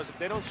 Because if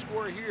they don't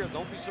score here,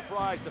 don't be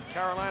surprised if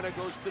Carolina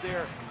goes to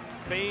their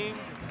famed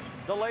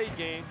delay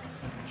game.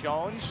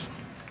 Jones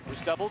was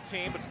double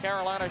teamed, but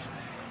Carolina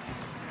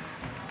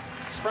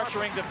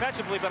pressuring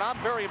defensively, but I'm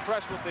very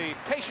impressed with the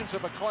patience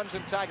of a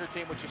Clemson Tiger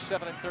team, which is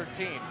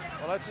 7-13.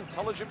 Well, that's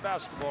intelligent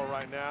basketball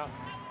right now.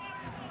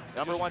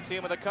 #1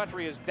 team in the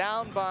country is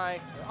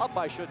up,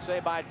 I should say,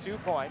 by 2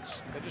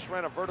 points. They just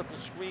ran a vertical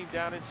screen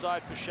down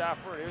inside for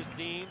Schaffer. Here's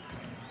Dean.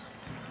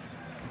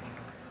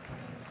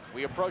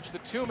 We approach the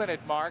 2-minute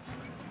mark.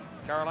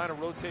 Carolina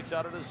rotates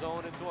out of the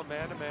zone into a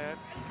man-to-man.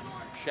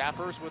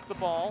 Schaffer's with the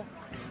ball.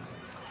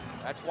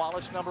 That's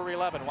Wallace, number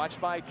 11, watched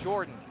by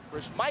Jordan.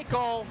 Chris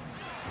Michael.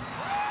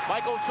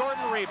 Michael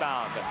Jordan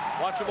rebound.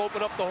 Watch him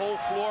open up the whole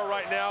floor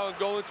right now and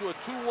go into a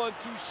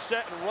 2-1-2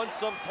 set and run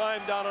some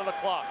time down on the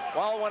clock.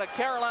 Well, when a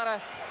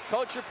Carolina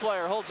coach or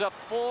player holds up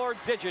 4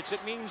 digits,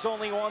 it means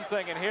only one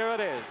thing, and here it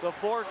is, the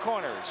 4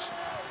 corners.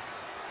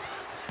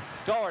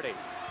 Doherty.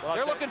 Well,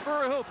 they're looking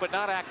for a hoop, but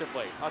not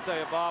actively. I'll tell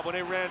you, Bob, when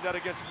they ran that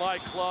against my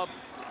club,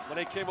 when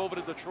they came over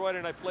to Detroit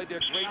and I played their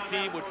great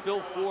team with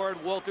Phil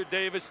Ford, Walter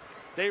Davis,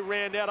 they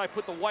ran that. I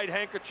put the white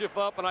handkerchief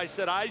up and I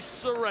said, I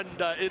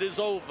surrender. It is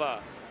over.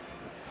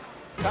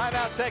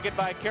 Timeout taken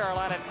by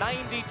Carolina.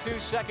 92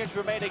 seconds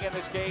remaining in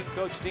this game.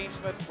 Coach Dean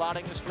Smith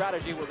plotting the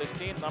strategy with his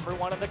team,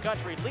 #1 in the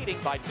country, leading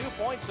by 2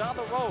 points on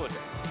the road.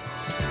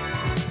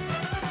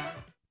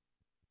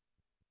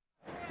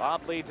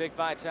 Bob Lee, Dick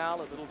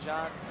Vitale at Little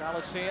John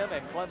Coliseum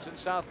in Clemson,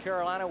 South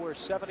Carolina, where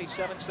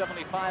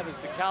 77-75 is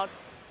the count.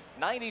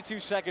 92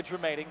 seconds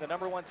remaining. The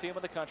 #1 team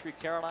in the country,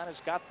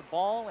 Carolina's got the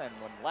ball, and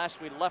when last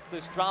we left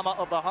this drama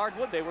of the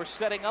hardwood, they were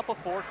setting up a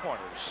 4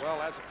 corners.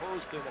 Well, as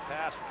opposed to in the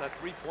past with that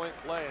 3-point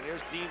play, and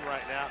there's Dean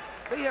right now.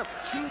 They have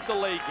 2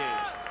 delay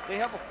games. They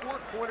have a 4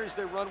 corners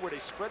they run where they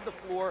spread the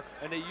floor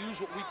and they use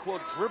what we call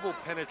dribble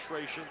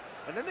penetration,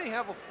 and then they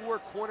have a 4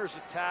 corners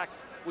attack,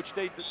 which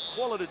they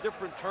call it a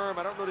different term.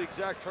 I don't know the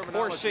exact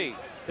terminology. 4C.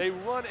 They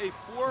run a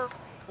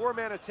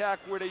four-man attack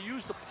where they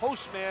use the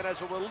postman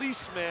as a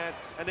release man,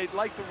 and they'd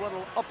like to run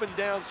up and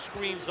down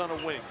screens on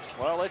the wings.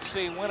 Well, let's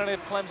see when and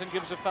if Clemson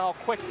gives a foul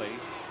quickly.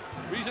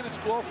 Reason it's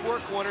called 4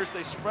 corners,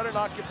 they spread and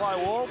occupy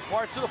all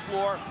parts of the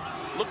floor,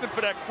 looking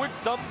for that quick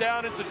dump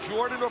down into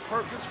Jordan or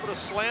Perkins for the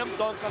slam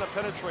dunk on a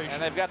penetration.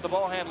 And they've got the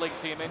ball handling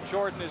team in.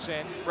 Jordan is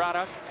in,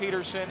 Braddock,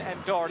 Peterson,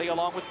 and Doherty,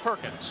 along with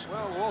Perkins.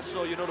 Well,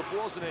 also, you know, the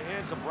ball's in the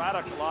hands of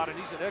Braddock a lot, and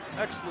he's an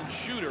excellent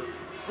shooter,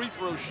 free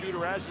throw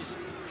shooter, as is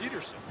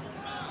Peterson.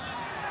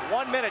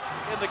 1 minute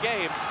in the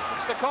game.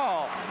 It's the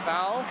call.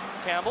 Foul,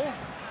 Campbell.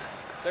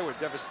 They were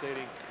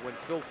devastating when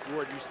Phil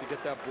Ford used to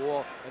get that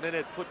ball, and then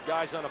they'd put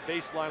guys on a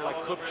baseline like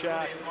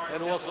Kupchak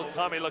and also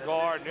Tommy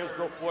Lagarde. And there's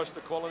Bill Foster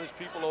calling his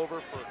people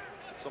over for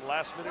some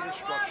last-minute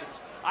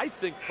instructions. I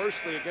think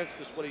personally against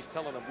this, what he's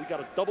telling them, we got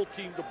to double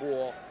team the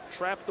ball,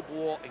 trap the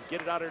ball, and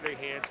get it out of their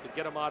hands to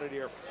get them out of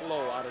their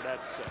flow out of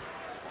that set.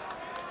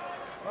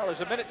 Well,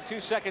 there's 1 minute and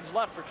 2 seconds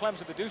left for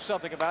Clemson to do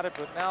something about it,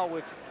 but now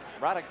with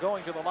Braddock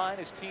going to the line,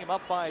 his team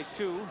up by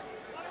 2.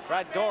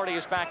 Brad Doherty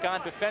is back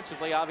on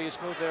defensively. Obvious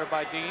move there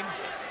by Dean.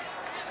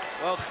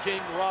 Well,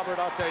 King, Robert,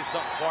 I'll tell you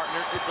something,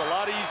 partner. It's a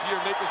lot easier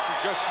making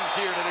suggestions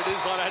here than it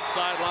is on that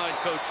sideline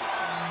coaching.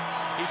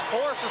 He's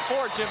 4 for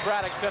 4, Jim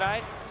Braddock,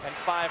 tonight, and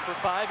 5 for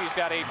 5. He's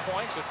got 8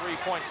 points, a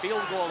 3-point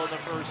field goal in the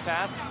first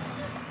half.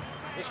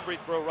 This free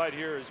throw right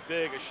here is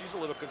big, and she's a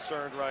little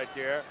concerned right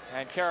there.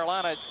 And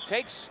Carolina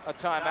takes a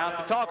timeout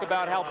to talk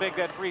about how big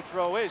that free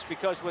throw is,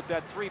 because with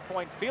that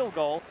 3-point field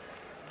goal,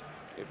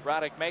 if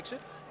Braddock makes it,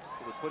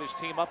 it would put his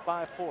team up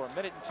by 4. 1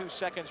 minute and 2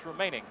 seconds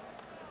remaining.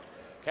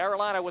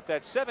 Carolina with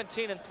that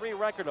 17-3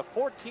 record, a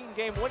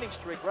 14-game winning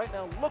streak right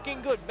now,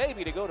 looking good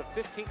maybe to go to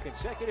 15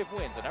 consecutive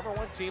wins, the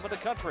 #1 team in the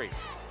country.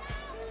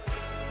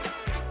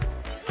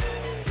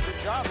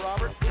 Good job,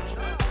 Robert. Good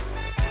job.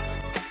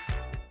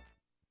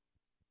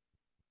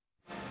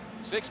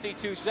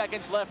 62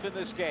 seconds left in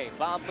this game.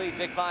 Bob Lee,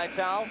 Dick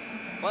Vitale,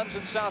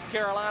 Clemson, South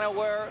Carolina,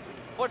 where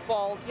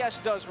football, yes,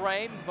 does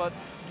rain, but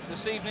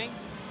this evening,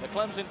 the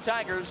Clemson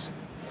Tigers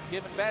have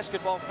given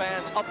basketball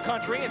fans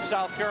upcountry in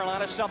South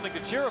Carolina something to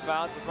cheer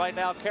about. But right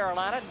now,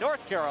 Carolina,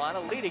 North Carolina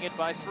leading it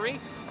by 3.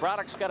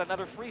 Braddock's got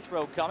another free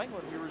throw coming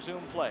when we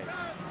resume play.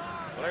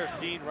 Well, there's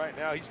Dean right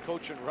now. He's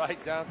coaching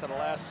right down to the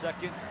last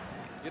second.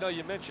 You know,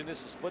 you mentioned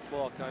this is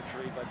football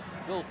country, but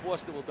Bill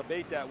Foster will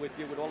debate that with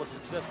you with all the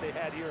success they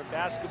had here in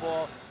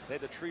basketball. They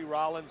had the Tree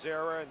Rollins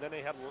era, and then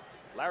they had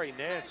Larry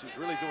Nance, who's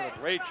really doing a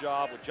great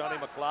job with Johnny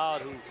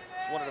McLeod, who's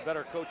one of the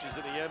better coaches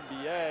in the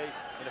NBA,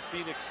 and the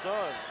Phoenix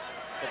Suns.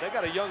 But they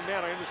got a young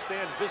man, I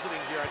understand, visiting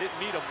here. I didn't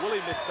meet him,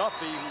 Willie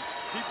McDuffie,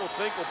 who people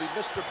think will be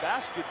Mr.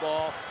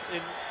 Basketball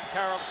in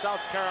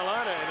South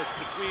Carolina, and it's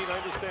between, I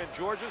understand,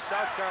 Georgia,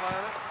 South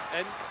Carolina,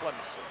 and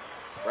Clemson.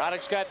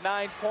 Braddock's got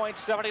 9 points,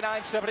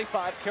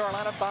 79-75.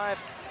 Carolina by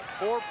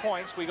 4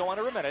 points. We go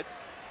under a minute.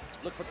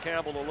 Look for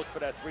Campbell to look for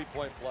that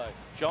 3-point play.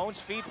 Jones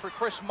feed for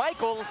Chris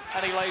Michael,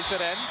 and he lays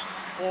it in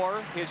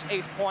for his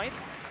 8th point.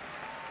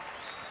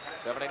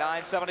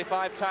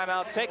 79-75,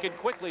 timeout taken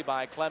quickly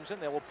by Clemson.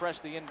 They will press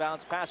the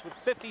inbounds pass with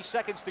 50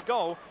 seconds to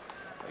go.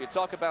 You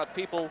talk about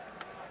people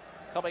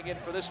coming in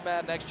for this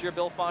man next year,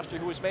 Bill Foster,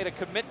 who has made a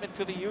commitment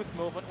to the youth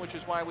movement, which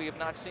is why we have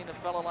not seen a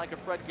fellow like a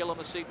Fred Gillum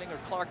this evening, or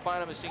Clark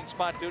Bynum has seen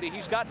spot duty.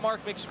 He's got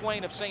Mark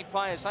McSwain of St.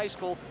 Pius High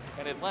School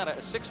in Atlanta,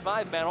 a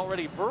 6'5" man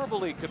already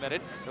verbally committed.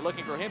 They're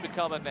looking for him to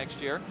come in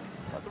next year.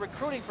 But the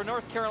recruiting for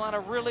North Carolina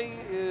really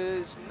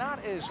is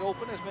not as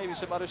open as maybe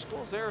some other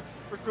schools. They're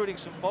recruiting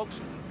some folks.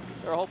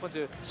 They're hoping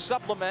to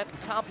supplement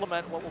and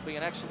complement what will be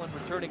an excellent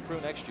returning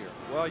crew next year.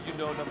 Well, you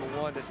know, number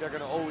one, that they're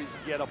going to always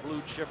get a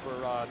blue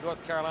chipper.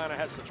 North Carolina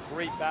has such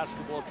great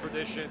basketball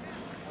tradition.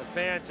 The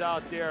fans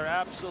out there,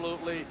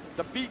 absolutely.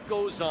 The beat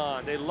goes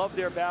on. They love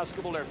their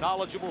basketball. They're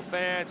knowledgeable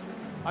fans.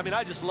 I mean,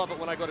 I just love it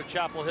when I go to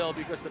Chapel Hill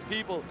because the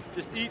people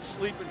just eat,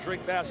 sleep, and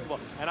drink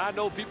basketball. And I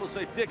know people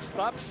say, Dick,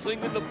 stop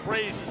singing the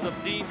praises of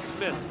Dean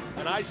Smith.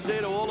 And I say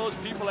to all those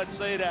people that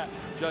say that,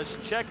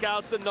 just check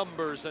out the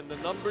numbers, and the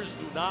numbers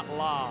do not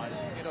lie.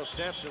 You know,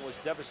 Sampson was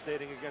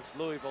devastating against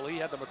Louisville. He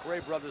had the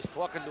McRae brothers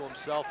talking to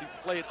himself. He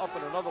played up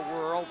in another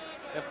world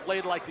and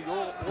played like the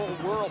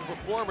old world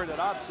performer that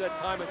I've said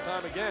time and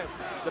time again.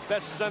 The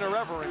best center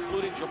ever,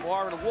 including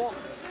Jabbar and Walton.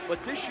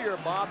 But this year,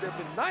 Bob, there have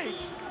been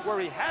nights where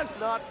he has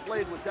not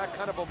played with that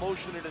kind of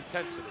emotion and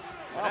intensity.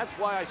 And that's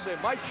why I say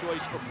my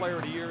choice for player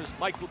of the year is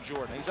Michael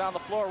Jordan. He's on the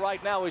floor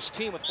right now. His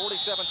team with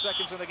 47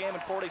 seconds in the game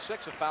and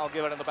 46. A foul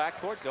given in the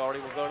backcourt.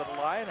 Doherty will go to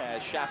the line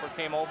as Schaffer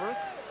came over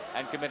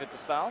and committed the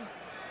foul.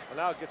 Well,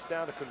 now it gets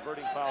down to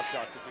converting foul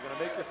shots. If you're going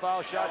to make your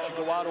foul shots, you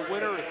go out a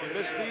winner. If you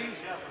miss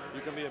these, you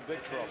can be in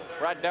big trouble.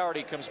 Brad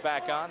Doherty comes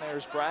back on.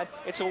 There's Brad.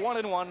 It's a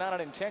 1-and-1, not an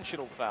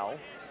intentional foul.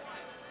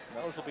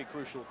 Those will be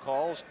crucial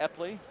calls.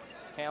 Epley,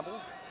 Campbell,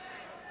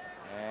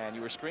 and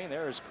you were screened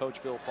there is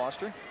Coach Bill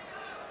Foster.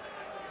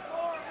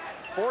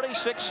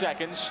 46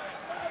 seconds.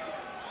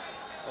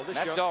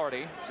 Well,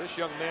 Doherty. This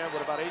young man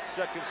with about 8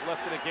 seconds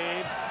left in the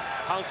game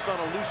pounced on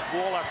a loose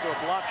ball after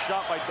a block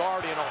shot by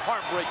Doherty and a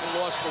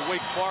heartbreaking loss for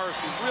Wake Forest.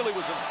 He really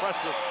was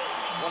impressive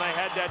when I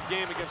had that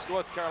game against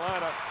North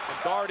Carolina. And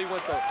Doherty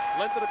went the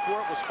length of the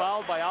court, was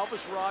fouled by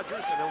Alvis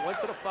Rogers, and then went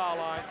to the foul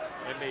line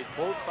and made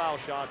both foul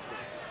shots with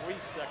 3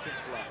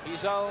 seconds left.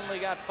 He's only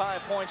got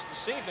 5 points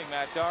this evening,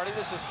 Matt Doherty.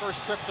 This is his first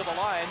trip to the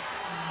line.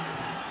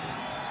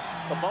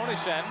 The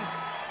bonus end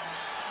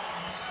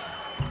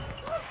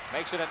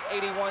makes it an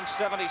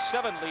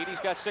 81-77 lead. He's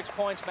got 6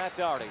 points, Matt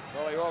Doherty.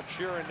 Well, they're all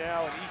cheering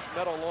now in East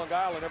Meadow, Long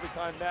Island. Every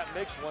time Matt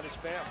makes one, his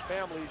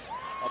family's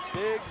a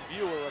big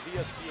viewer of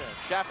ESPN.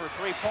 Schaffer,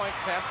 3-point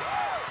attempt.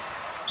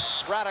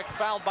 Braddock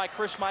fouled by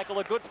Chris Michael.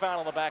 A good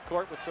foul in the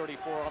backcourt with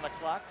 34 on the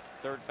clock.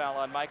 Third foul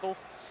on Michael.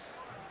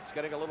 He's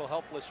getting a little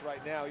helpless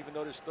right now, even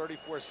though there's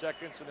 34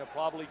 seconds, and they'll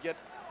probably get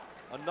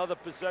another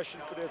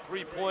possession for their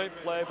 3-point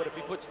play. But if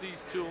he puts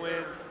these two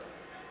in,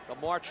 the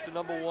march to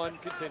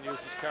 #1 continues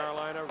as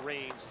Carolina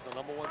reigns as the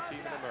 #1 team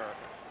in America.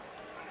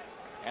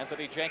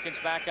 Anthony Jenkins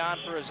back on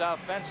for his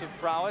offensive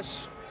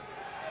prowess.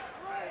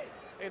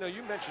 Hey, now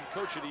you mentioned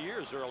Coach of the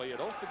Years earlier.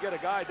 Don't forget a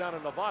guy down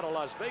in Nevada,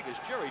 Las Vegas,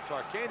 Jerry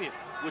Tarkanian,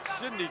 with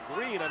Sidney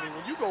Green. I mean,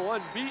 when you go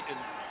unbeaten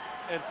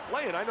and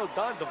playing, I know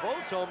Don DeVoe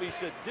told me, he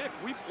said, Dick,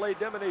 we played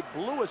them and they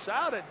blew us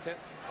out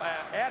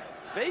at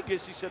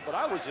Vegas. He said, but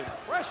I was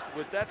impressed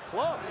with that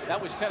club.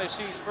 That was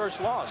Tennessee's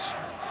first loss.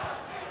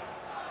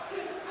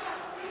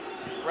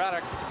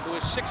 Braddock, who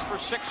is 6 for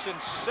 6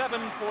 and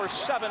 7 for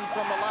 7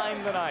 from the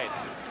line tonight.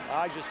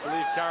 I just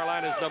believe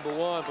Carolina's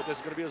 #1, but there's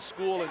going to be a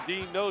school, and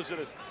Dean knows it.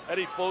 As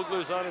Eddie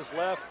Fogler's on his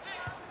left,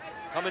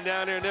 coming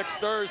down here next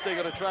Thursday,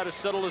 going to try to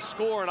settle the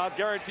score, and I'll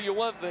guarantee you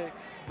one thing: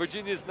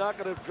 Virginia's not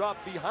going to drop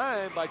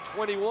behind by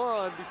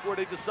 21 before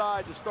they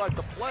decide to start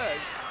the play.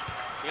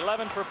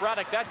 11 for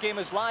Braddock. That game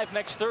is live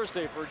next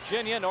Thursday.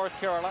 Virginia, North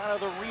Carolina,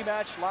 the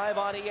rematch live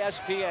on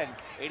ESPN.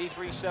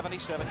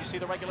 83-77. You see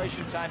the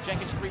regulation time.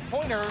 Jenkins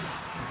 3-pointer.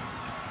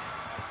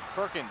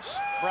 Perkins,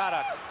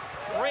 Braddock,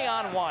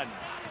 3-on-1.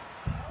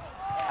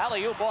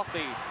 Alley-oop off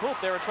the hoop.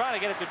 They were trying to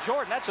get it to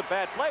Jordan. That's a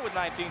bad play with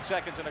 19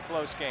 seconds in a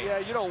close game. Yeah,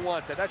 you don't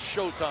want that. That's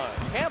showtime.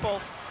 Campbell,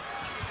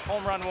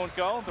 home run won't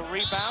go. The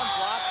rebound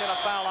blocked and a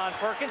foul on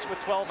Perkins with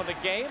 12 in the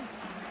game.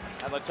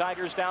 And the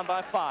Tigers down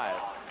by 5.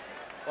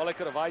 Well, they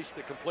could have iced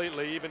it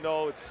completely, even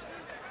though it's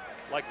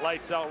like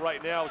lights out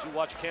right now as we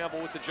watch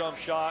Campbell with the jump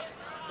shot.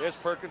 There's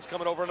Perkins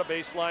coming over on the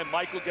baseline.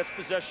 Michael gets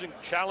possession,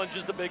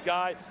 challenges the big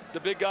guy.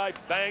 The big guy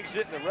bangs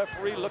it, and the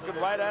referee looking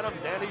right at him.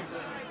 Danny,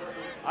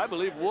 I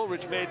believe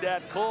Woolridge made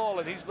that call,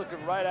 and he's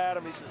looking right at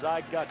him. He says, I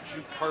got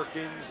you,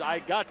 Perkins. I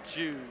got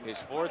you. His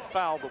 4th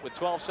foul, but with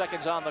 12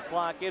 seconds on the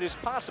clock, it is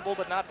possible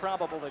but not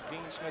probable that Dean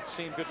Smith's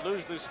team could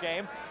lose this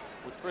game.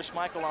 With Chris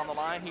Michael on the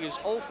line, he is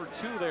 0 for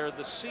 2 there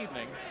this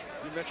evening.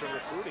 You mentioned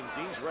recruiting.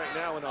 Dean's right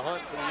now in the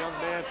hunt for the young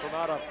man from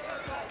out of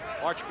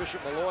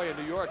Archbishop Malloy in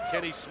New York,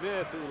 Kenny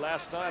Smith, who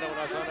last night when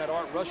I was on that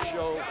Art Rush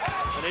show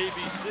on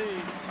ABC,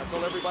 I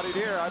told everybody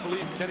there, I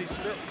believe Kenny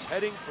Smith is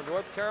heading for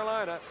North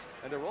Carolina,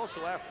 and they're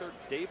also after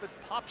David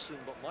Popson,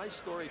 but my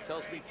story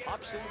tells me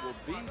Popson will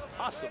be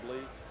possibly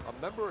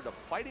a member of the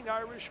Fighting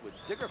Irish with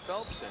Digger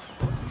Phelps and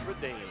Notre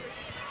Dame.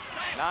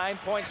 9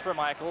 points for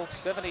Michael,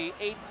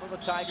 78 for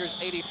the Tigers,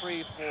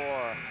 83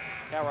 for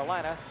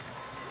Carolina.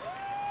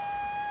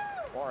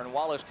 Warren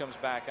Wallace comes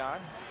back on.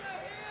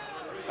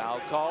 Foul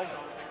called.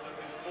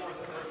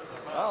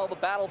 Well, the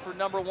battle for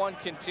 #1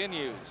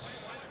 continues.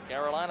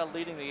 Carolina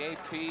leading the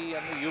AP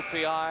and the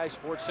UPI.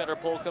 Sports Center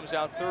poll comes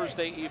out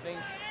Thursday evening.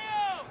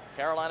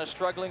 Carolina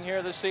struggling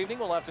here this evening.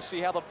 We'll have to see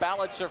how the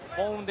ballots are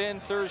phoned in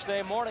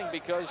Thursday morning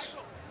because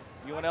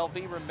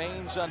UNLV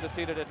remains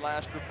undefeated at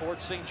last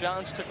report. St.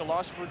 John's took a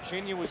loss.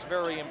 Virginia was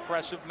very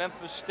impressive.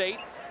 Memphis State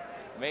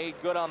made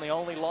good on the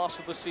only loss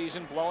of the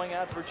season, blowing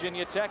out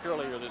Virginia Tech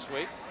earlier this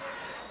week.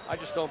 I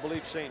just don't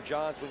believe St.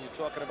 John's when you're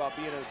talking about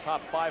being in the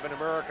top 5 in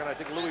America, and I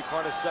think Louis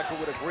Carnesecca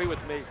would agree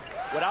with me.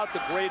 Without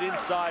the great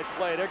inside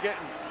play, they're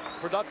getting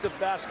productive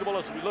basketball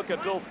as we look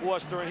at Bill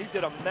Foster, and he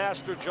did a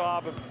master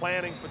job of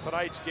planning for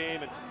tonight's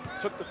game and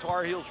took the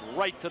Tar Heels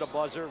right to the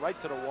buzzer, right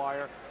to the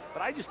wire.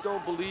 But I just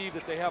don't believe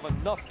that they have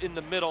enough in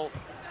the middle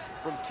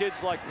from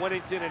kids like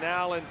Winnington and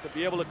Allen to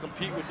be able to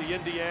compete with the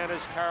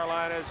Indianas,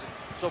 Carolinas,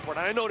 and so forth.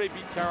 And I know they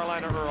beat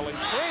Carolina early.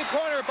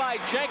 3-pointer by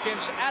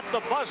Jenkins at the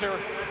buzzer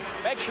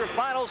makes your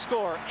final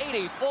score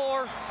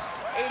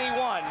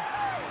 84-81.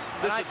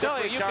 This is a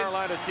different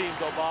Carolina team,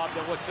 though, Bob,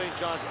 than what St.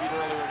 John's beat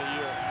earlier in the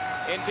year.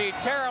 Indeed,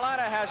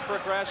 Carolina has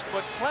progressed,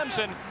 but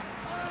Clemson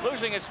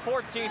losing its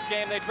 14th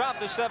game. They dropped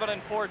to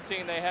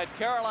 7-14. They had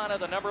Carolina,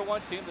 the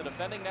 #1 team, the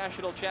defending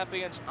national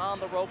champions, on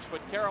the ropes,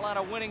 but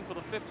Carolina winning for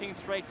the 15th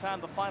straight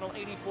time, the final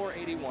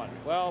 84-81.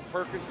 Well,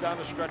 Perkins down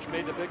the stretch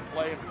made the big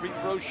play, and free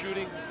throw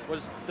shooting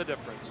was the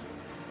difference.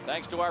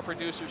 Thanks to our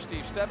producer,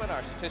 Steve Stebbin,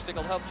 our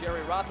statistical help,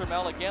 Jerry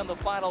Rothermel. Again, the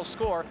final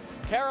score,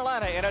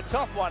 Carolina in a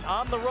tough one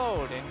on the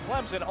road in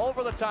Clemson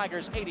over the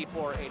Tigers,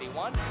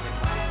 84-81.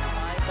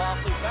 I'm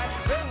Bob Lee. Thanks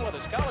for being with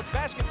us. College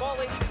basketball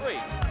 83.